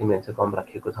राख्ने होइन, सिमेन्ट चाहिँ कम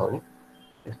राखिएको छ भने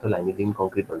त्यस्तोलाई हामी लिन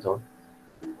कङ्क्रिट भन्छौँ।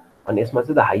 अनि यसमा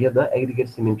चाहिँ the higher the aggregate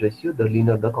cement ratio the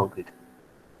linear the concrete.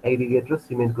 Aggregate र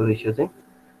सिमेन्टको रेसियो चाहिँ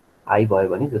हाई भयो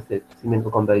भने, जस्तै सिमेन्टको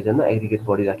कम्पेरिजनमा एग्रिगेट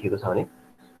बढी राखिएको छ भने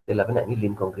त्यसलाई पनि हामी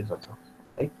लिन कङ्क्रिट भन्छौँ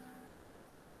है।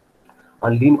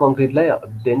 अनि लिन कङ्क्रिटलाई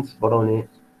डेन्स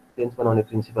बनाउने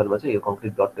प्रिन्सिपलमा चाहिँ यो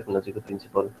कङ्क्रिट ब्लक टेक्नोलोजीको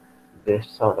प्रिन्सिपल बेस्ट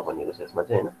छ भनेर भनिएको छ यसमा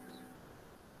चाहिँ हैन।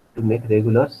 To make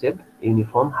regular shape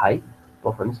uniform high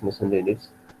performance masonry units.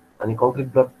 अनि concrete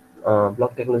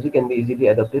block technology can be easily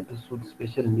adapted to suit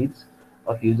special needs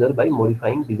of user by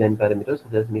मोडिफाइङ design parameters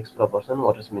such as mix proportion,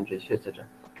 water cement ratio etcetera.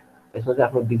 यसमा चाहिँ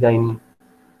आफ्नो design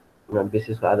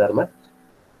बेसिसको आधारमा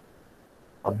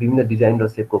विभिन्न design र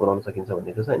सेपको बनाउन सकिन्छ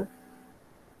भनेको छ हैन।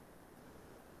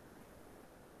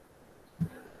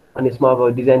 अनि यसमा अब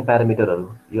डिजाइन प्यारामिटरहरू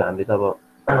यो हामीले त अब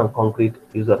कङ्क्रिट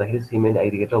युज गर्दाखेरि सिमेन्ट,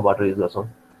 एग्रिगेट र वाटर युज गर्छौँ।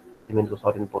 सिमेन्टको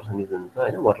सर्टेन पोर्सन युज हुन्छ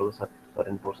होइन, वाटरको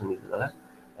सर्टेन पोर्सन युज होला,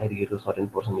 एग्रिगेटको सर्टेन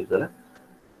पोर्सन युज होला।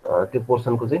 त्यो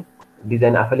पोर्सनको चाहिँ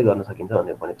डिजाइन आफैले गर्न सकिन्छ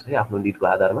भनेर भनेको छ। आफ्नो निडको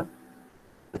आधारमा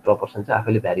प्रपोर्सन चाहिँ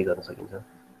आफैले भ्यारी गर्न सकिन्छ।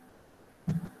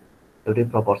 एउटै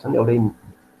प्रपोर्सन एउटै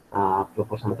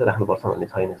प्रोपोर्सनमा चाहिँ राख्नुपर्छ भन्ने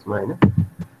छैन यसमा होइन।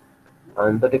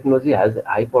 And the technology has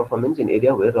high performance in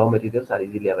area where raw materials are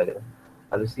easily available.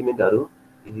 अब सिमेन्टहरू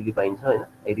इजिली पाइन्छ होइन,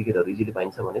 एग्रिगेटहरू इजिली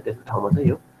पाइन्छ भने त्यस्तो ठाउँमा चाहिँ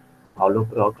यो हलो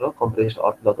ब्लक र कम्प्रेस्ड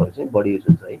अर्थ ब्लकहरू चाहिँ बढी युज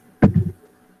हुन्छ है।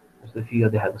 जस्तो फिगर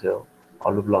देखाएको छ,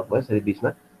 हलो ब्लक भयो, यसरी बिचमा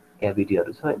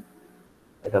क्याभिटीहरू छ है,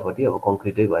 यतापट्टि अब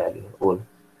कङ्क्रिटै भइहाल्यो, होल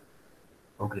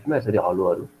कङ्क्रिटमा यसरी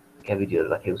हलोहरू क्याभिटीहरू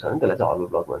राखेको छ भने त्यसलाई चाहिँ हलो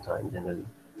ब्लक भन्छ होइन जेनरली।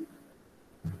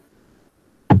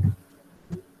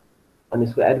 अनि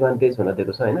यसको एडभान्टेज भनेर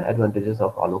दिएको छ होइन, advantages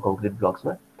of hello concrete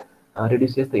ब्लक्समा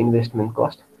reduces the investment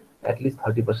cost at least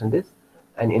 30%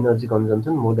 and energy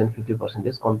consumption more than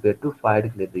 50% compared to fired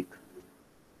clay brick.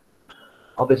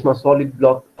 अब यसमा सलिड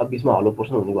ब्लक अब बिचमा हलो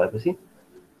पोर्सन हुने भएपछि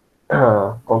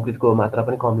कङ्क्रिटको मात्रा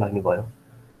पनि कम लाग्ने भयो।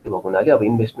 त्यो भएको हुनाले अब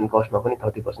इन्भेस्टमेन्ट कस्टमा पनि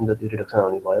 30% जति रिडक्सन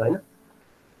आउने भयो होइन।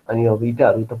 अनि अब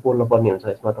इँटाहरू त पोल्नु पर्ने हुन्छ,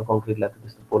 यसमा त कङ्क्रिटलाई त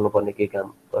त्यस्तो पोल्नु पर्ने केही काम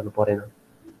गर्नु परेन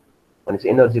भनेपछि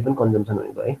एनर्जी पनि कन्जम्सन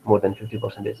हुने भयो है, more than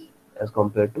 50% as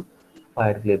compare to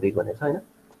fired clay brick भनेको छ होइन।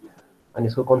 अनि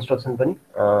यसको कन्स्ट्रक्सन पनि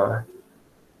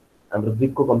हाम्रो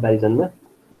ब्रिकको कम्पेरिजनमा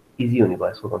इजी हुने भयो।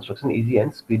 यसको construction easy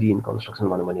and speedy in construction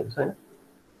भनेको छ होइन।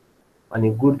 अनि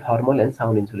good thermal and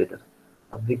sound insulator,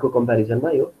 ब्रिकको कम्पेरिजनमा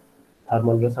यो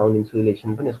थर्मल र साउन्ड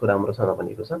इन्सुलेसन पनि यसको राम्रो छ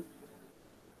भनेको छ।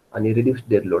 अनि रिड्युस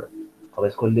डेड लोड, अब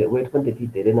यसको वेट पनि त्यति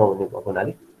धेरै नहुने भएको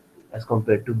हुनाले एज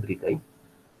कम्पेयर टु ब्रिक है।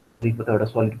 ब्रिकको त एउटा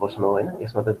सलिड पोर्सन हो होइन,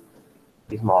 यसमा त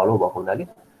बिचमा हलो भएको हुनाले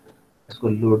यसको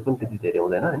लोड पनि त्यति धेरै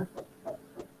हुँदैन होइन।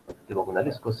 त्यो भएको हुनाले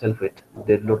यसको सेल्फ वेट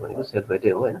डेड लोड भनेको सेल्फ वेटै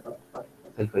हो हैन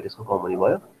सेल्फ वेट यसको कम हुने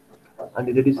भयो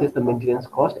अनि reduces the maintenance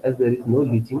cost as there is no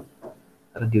leaching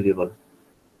र ड्युरेबल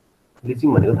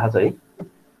लिचिङ भनेको थाहा छ है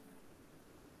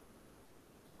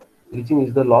leaching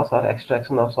is the loss or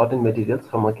extraction of certain materials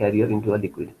from a career into a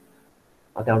liquid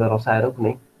त्यहाँबाट रसाएर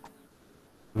कुनै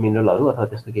मिनरलहरू अथवा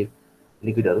त्यस्तो केही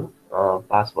लिक्विडहरू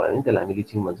पास भयो भने त्यसलाई हामी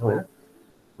लिचिङ भन्छौँ हैन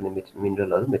कुनै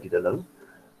मिनरलहरू मेटेरियलहरू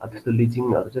त्यस्तो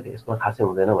लिचिङहरू चाहिँ यसमा खासै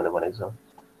हुँदैन भनेर भनेको छ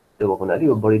त्यो भएको हुनाले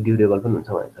यो बढी ड्युरेबल पनि हुन्छ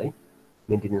भनेको छ है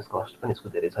मेन्टेनेन्स कस्ट पनि यसको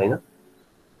धेरै छैन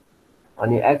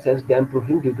अनि acts as dam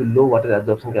proofing due to low water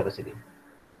absorption capacity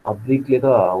ब्रिकले त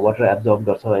वाटर एब्जर्ब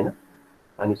गर्छ हैन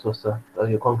पानी सोच्छ तर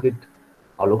यो कङ्क्रिट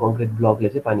हलो कङ्क्रिट ब्लकले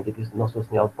चाहिँ पानी त्यति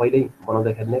नसोच्ने अब पहिल्यै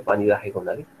बनाउँदाखेरि नै पानी राखेको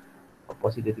हुनाले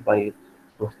पछि त्यति पानी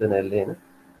सोच्दैन यसले हैन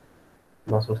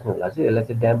नसोच्ने होला चाहिँ यसलाई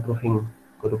चाहिँ ड्याम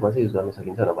प्रुफिङको रूपमा चाहिँ युज गर्न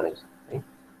सकिन्छ भनेको छ है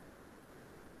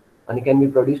अनि can be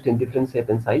produced in different shape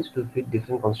and size to fit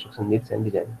different construction needs and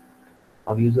design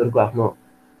अब युजरको आफ्नो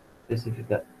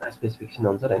स्पेसिफिकेसन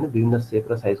अनुसार हैन विभिन्न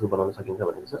सेप र साइजको बनाउन सकिन्छ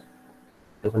भनेको छ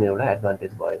त्यो पनि एउटा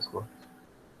एडभान्टेज भयो यसको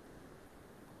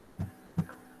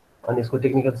अनि यसको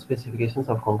टेक्निकल स्पेसिफिकेसन्स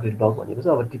अफ कङ्क्रिट ब्लक भनेको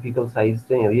चाहिँ अब टिपिकल साइज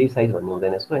चाहिँ यही साइज भन्नु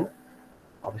हुँदैन यसको हैन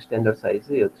अब स्ट्यान्डर्ड साइज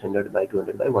चाहिँ यो 300 बाई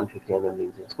 200 बाई 150 mm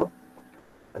लिन्छ यसको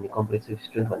अनि कम्प्रेसिभ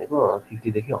स्ट्रेन्थ भनेको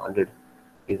 50 देखि 100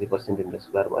 kg per centimeter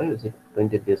स्क्वायर भयो यो चाहिँ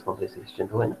 20th डेज कम्प्रेसिभ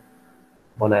स्ट्रेन्थ हो हैन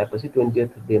बनाएपछि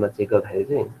 20th डेमा चेक गर्दाखेरि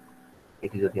चाहिँ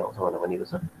 80 जति आउँछ भनेर भनेको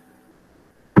छ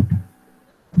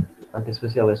अनि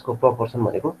त्यसपछि अब यसको प्रपोर्सन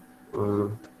भनेको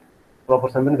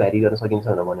प्रपोर्सन पनि भ्यारी गर्न सकिन्छ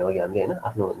भनेर भन्यो अघि हामीले हैन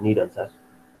आफ्नो निड अनुसार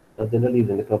तर जेनरली युज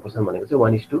हुने प्रपोर्सन भनेको चाहिँ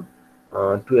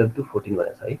 1:12 to 14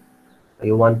 भनेको छ है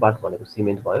यो 1 पार्ट भनेको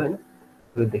सिमेन्ट भयो हैन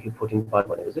 12 देखि 14 पार्ट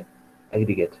भनेको चाहिँ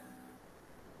एग्रिगेट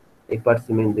एक पार्ट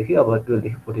सिमेन्ट देखि अब 12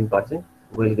 देखि 14 पार्ट चाहिँ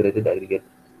वेल ग्रेडेड एग्रिगेट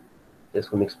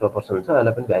त्यसको मिक्स प्रपोर्सन हुन्छ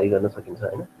यसलाई पनि भ्यारी गर्न सकिन्छ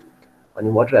हैन अनि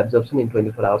water absorption in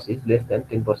 24 hours is less than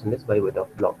 10% by weight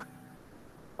of block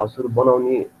अब सुरु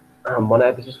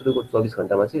बनाएपछि सुरुको 24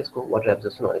 घण्टामा चाहिँ यसको वाटर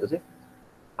एब्जर्प्सन भनेको चाहिँ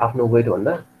आफ्नो वेट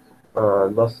भन्दा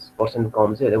 10%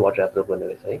 कम चाहिँ यसले वाटर एब्जर्ब गर्ने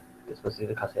रहेछ है त्यसपछि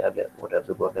चाहिँ खासै वाटर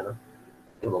एब्जर्ब गर्दैन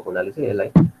त्यो भएको हुनाले चाहिँ यसलाई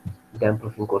ड्याम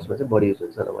प्रुफिङ कोर्समा चाहिँ बढी युज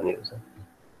हुन्छ भनेको छ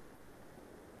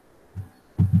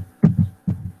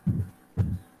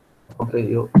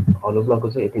यो हलो ब्लकको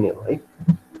चाहिँ यति नै हो है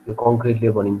यो कङ्क्रिटले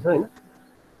बनिन्छ हैन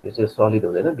यो चाहिँ सलिड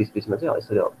हुँदैन बिच बिचमा चाहिँ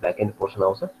यसरी ब्याक एन्ड पोर्सन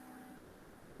आउँछ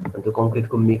अनि त्यो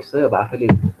कङ्क्रिटको मिक्स चाहिँ अब आफैले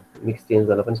मिक्स चेन्ज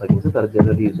गर्न पनि सकिन्छ तर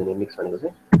जेनरली युज हुने मिक्स भनेको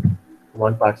चाहिँ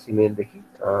 1 पार्ट सिमेन्टदेखि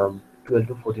 12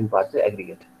 to 14 पार्ट चाहिँ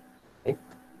एग्रिगेट है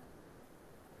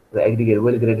र एग्रिगेट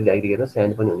वेल ग्रेडेड एग्रिगेटमा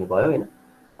स्यान्ड पनि हुने भयो हैन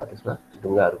त्यसमा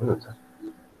ढुङ्गाहरू पनि हुन्छ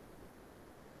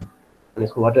अनि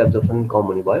यसको वाटर एब्जर्प्सन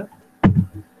कम हुने भयो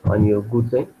अनि यो गुड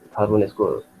चाहिँ थर्मल यसको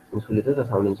इन्सुलेटर र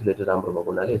साउन्ड इन्सुलेटर राम्रो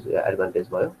भएको हुनाले यसको एडभान्टेज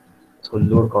भयो यसको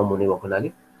लोड कम हुने भएको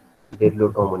हुनाले डेड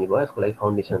लोड कम हुने भयो यसको लागि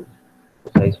फाउन्डेसन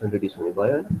साइज पनि रिड्युस हुने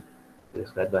भयो हैन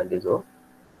यसको एडभान्टेज हो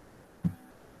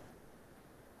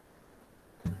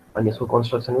अनि यसको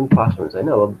कन्स्ट्रक्सन पनि फास्ट हुन्छ हैन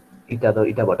अब इटा त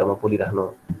इटा भट्टामा पोलिराख्नु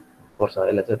पर्छ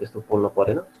यसलाई चाहिँ त्यस्तो पोल्न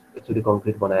परेन एकचोटि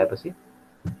कङ्क्रिट बनाएपछि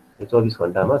यो 24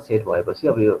 घण्टामा सेट भएपछि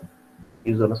अब यो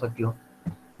युज गर्न सकियो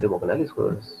त्यो भएको हुनाले यसको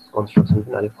कन्स्ट्रक्सन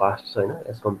पनि अलिक फास्ट छ हैन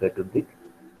एज कम्पेयर टु ब्रिक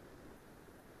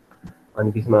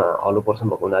अनि बिचमा हलो पोर्सन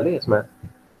भएको हुनाले यसमा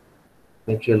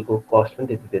मेटेरियलको कस्ट पनि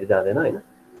त्यति धेरै जाँदैन हैन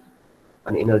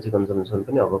अनि एनर्जी कन्जम्सन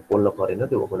पनि अब पोल्न परेन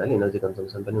त्यो भएको हुनाले एनर्जी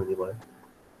कन्जम्सन पनि हुने भयो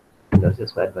यिनीहरू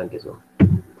यसको एडभान्टेज हो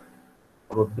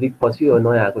अब ब्रिक पछि यो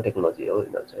नयाँ आएको टेक्नोलोजी हो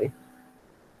यिनीहरू चाहिँ है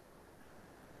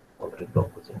कङ्क्रिट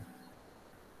ब्लकको चाहिँ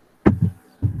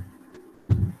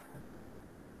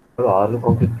हलो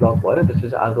कङ्क्रिट ब्लक भयो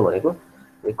त्यसपछि अर्को भनेको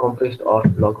कम्प्रेस्ड अर्थ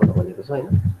ब्लक भनेको छ हैन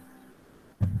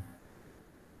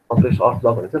कम्प्रेस्ड अर्थ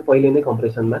ब्लक भनेको चाहिँ पहिले नै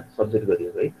कम्प्रेसनमा सब्जेक्ट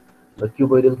गरिएको है the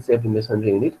क्युबोइडल shaped masonry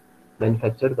unit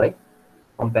manufactured by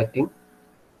कम्प्याक्टिङ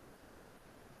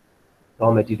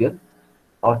र material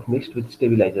earth mixed with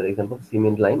stabiliser example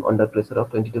cement Lime under pressure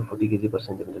of 20 to 40 kg per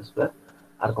centimeter square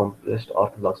are compressed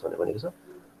earth blocks भनेको छ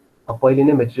अब पहिले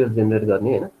नै मेटेरियल जेनेरेट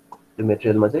गर्ने हैन त्यो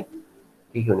मेटेरियलमा चाहिँ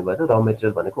के हुने भयो त र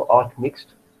मेटेरियल भनेको अर्थ मिक्स्ड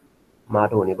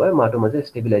माटो हुने भयो माटोमा चाहिँ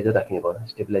स्टेबिलाइजर राख्ने भयो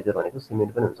स्टेबिलाइजर भनेको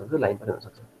सिमेन्ट पनि हुनसक्छ लाइम पनि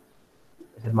हुनसक्छ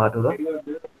यसरी माटो र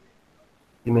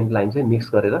सिमेन्ट लाइम चाहिँ मिक्स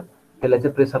गरेर त्यसलाई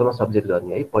चाहिँ प्रेसरमा सब्जेक्ट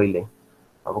गर्ने है पहिले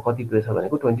अब कति प्रेसर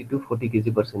भनेको 20 to 40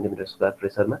 kg per centimeter square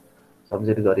प्रेसरमा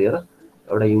subject गरेर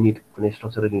एउटा युनिट कुनै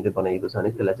स्ट्रक्चरल युनिट बनाइएको छ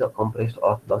भने त्यसलाई चाहिँ कम्प्रेस्ड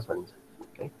अर्थ ब्लक्स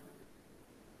भनिन्छ है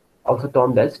also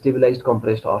termed as stabilised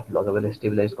compressed अर्थ ब्लक अब यसलाई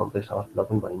स्टेबिलाइज्ड कम्प्रेस्ड अर्थ ब्लक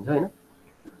पनि भनिन्छ हैन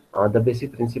the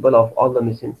basic principle of all the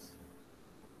machines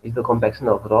is the compaction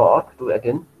of र अर्थ to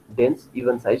attain dense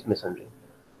even size masonry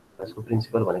यसको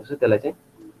प्रिन्सिपल भनेको चाहिँ त्यसलाई चाहिँ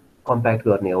कम्प्याक्ट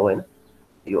गर्ने हो हैन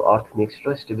यो अर्थ मिक्स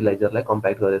र स्टेबिलाइजरलाई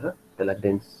कम्प्याक्ट गरेर त्यसलाई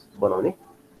डेन्स बनाउने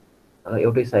र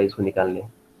एउटै साइजको निकाल्ने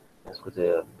यसको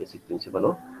चाहिँ बेसिक प्रिन्सिपल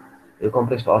हो। यो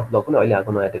कम्प्रेस्ड अर्थ ब्लक पनि अहिले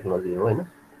आएको नयाँ टेक्नोलोजी हो होइन।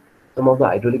 Some of the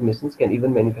hydraulic machines can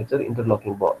even manufacture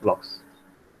इन्टरलकिङ blocks.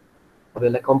 अब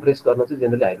यसलाई कम्प्रेस गर्न चाहिँ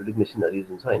जेनरली हाइड्रोलिक मेसिनहरू युज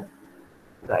हुन्छ होइन।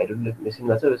 र हाइड्रोलिक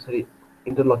मेसिनमा चाहिँ यसरी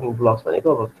इन्टरलकिङ ब्लक्स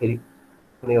भनेको अब फेरि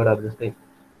कुनै एउटा जस्तै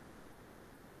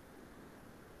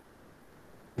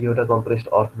यो एउटा कम्प्रेस्ड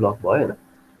अर्थ ब्लक भयो होइन।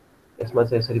 यसमा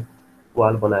चाहिँ यसरी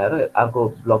वाल बनाएर अर्को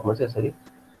ब्लकमा चाहिँ यसरी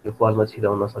यो वालमा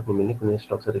छिराउन सक्ने मिल्ने कुनै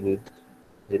स्ट्रक्चर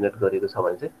जेनेरेट गरेको छ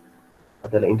भने चाहिँ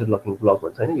त्यसलाई इन्टरलकिङ ब्लक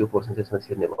भन्छ होइन। यो पोर्सन चाहिँ यसमा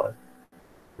छिर्ने भयो,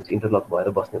 इन्टरलक भएर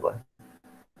बस्ने भयो,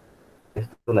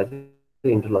 त्यस्तोलाई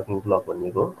चाहिँ इन्टरलकिङ ब्लक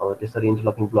भनिएको हो। अब त्यसरी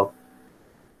इन्टरलकिङ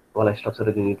ब्लकवाला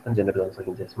स्ट्रक्चरल युनिट पनि जेनेरेट गर्न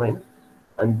सकिन्छ यसमा होइन।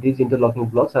 अनि these इन्टरलकिङ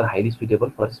blocks are highly suitable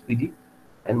for speedy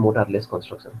and मोटारलेस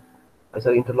construction.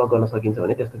 यसरी इन्टरलक गर्न सकिन्छ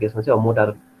भने त्यस्तो केसमा चाहिँ अब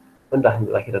मोटार पनि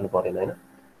राखिरहनु परेन होइन,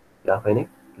 त्यो आफै नै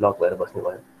लक भएर बस्ने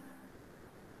भयो।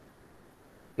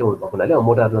 त्यो भएको हुनाले अब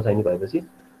मोटार नचाहिने भएपछि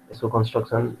यसको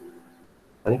कन्स्ट्रक्सन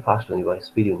पनि फास्ट हुने भयो,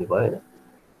 स्पिडी हुने भयो होइन।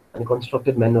 अनि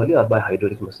constructed manually or by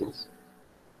hydraulic machines.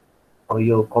 अब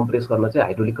यो कम्प्रेस गर्न चाहिँ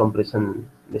हाइड्रोलिक कम्प्रेसन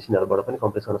मेसिनहरूबाट पनि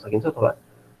कम्प्रेस गर्न सकिन्छ अथवा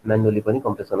म्यानुअली पनि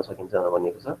कम्प्रेस गर्न सकिन्छ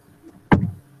भनिएको छ।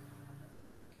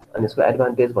 अनि यसको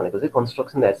एडभान्टेज भनेको चाहिँ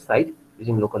construction at site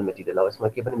using local material. अब यसमा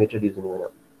के पनि मेटेरियल युज हुने होइन,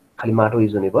 खालि माटो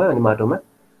युज हुने भयो। अनि माटोमा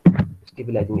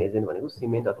स्टेबिलाइजिङ एजेन्ट भनेको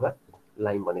सिमेन्ट अथवा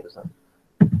लाइम भनेको छ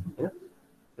होइन।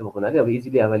 त्यो भएको हुनाले अब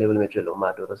इजिली एभाइलेबल मेटेरियल हो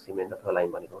माटो र सिमेन्ट अथवा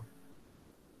लाइम भनेको।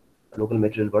 लोकल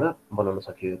मेटेरियलबाट बनाउन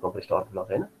सकियो यो कम्प्रेस्ड अर्थ ब्लक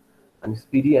होइन। अनि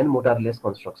स्पिडी एन्ड मोटारलेस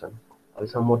कन्स्ट्रक्सन। अब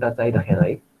यसमा मोटार चाहिराखेन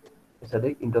है,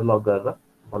 त्यसैले इन्टरलक गरेर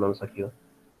बनाउन सकियो।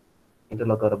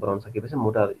 इन्टरलक गरेर बनाउन सकेपछि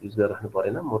मोटार युज गरेर राख्नु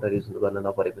परेन। मोटार युज गर्न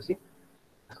नपरेपछि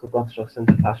यसको कन्स्ट्रक्सन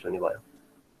चाहिँ फास्ट हुने भयो।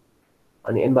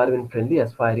 अनि environment friendly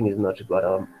as firing is not required.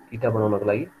 अब इँटा बनाउनको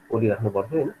लागि ओली राख्नु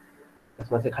पर्थ्यो होइन,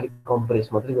 त्यसमा चाहिँ खालि कम्प्रेस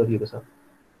मात्रै गरिएको छ।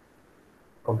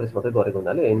 कम्प्रेस मात्रै गरेको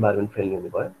हुनाले इन्भाइरोमेन्ट फ्रेन्डली हुने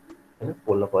भयो होइन,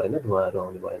 पोल्न परेन, धुवाहरू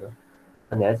आउने भएन।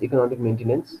 अनि as economic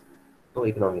maintenance so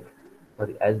economic,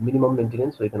 sorry as minimum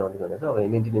maintenance so economic भनेको छ। अब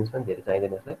मेन्टेनेन्स पनि धेरै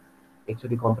चाहिँदैन यसलाई,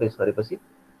 एकचोटि कम्प्रेस गरेपछि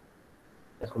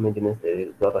यसको मेन्टेनेन्स धेरै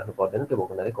गरिराख्नु पर्दैन। त्यो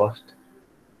भएको हुनाले कस्ट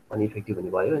पनि इफेक्टिभ हुने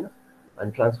भयो होइन।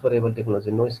 अनि transferable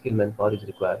technology, no skill man power is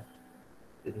required.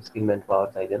 त्यो स्किल म्यान पावर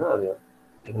चाहिँदैन। अब यो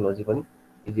टेक्नोलोजी पनि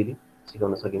इजिली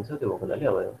सिकाउन सकिन्छ, त्यो भएको हुनाले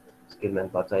अब यो स्किल म्यान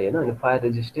पावर चाहिएन। अनि फायर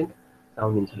रेजिस्टेन्ट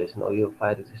साउन्ड इन्सुलेसन। अब यो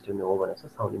फायर रेजिस्टेन्ट हो भनेको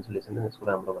छ, साउन्ड इन्सुलेसन पनि यसको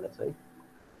राम्रो भनेको छ है,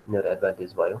 यिनीहरू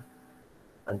एडभान्टेज भयो।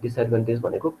 अनि डिसएडभान्टेज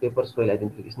भनेको paper soil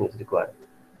identification is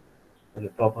required. यो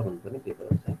प्रपर हुनुपर्ने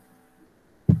पेपरहरू चाहिँ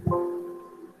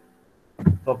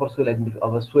प्रपर सोइल आइडेन्टिफिकेसन।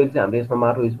 अब सोइल चाहिँ हाम्रो यसमा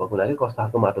माटो युज भएको हुनाले कस्तो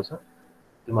खालको माटो छ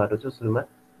त्यो माटो चाहिँ सुरुमा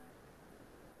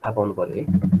थाहा पाउनु पर्यो है।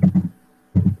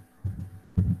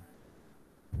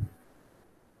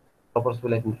 Proper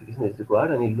soil identification is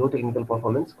required. अनि लो technical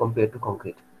performance compare to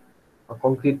concrete.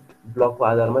 Concrete ब्लकको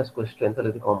आधारमा यसको स्ट्रेन्थ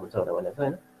अलिकति कम हुन्छ भनेको छ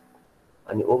होइन।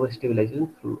 अनि over stabilisation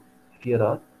through fear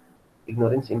or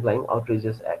ignorance इम्प्लाइङ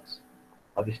outrageous acts.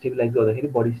 अब स्टेबिलाइज गर्दाखेरि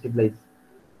बडी स्टेबिलाइज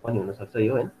पनि हुनसक्छ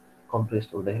यो होइन।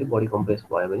 कम्प्रेस्ड हुँदाखेरि बडी कम्प्रेस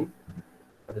भयो भने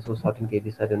त्यसको सर्टेन केही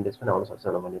डिसएडभान्टेज पनि आउन सक्छ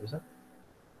भनेको छ।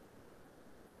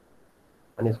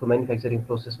 अनि यसको म्यानुफ्याक्चरिङ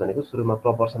प्रोसेस भनेको सुरुमा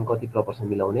प्रपर्सन कति प्रपर्सन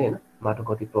मिलाउने होइन, माटो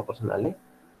कति प्रपर्सन हाल्ने,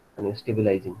 अनि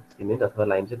स्टेबिलाइजिङ सिमेन्ट अथवा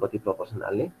लाइम चाहिँ कति प्रपर्सन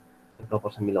हाल्ने, त्यो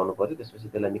प्रपर्सन मिलाउनु पऱ्यो। त्यसपछि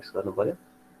त्यसलाई मिक्स गर्नु पऱ्यो।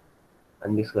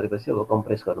 अनि मिक्स गरेपछि अब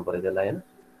कम्प्रेस गर्नु पऱ्यो त्यसलाई होइन,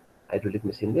 हाइड्रोलिक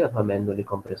मेसिनले अथवा म्यानुअली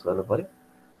कम्प्रेस गर्नु पऱ्यो।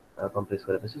 कम्प्रेस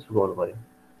गरेपछि सुकाउनु पऱ्यो।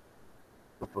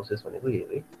 प्रोसेस भनेको यही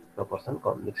हो है, प्रपर्सन,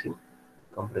 मिक्सिङ,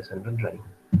 कम्प्रेसन र ड्राइङ।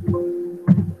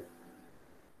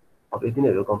 अब यति नै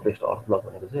हो कम्प्रेस्ड अर्थ ब्लक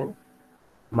भनेको चाहिँ होइन।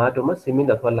 माटोमा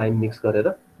सिमेन्ट अथवा लाइम मिक्स गरेर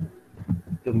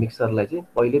त्यो मिक्सरलाई चाहिँ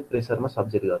पहिले प्रेसरमा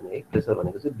सब्जेक्ट गर्ने है। प्रेसर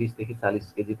भनेको चाहिँ 20 देखि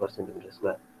 40 केजी पर सेन्टिमिटर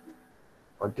स्क्वायर।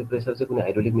 अनि त्यो प्रेसर चाहिँ कुनै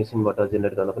हाइड्रोलिक मेसिनबाट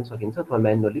जेनेरेट गर्न पनि सकिन्छ अथवा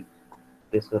म्यानुअली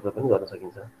प्रेस गरेर पनि गर्न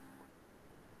सकिन्छ।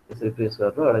 त्यसरी प्रेस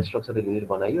गरेर एउटा स्ट्रक्चरल युनिट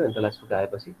बनाइयो अनि त्यसलाई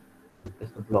सुकाएपछि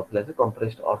त्यस्तो ब्लकलाई चाहिँ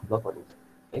कम्प्रेस्ड अर्थ ब्लक भनिन्छ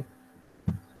है।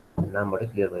 नामबाटै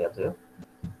क्लियर भइहाल्छ यो।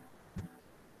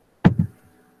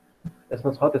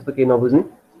 यसमा छ त्यस्तो केही नबुझ्ने?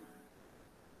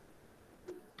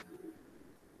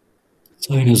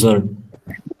 छैन सर।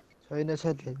 छैन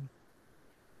सर।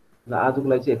 ल आजको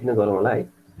लागि चाहिँ यति नै गरौँ होला है।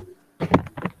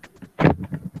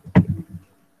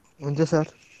 हुन्छ सर।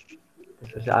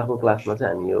 त्यसपछि अर्को क्लासमा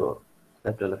चाहिँ हामी यो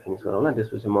च्याप्टरलाई फिनिस गरौँला।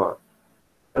 त्यसपछि म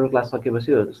अर्को क्लास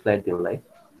सकेपछि यो स्लाइड दिउँला है।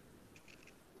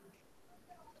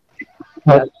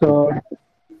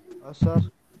 सर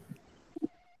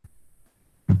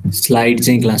स्लाइड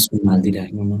चाहिँ क्लासरुममा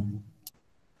हालिदिइराख्नु न।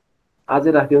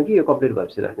 आजै राख्यौँ कि यो कम्प्लिट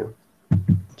भएपछि राख्यौँ?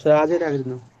 सर आजै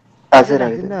राखिदिनु। आजै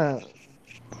राखिदिनु।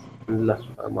 ल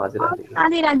म अझै राखिदिन्छु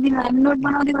आधी राखिदिनु हामी नोट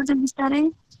बनाउँदै गर्छ बिस्तारै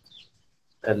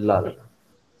ए ल ल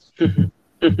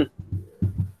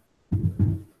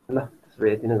ल त्यसो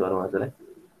भए यति नै गरौँ आजलाई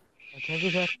thank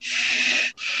you sir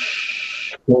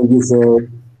thank you sir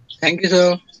thank you sir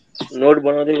note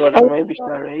बनाउँदै गर्छौँ है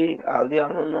बिस्तारै हाल्दै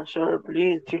हाल्नु न सर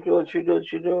प्लिज छिटो छिटो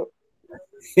छिटो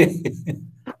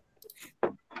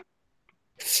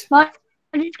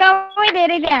रिस्कामै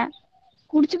धेरै त्यहाँ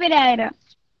कुर्छु फेरि आएर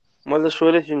मैले त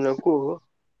सोधै छुइनँ को हो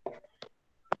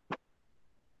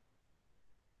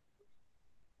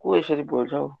को यसरी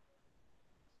बोल्छ हौ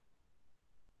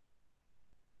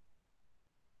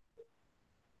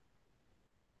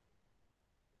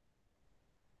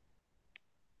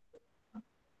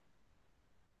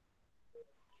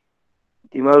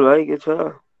तिमाल भाइ के छ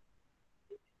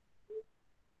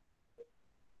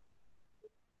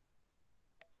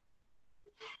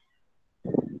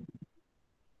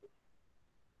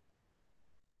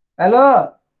हेलो